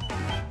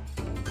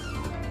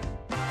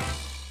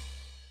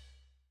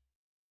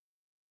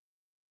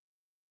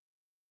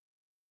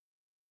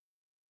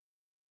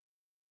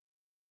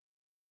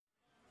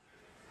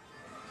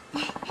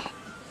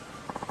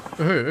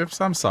 Oops,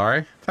 I'm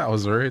sorry. That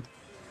was rude.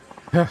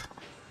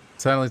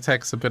 Certainly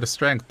takes a bit of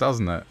strength,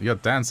 doesn't it? Your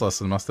dance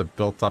lesson must have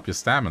built up your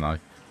stamina.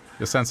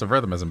 Your sense of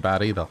rhythm isn't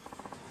bad either.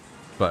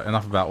 But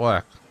enough about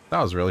work.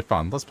 That was really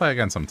fun. Let's play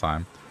again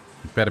sometime.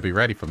 You better be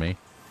ready for me.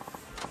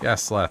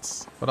 Yes,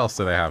 let's. What else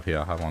do they have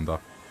here, I wonder?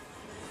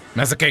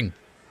 Meza King!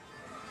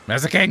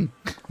 Meza King!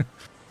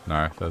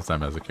 No, there's no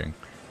Meza King.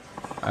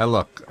 Hey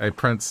look, a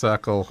print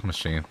circle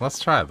machine. Let's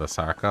try this,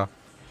 Haruka.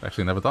 I've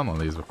actually never done one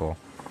of these before.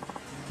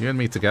 You and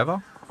me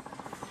together?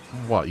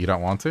 What, you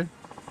don't want to?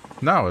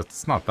 No,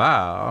 it's not that.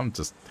 I'm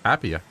just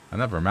happier. I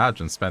never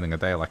imagined spending a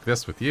day like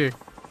this with you.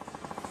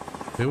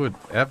 Who would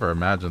ever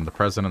imagine the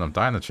president of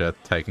Dynajet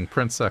taking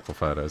print circle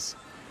photos?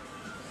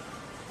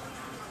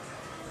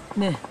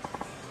 Meh.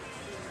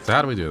 So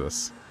how do we do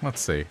this? Let's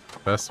see.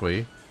 First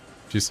we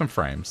choose some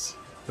frames.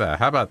 There,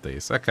 how about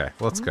these? Okay,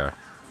 let's go.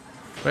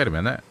 Wait a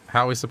minute.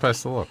 How are we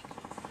supposed to look?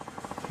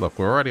 Look,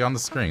 we're already on the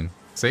screen.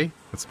 See?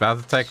 It's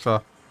about to take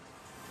the...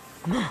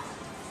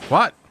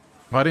 What?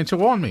 Why didn't you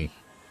warn me?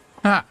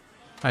 Ha!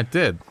 I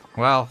did.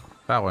 Well,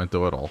 that won't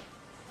do it all.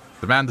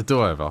 Demand a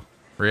do-over.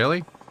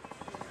 Really?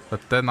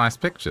 But they're nice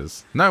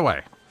pictures. No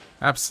way.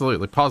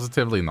 Absolutely,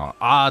 positively not.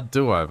 Ah,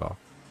 do-over.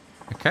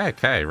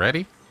 Okay,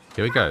 ready?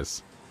 Here he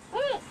goes.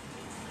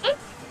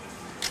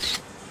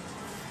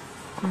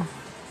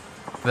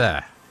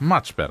 There.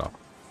 Much better.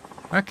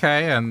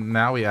 Okay, and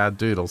now we add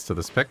doodles to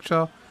this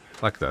picture.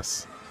 Like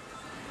this.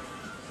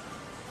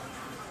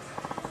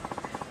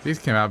 These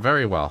came out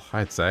very well,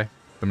 I'd say.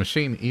 The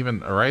machine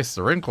even erased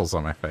the wrinkles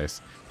on my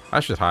face. I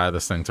should hire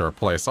this thing to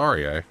replace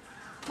Oreo.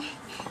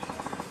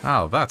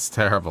 Oh, that's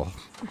terrible.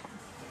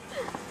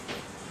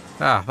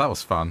 Ah, that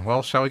was fun.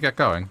 Well, shall we get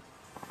going?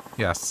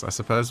 Yes, I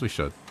suppose we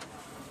should.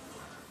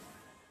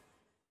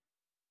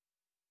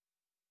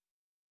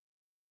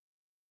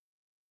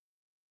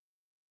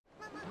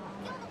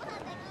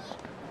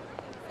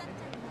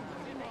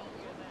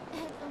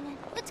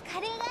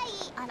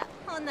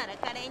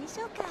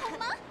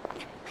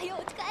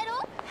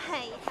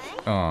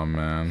 Oh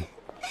man.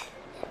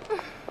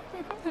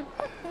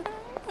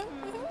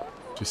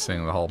 Just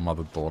seeing the whole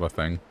mother-daughter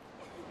thing.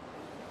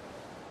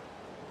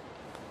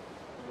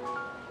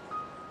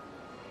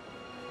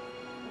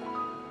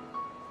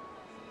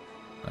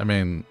 I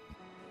mean,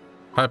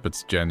 hope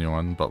it's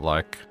genuine, but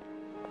like,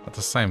 at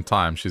the same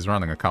time, she's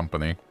running a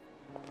company.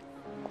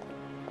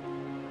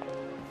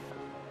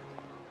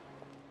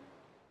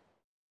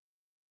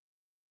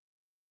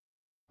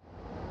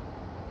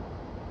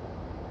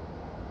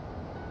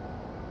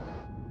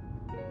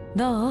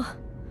どう？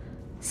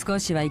少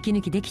しは息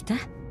抜きできた？は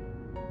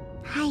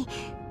い、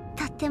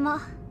とっても。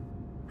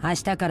明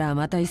日から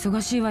また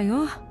忙しいわ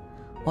よ。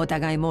お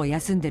互いもう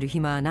休んでる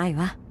暇はない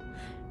わ。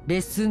レ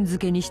ッスン漬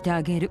けにして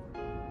あげる。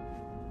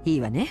い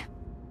いわね。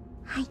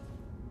はい、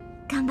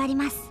頑張り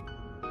ます。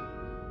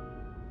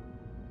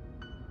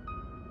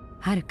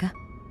はるか。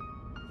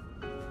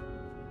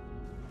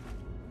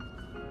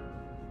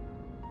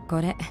こ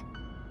れ、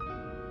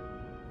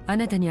あ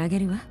なたにあげ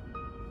るわ。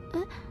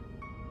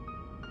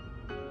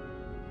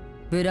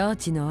ブロー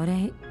チのお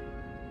礼。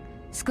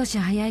少し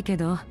早いけ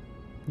ど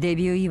デ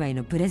ビュー祝い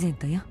のプレゼン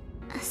トよ。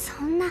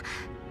そんな、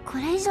こ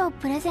れ以上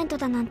プレゼント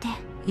だなんて。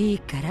いい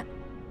から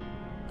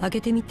開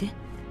けてみて。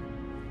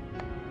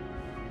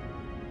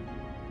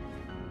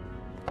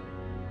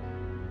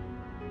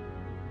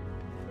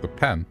The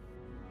pen.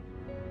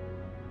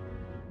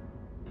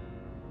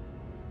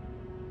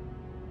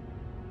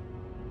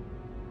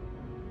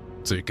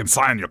 So you can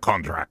sign your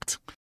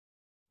contract.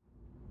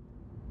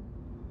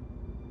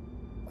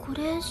 こ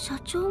れ社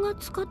長が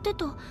使って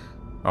た。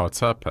Oh,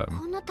 it's her pen.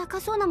 こんな高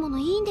そうなもの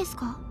いいんです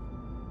か？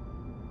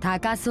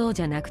高そう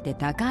じゃなくて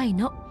高い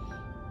の。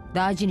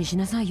大事にし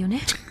なさいよね。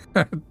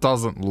It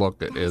doesn't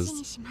look it 大事 is.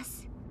 にしま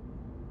す。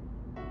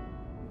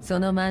そ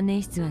の万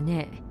年筆は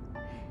ね、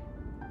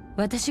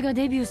私が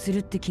デビューする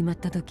って決まっ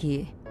た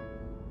時、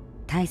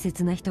大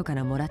切な人か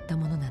らもらった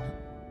ものなの。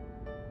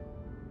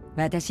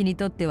私に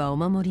とってはお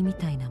守りみ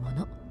たいなも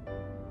の。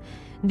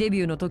デ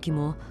ビューの時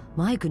も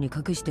マイクに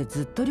隠して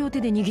ずっと両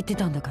手で握って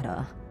たんだか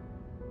ら。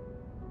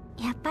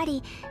やっぱ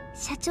り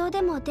社長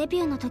でもデビ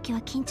ューの時は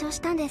緊張し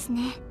たんです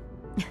ね。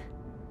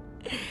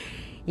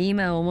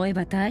今思え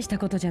ば大した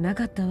ことじゃな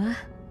かったわ。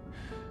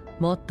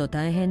もっと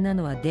大変な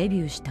のはデ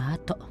ビューした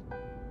後。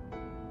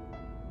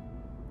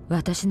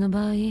私の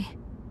場合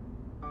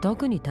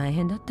特に大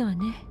変だったわ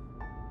ね。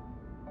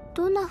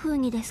どんな風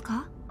にです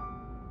か？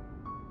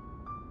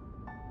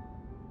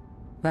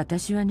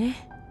私は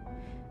ね、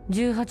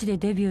18で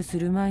デビューす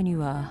る前に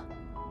は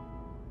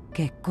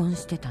結婚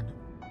してたの。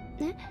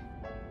え？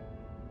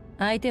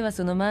相手は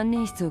その万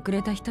年筆をく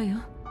れた人よ。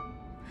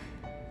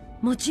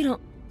もちろん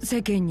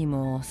世間に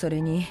もそ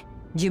れに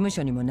事務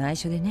所にも内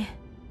緒でね。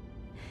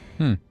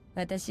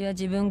私は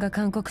自分が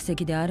韓国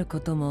籍であるこ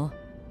とも、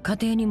家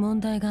庭に問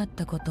題があっ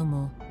たこと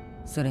も、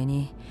それ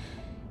に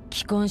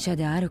既婚者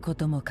であるこ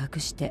とも隠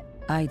して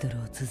アイドル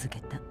を続け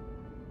た。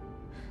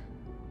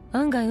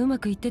案外うま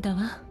くいってた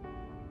わ。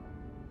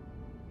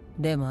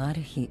でもあ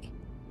る日、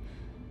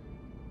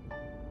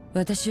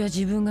私は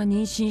自分が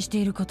妊娠して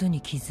いること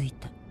に気づい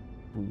た。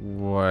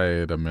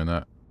Wait a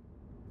minute.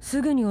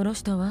 すぐに下ろ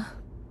したわ。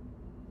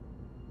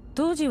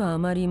当時はあ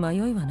まり迷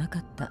いはなか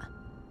った。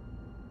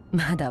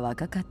まだ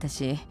若かった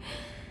し、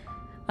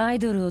アイ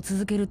ドルを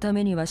続けるた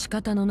めには仕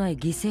方のない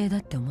犠牲だ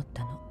って思っ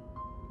たの。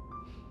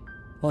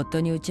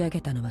夫に打ち明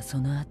けたのはそ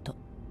の後。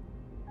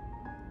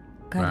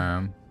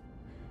彼、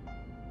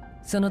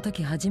その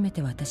時初め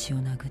て私を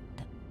殴っ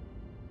た。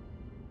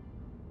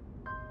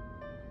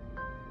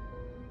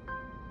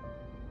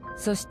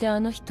そしてあ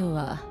の人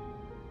は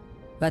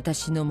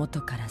私の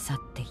元から去っ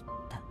ていっ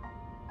た。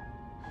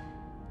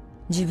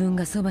自分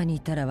がそばにい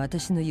たら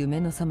私の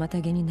夢の妨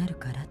げになる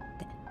からって。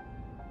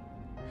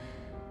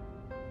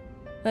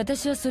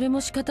私はそれ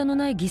も仕方の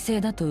ない犠牲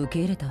だと受け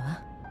入れた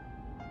わ。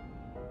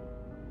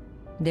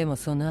でも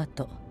その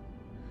後、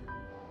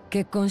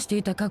結婚して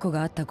いた過去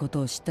があったこ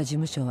とを知った事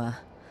務所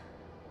は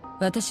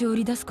私を売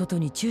り出すこと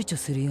に躊躇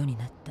するように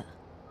なった。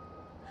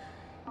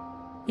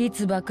い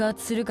つ爆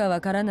発するか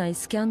わからない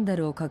スキャンダ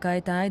ルを抱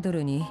えたアイド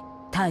ルに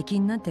大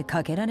金なんて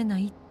かけられな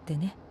いって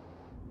ね。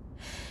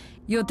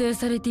予定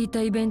されてい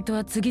たイベント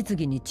は次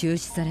々に中止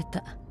され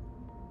た。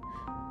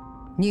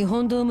日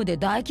本ドームで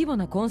大規模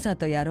なコンサー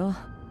トやろ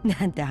う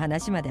なんて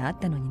話まであっ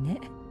たのにね。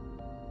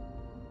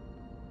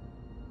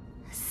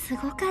す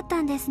ごかっ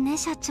たんですね、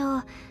社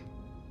長。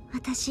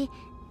私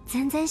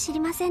全然知り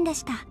ませんで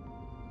した。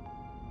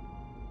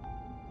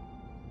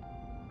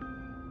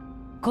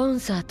コン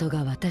サート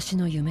が私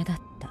の夢だっ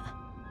た。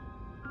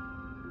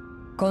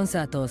コン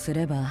サートをす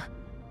れば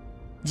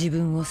自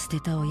分を捨て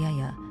た親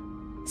や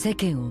世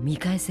間を見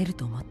返せる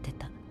と思って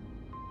た。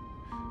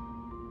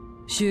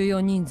収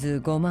容人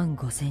数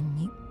55,000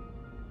人。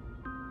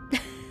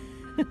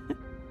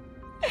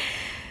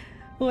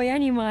親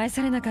にも愛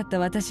されなかった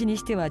私に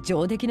しては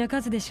上出来な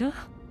数でしょ。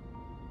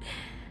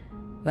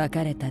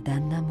別れた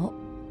旦那も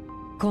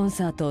コン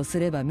サートをす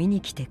れば見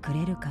に来てく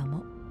れるか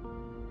も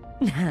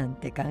なん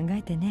て考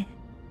えてね。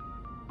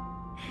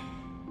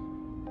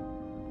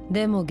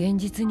でも現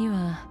実に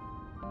は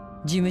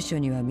事務所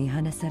には見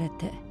放され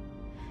て、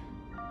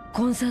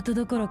コンサート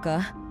どころ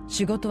か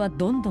仕事は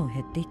どんどん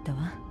減っていった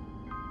わ。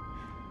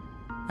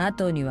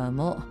後には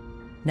もう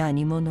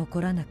何も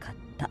残らなかっ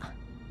た。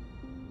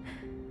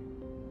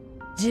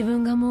自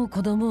分がもう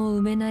子供を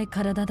産めない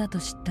体だと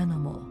知ったの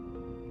も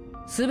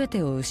全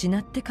てを失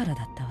ってから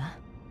だったわ。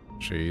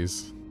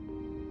Jeez.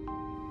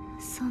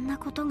 そんな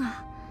こと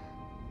が。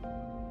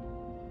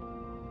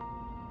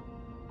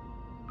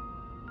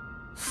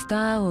ス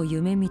ターを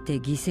夢見て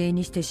犠牲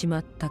にしてしま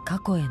った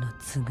過去への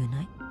償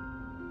い。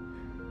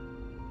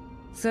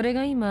それ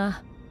が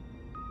今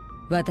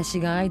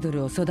私がアイド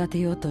ルを育て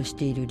ようとし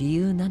ている理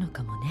由なの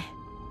かもね。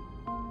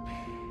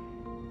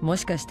も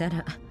しかした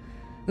ら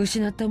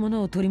失ったも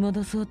のを取り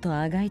戻そうと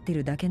あがいて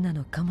るだけな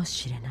のかも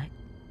しれない。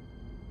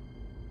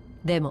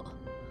でも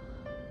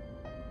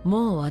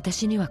もう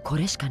私にはこ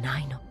れしかな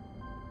いの。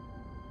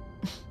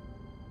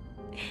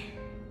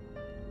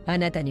あ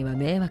なたには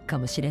迷惑か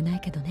もしれない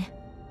けどね。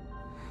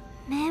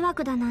迷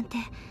惑だなんて。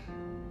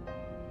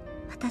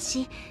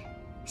私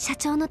社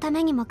長のた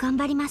めにも頑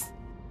張ります。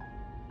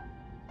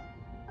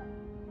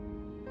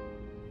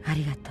あ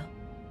りがと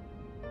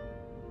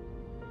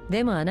う。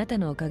でもあなた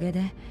のおかげ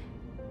で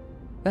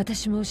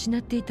私も失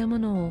っていたも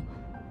のを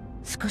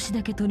少し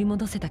だけ取り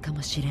戻せたか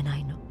もしれな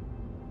いの。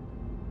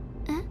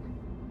え？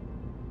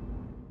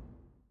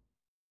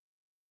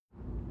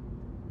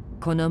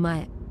この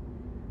前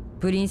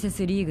プリンセ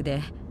スリーグ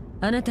で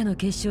あなたの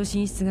決勝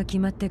進出が決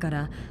まってか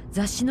ら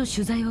雑誌の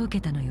取材を受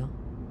けたのよ。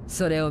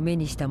それを目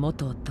にした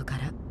元夫か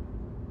ら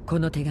こ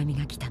の手紙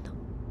が来たの。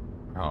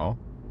Oh.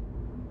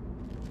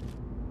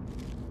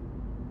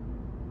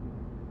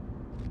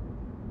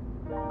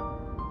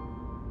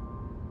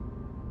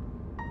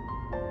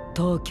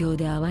 東京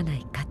で会わな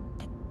いかって。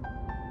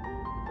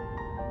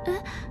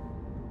え？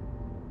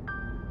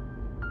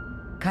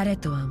彼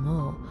とは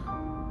もう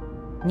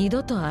二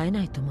度と会え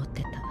ないと思っ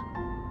てた。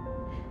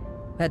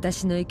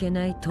私の行け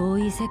ない遠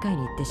い世界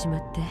に行ってしま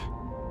って、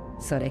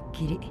それっ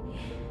きり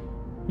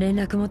連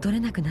絡も取れ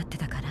なくなって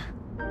たから。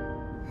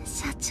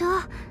社長。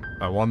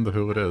I wonder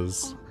who it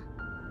is.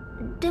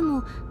 で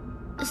も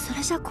そ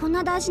れじゃこん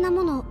な大事な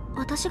もの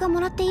私が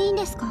もらっていいん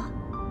ですか？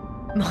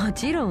も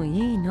ちろん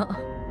いいの。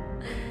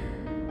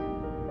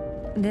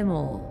で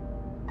も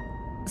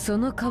そ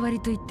の代わり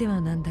と言って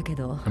はなんだけ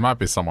ど。It might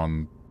be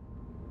someone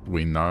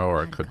we know,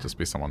 or it could just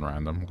be someone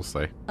random. We'll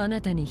see. あな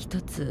たに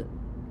一つ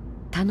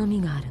頼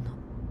みがあるの。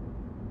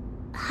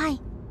は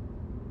い。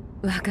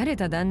別れ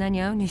た旦那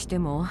に会うにして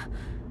も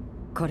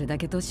これだ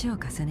け年を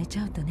重ねち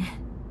ゃうとね。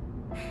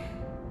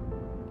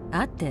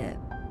会って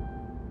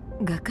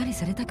がっかり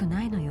されたく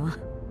ないのよ。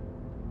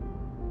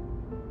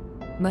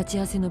待ち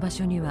合わせの場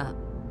所には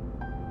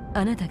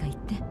あなたが行っ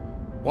て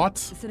What?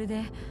 それ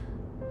で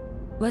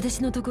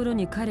私のところ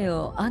に彼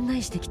を案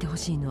内してきてほ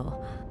しい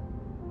の。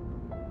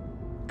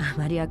あ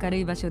まり明る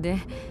い場所で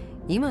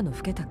今の老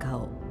けた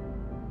顔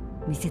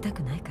見せた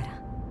くないか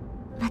ら。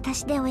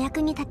私でお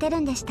役に立てる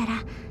んでした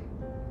ら。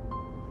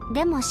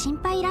でも心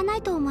配いらな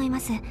いと思いま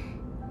す。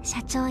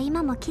社長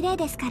今も綺麗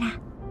ですか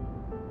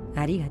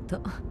ら。ありがと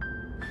う。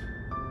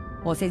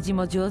お世辞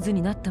も上手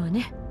になったわ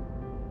ね。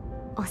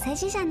お世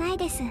辞じゃない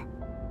です。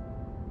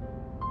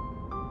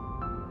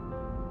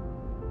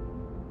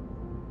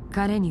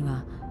彼に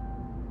は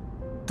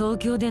東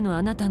京での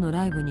あなたの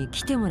ライブに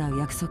来てもらう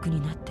約束に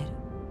なってる。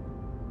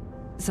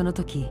その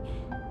時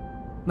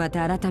ま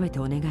た改めて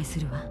お願いす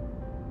るわ。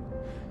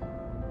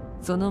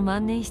その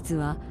万年筆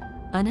は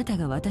あなた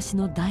が私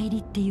の代理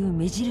っていう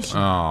目印。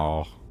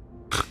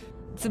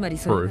つまり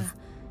それが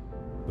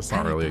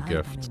彼と会う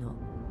ための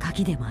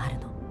鍵でもある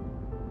の。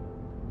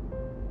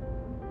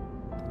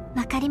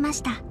わかりま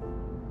した。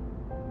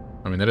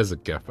I mean, it is a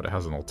gift, but it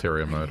has an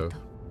ulterior motive.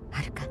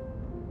 はるか。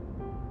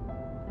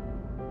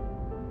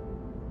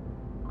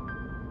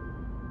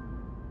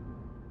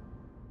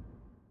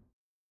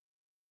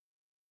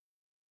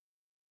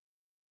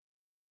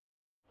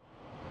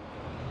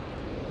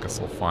Guess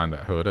we'll find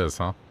out who it is,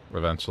 huh?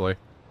 Eventually.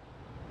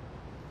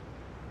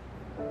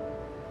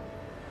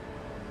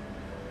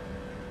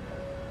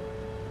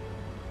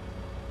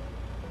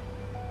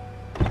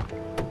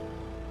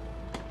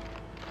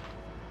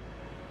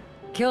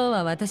今日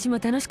は私も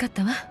楽しかっ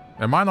たわ。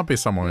 It might not be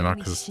someone we know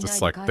because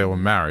it's like they were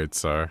married,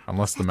 so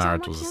unless the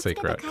marriage was a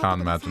secret,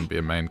 can't imagine be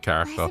a main お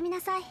character. やすみな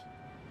さい。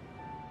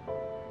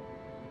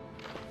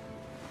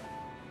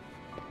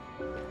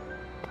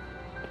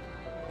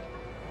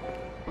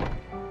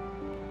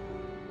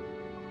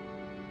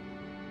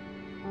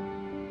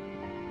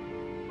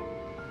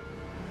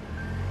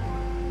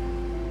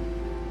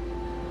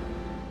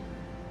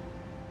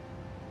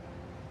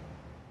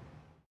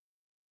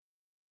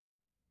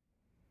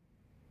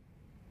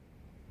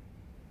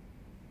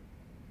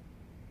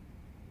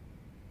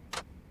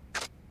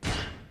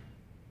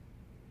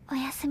お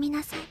やすみ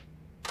なさい。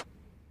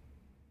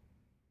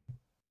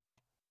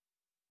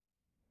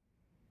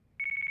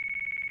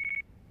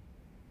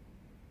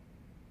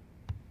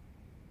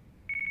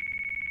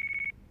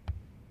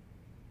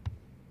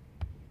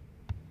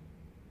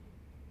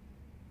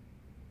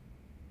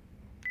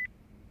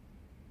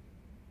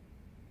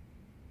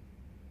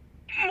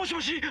もしも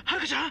し、は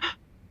るかちゃん。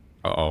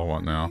Uh-oh,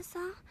 what now? さ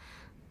ん、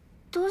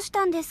どうし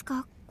たんです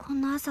か、こ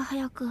んな朝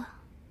早く。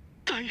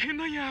大変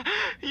なんや。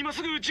今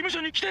すぐ事務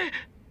所に来て。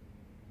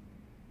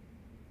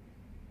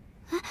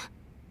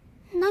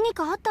何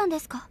かあったんで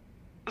すか？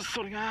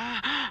それ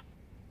が、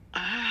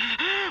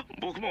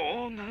僕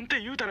もなん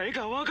て言うたらいい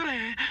か分から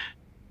へん。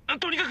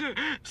とにかく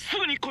す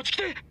ぐにこっち来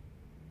て。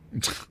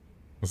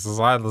This is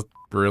either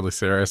really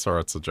serious or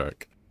it's a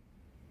joke.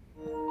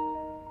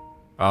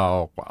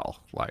 Oh, well,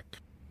 like...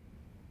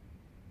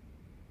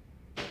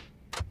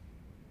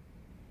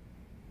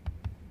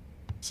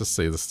 Let's just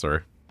see this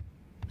through.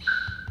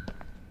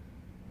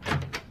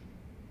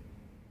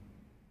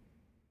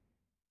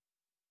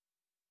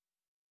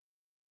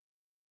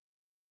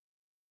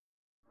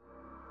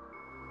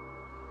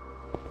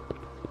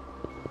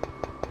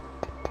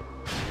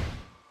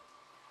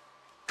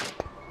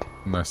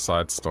 No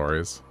side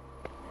stories.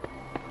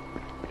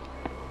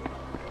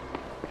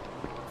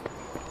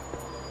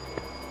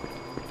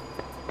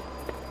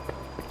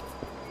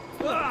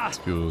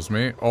 Excuse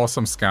me.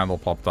 Awesome scandal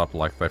popped up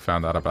like they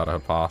found out about her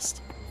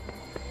past.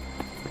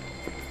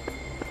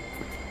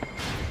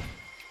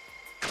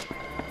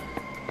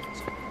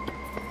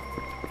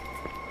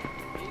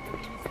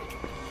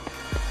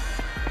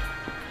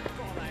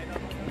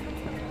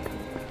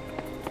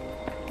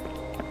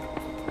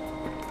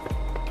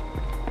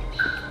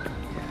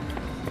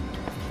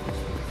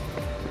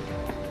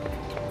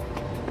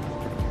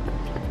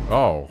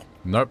 Oh,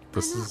 nope,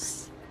 this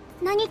is...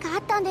 何かあ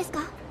ったんです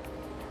か？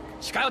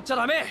近寄っちゃ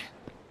ダメ。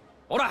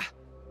ほら、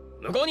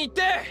向こうに行っ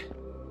て。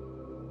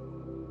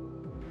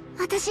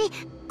私、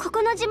こ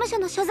この事務所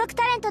の所属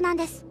タレントなん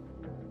です。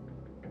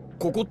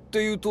ここって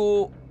言う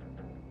と、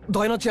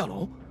ダイナチア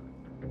の？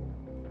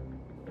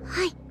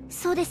はい、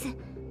そうです。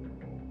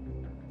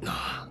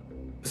あ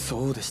あ、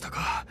そうでした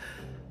か。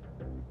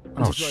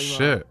 Oh,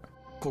 shit.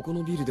 ここ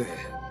のビルで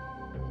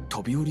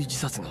飛び降り自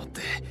殺があっ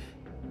て。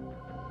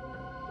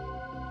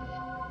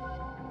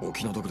お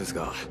気の毒です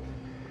が。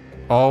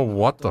Oh,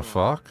 what the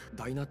fuck?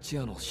 ダイナチ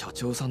アの社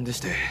長さんで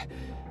して。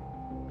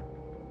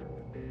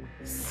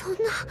そん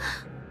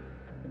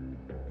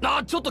な。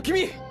あ、ちょっと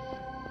君。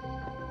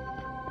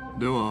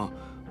では、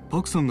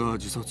パクさんが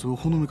自殺を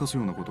ほのめかす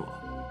ようなこと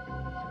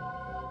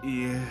は？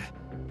いえ、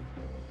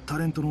タ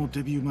レントの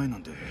デビュー前な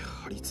んで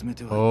張り詰め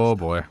ては。Oh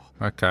boy.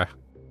 Okay.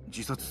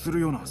 自殺す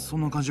るようなそ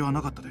んな感じは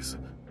なかったです。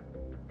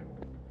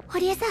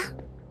堀江さん。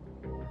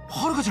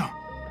はるかちゃん。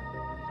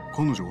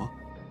彼女は？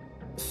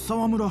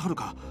沢村はる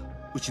か、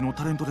うちの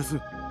タレントで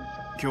す。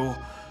今日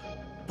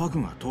パ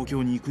クが東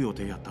京に行く予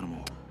定やったの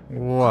も、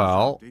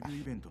Well, デビュ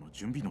ーイベントの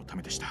準備のた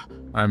めでした。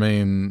I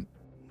mean,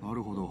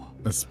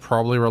 It's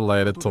probably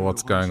related to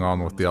what's going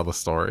on with the other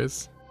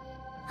stories.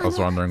 I was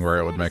wondering where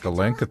it would make a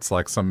link. It's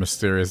like some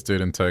mysterious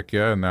dude in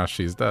Tokyo and now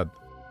she's dead.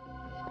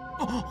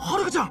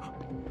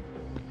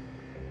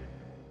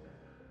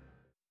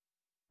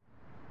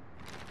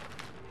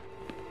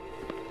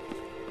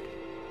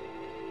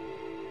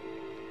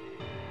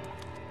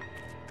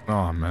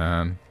 Oh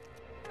man.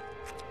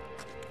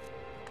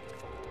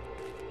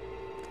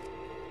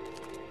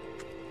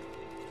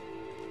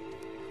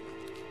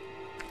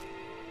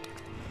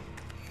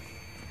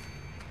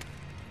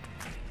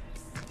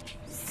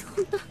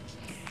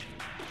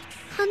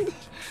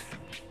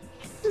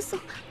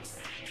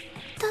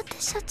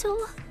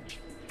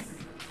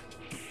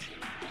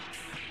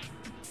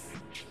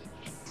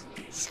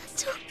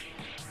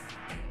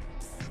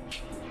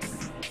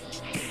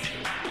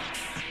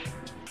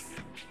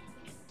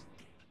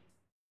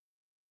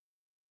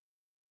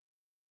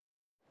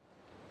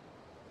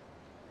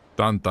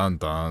 Dun dun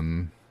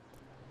dun.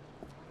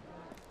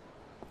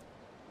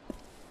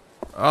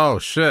 Oh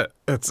shit,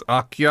 it's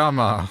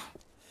Akiyama.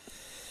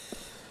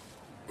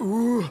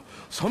 Ooh,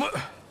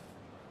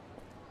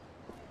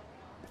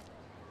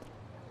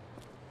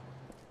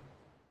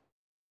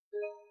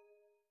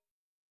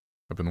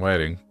 I've been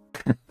waiting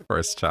for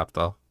his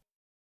chapter.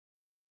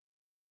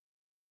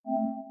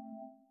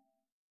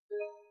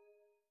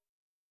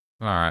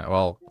 Alright,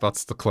 well,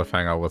 that's the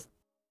cliffhanger with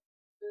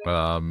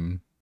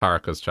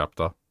Haruka's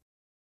chapter.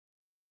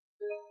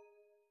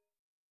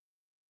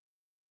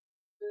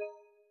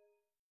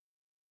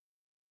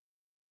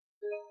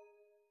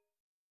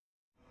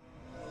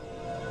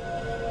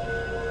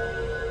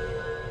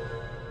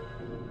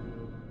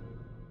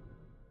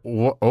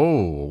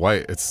 Oh,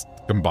 wait, it's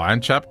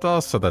combined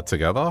chapters, so they're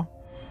together?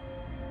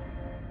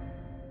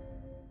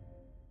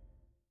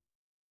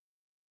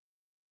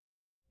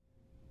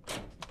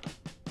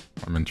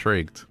 I'm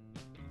intrigued.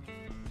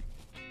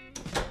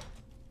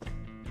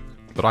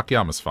 But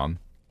Akiyama's fun.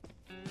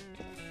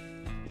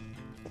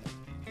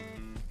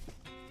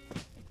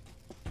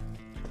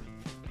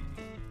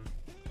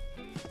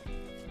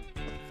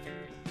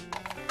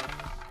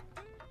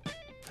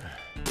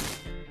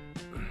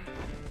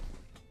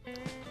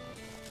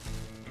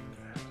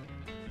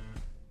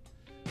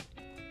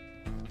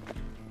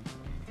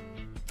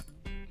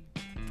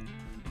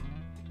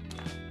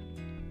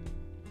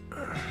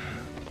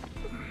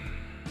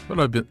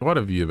 What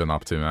have you been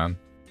up to, man?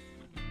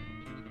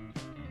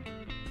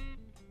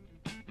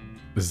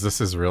 Is this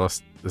his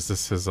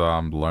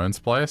loans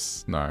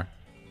place? No.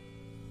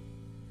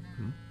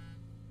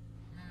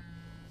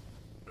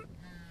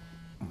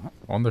 I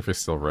wonder if he's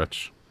still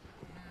rich.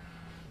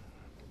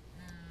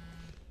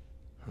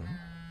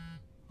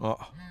 Oh.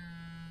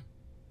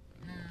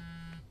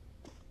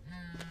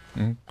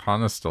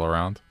 Hana's still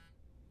around.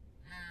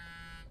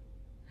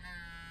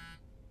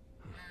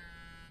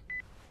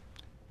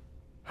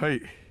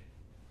 Hey.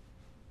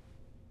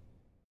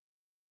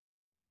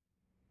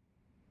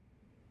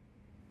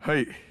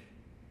 Hey.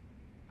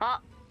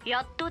 あ、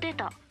やっと出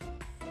た。もう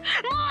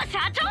社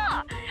長、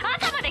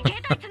朝まで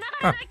携帯繋が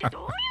らないってど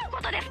ういう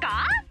ことです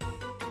か？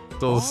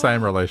 Still the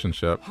same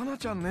relationship. 花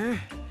ちゃん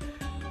ね。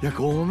いや、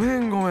ごめ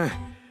ん。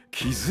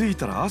気づい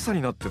たら朝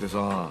になってて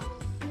さ。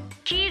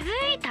気づ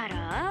いた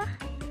ら？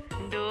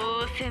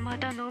どうせま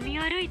た飲み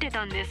歩いて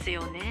たんです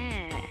よ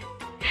ね。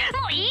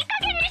もういい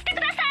加減にして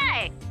くださ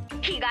い。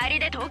日帰り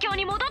で東京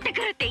に戻って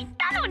くるって言っ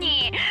たの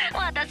に、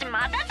私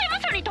また事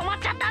務所に泊まっ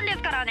ちゃったんです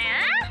からね。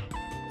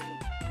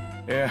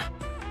いや、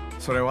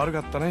それ悪か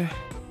ったね。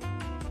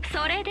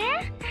それで、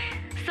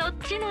そっ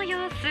ちの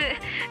様子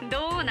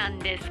どうなん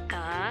です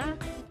か？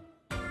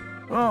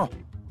あ、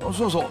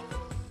そうそう。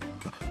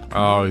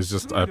Oh, he's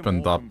just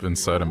opened up in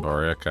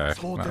Sodenbury. Okay,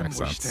 that makes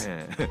sense.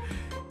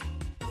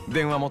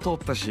 電話も通っ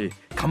たし、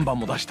看板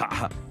も出し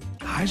た。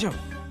大丈夫。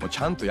もうち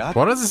ゃんとやっ。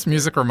What does this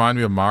music remind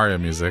me of Mario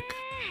music?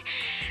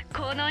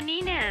 この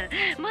2年、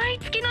毎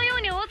月のよ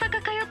うに大阪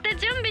通って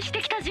準備し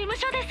てきた事務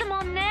所です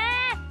もんね。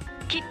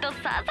きっと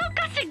さぞ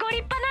かしご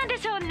立派なんで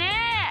しょうね。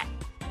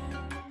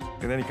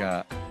何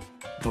か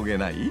遂げ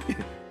ない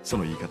そ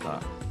の言い方。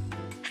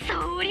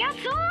そりゃそ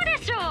う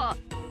でしょ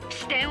う。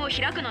視点を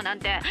開くのなん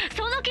て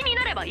その気に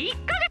なれば1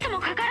ヶ月も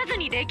かからず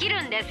にでき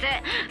るんで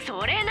す。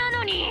それな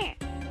のに。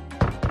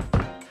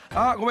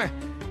あ、ごめん。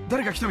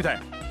誰か来たみた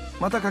い。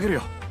またかける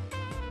よ。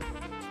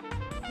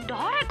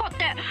誰かっ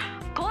て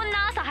こん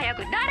な朝早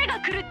く誰が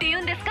来るって言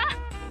うんですか？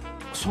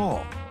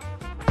そ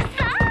う。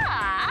さ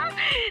あ、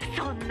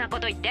そんなこ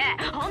と言って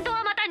本当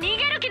はまた逃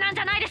げる気なん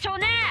じゃないでしょう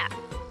ね。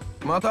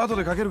また後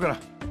でかけるから。あ、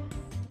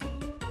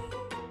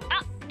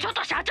ちょっ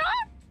と社長。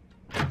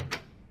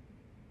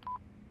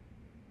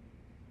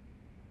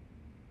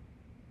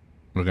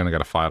We're gonna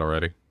get a fight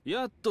already.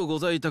 やっとご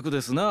在宅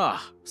です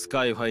な、ス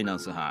カイファイナン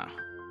ス班。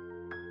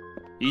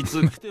い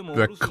つ来ても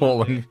They're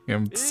calling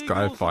him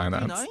Sky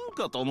Finance. ないん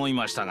かと思い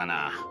ましたが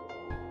な。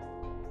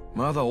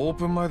まだオー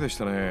プン前でし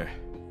た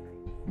ね。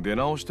出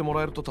直しても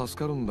らえると助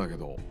かるんだけ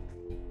ど。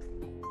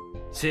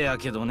せや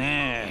けど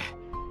ね、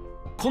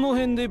この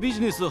辺でビ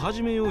ジネス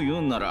始めよう言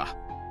うんなら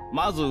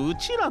まずう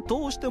ちら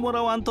通しても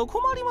らわんと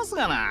困ります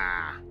が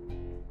な。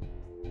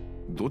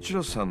どち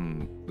らさ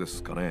んで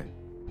すかね？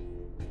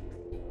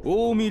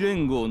近江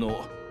連合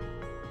の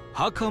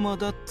袴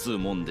だっつう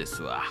もんで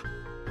すわ。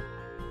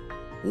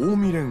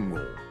近江連合？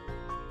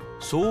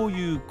そう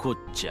いうこっ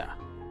ちゃ。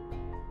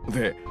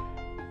で、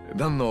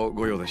何の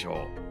ご用でし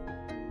ょ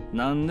う？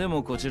何で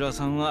もこちら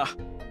さんは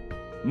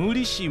無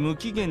利子無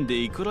期限で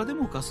いくらで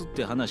も貸すっ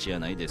て話や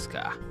ないです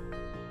か。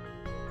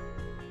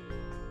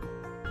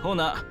ほ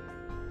な、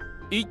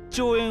1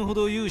兆円ほ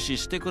ど融資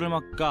してくれま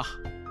っか。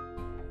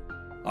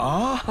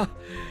あ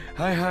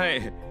あ、はいは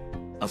い。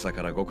朝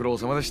からご苦労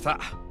様でした。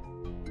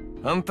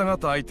あんた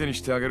方相手に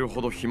してあげる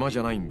ほど暇じ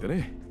ゃないんで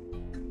ね。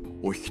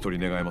お引き取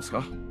り願えます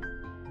か？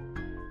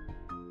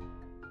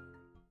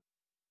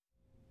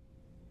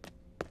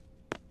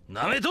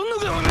なめとんの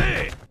かお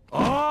め！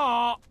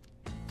あ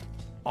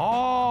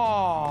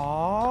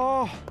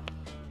あ、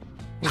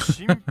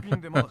新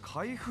品でまだ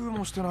開封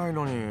もしてない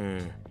の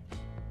に。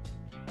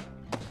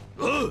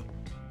おう、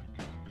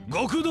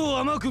極道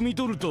甘く見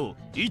とると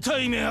痛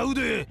い目合う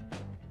で。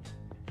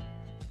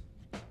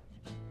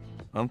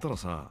あんたら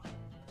さ、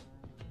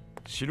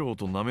素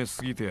人舐め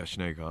すぎてやし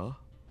ないか？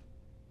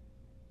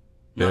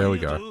 There we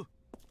go.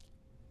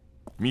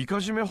 みか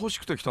じめ欲し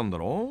くて来たんだ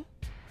ろ？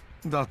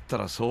だった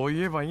らそう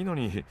言えばいいの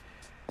に。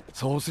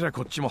そうすりゃ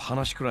こっちも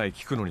話くらい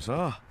聞くのに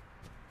さ。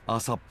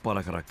朝っぱ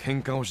らから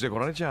喧嘩をしてこ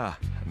られちゃ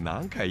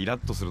なんかイラ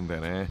ッとするんだ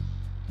よね。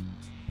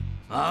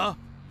ああ、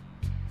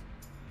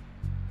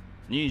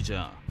兄ち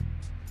ゃ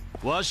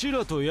ん、わし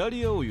らとや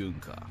り合おう言うん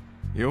か。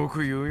よ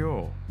く言う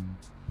よ。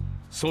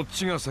そっ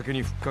ちが先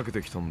にふっかけ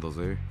てきたんだ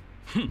ぜ。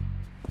ふん、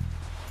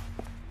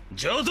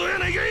上等や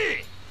ないかい。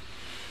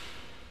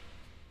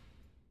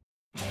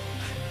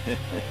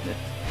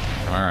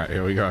Alright,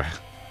 here we go.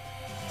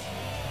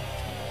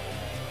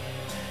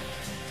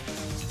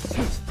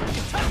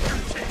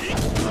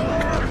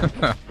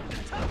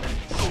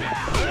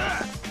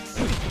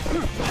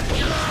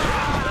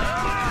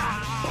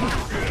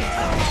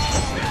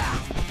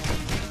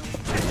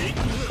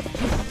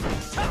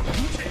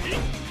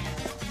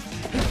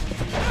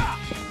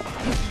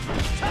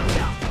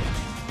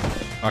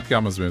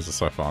 Akiyama's moves are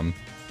so fun.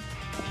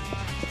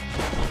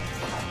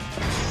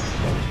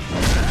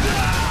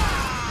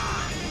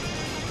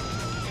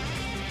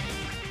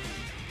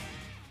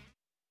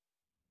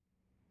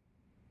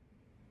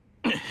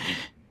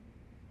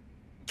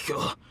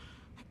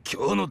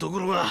 今日のとこ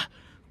ろは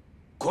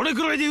これ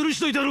くらいで許し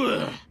といたる。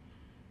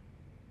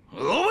覚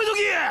えと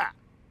けや。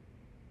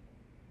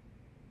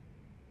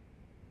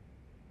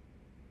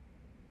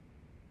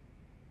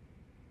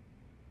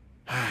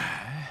はあ、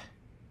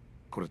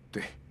これっ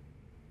て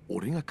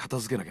俺が片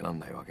付けなきゃなん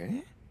ないわけ？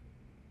ん？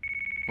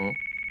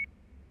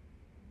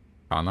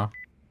かな？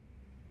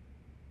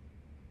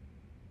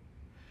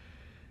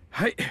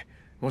はい、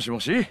もしも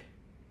し。社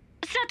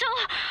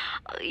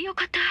長、よ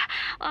かった。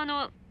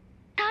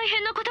大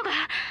変なことが。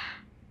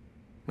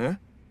え？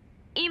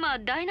今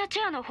ダイナチ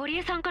ェアの堀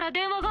江さんから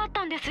電話があっ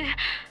たんです。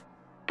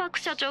パク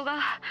社長が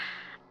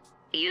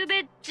昨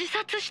べ自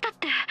殺したっ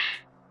て。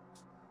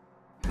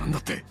なんだ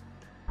って？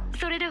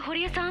それで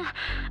堀江さん、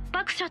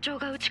パク社長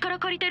がうちから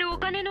借りてるお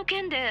金の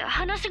件で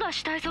話が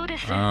したいそうで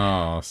す。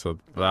Oh, so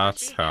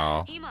that's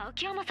how. 今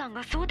秋山さん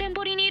が蒼天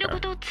堀にいるこ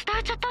とを伝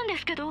えちゃったんで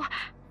すけど。わ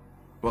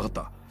かっ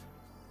た。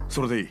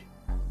それでいい。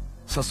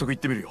早速行っ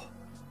てみるよ。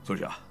それ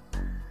じゃ。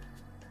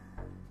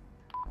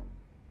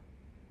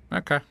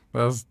Okay,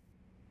 there's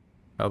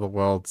how the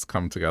worlds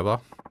come together.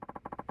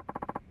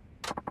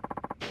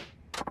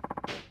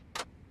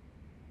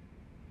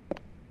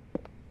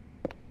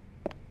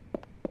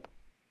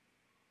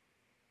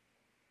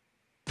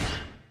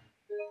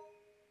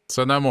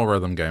 So no more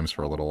rhythm games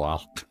for a little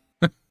while.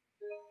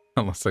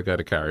 Unless I go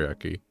to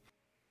karaoke.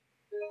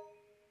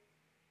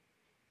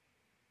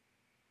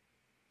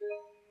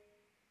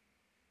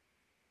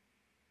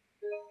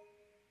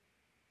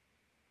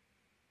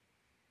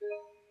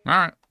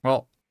 Alright,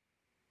 well,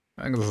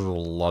 I think this is a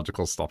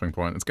logical stopping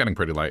point. It's getting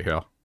pretty late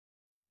here.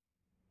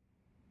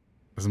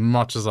 As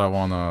much as I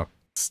want to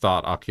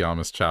start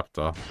Akiyama's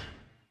chapter,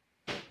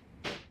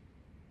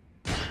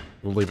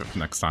 we'll leave it for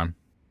next time.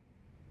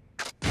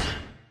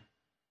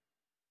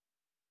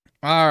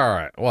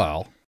 Alright,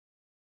 well.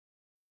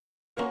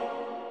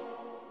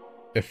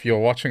 If you're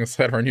watching this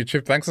later on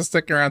YouTube, thanks for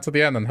sticking around to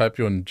the end and hope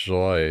you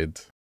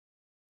enjoyed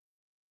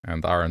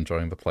and are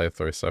enjoying the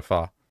playthrough so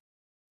far.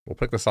 We'll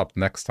pick this up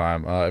next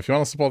time. If you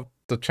want to support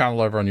the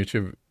channel over on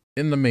YouTube,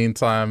 in the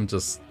meantime,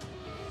 just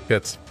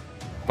hit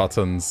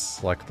buttons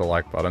like the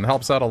like button. It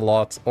helps out a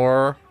lot.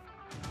 Or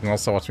you can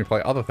also watch me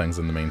play other things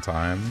in the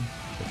meantime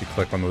if you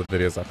click one of the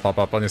videos that pop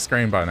up on your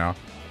screen by now.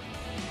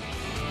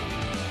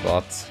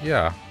 But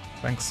yeah,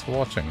 thanks for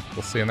watching.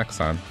 We'll see you next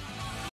time.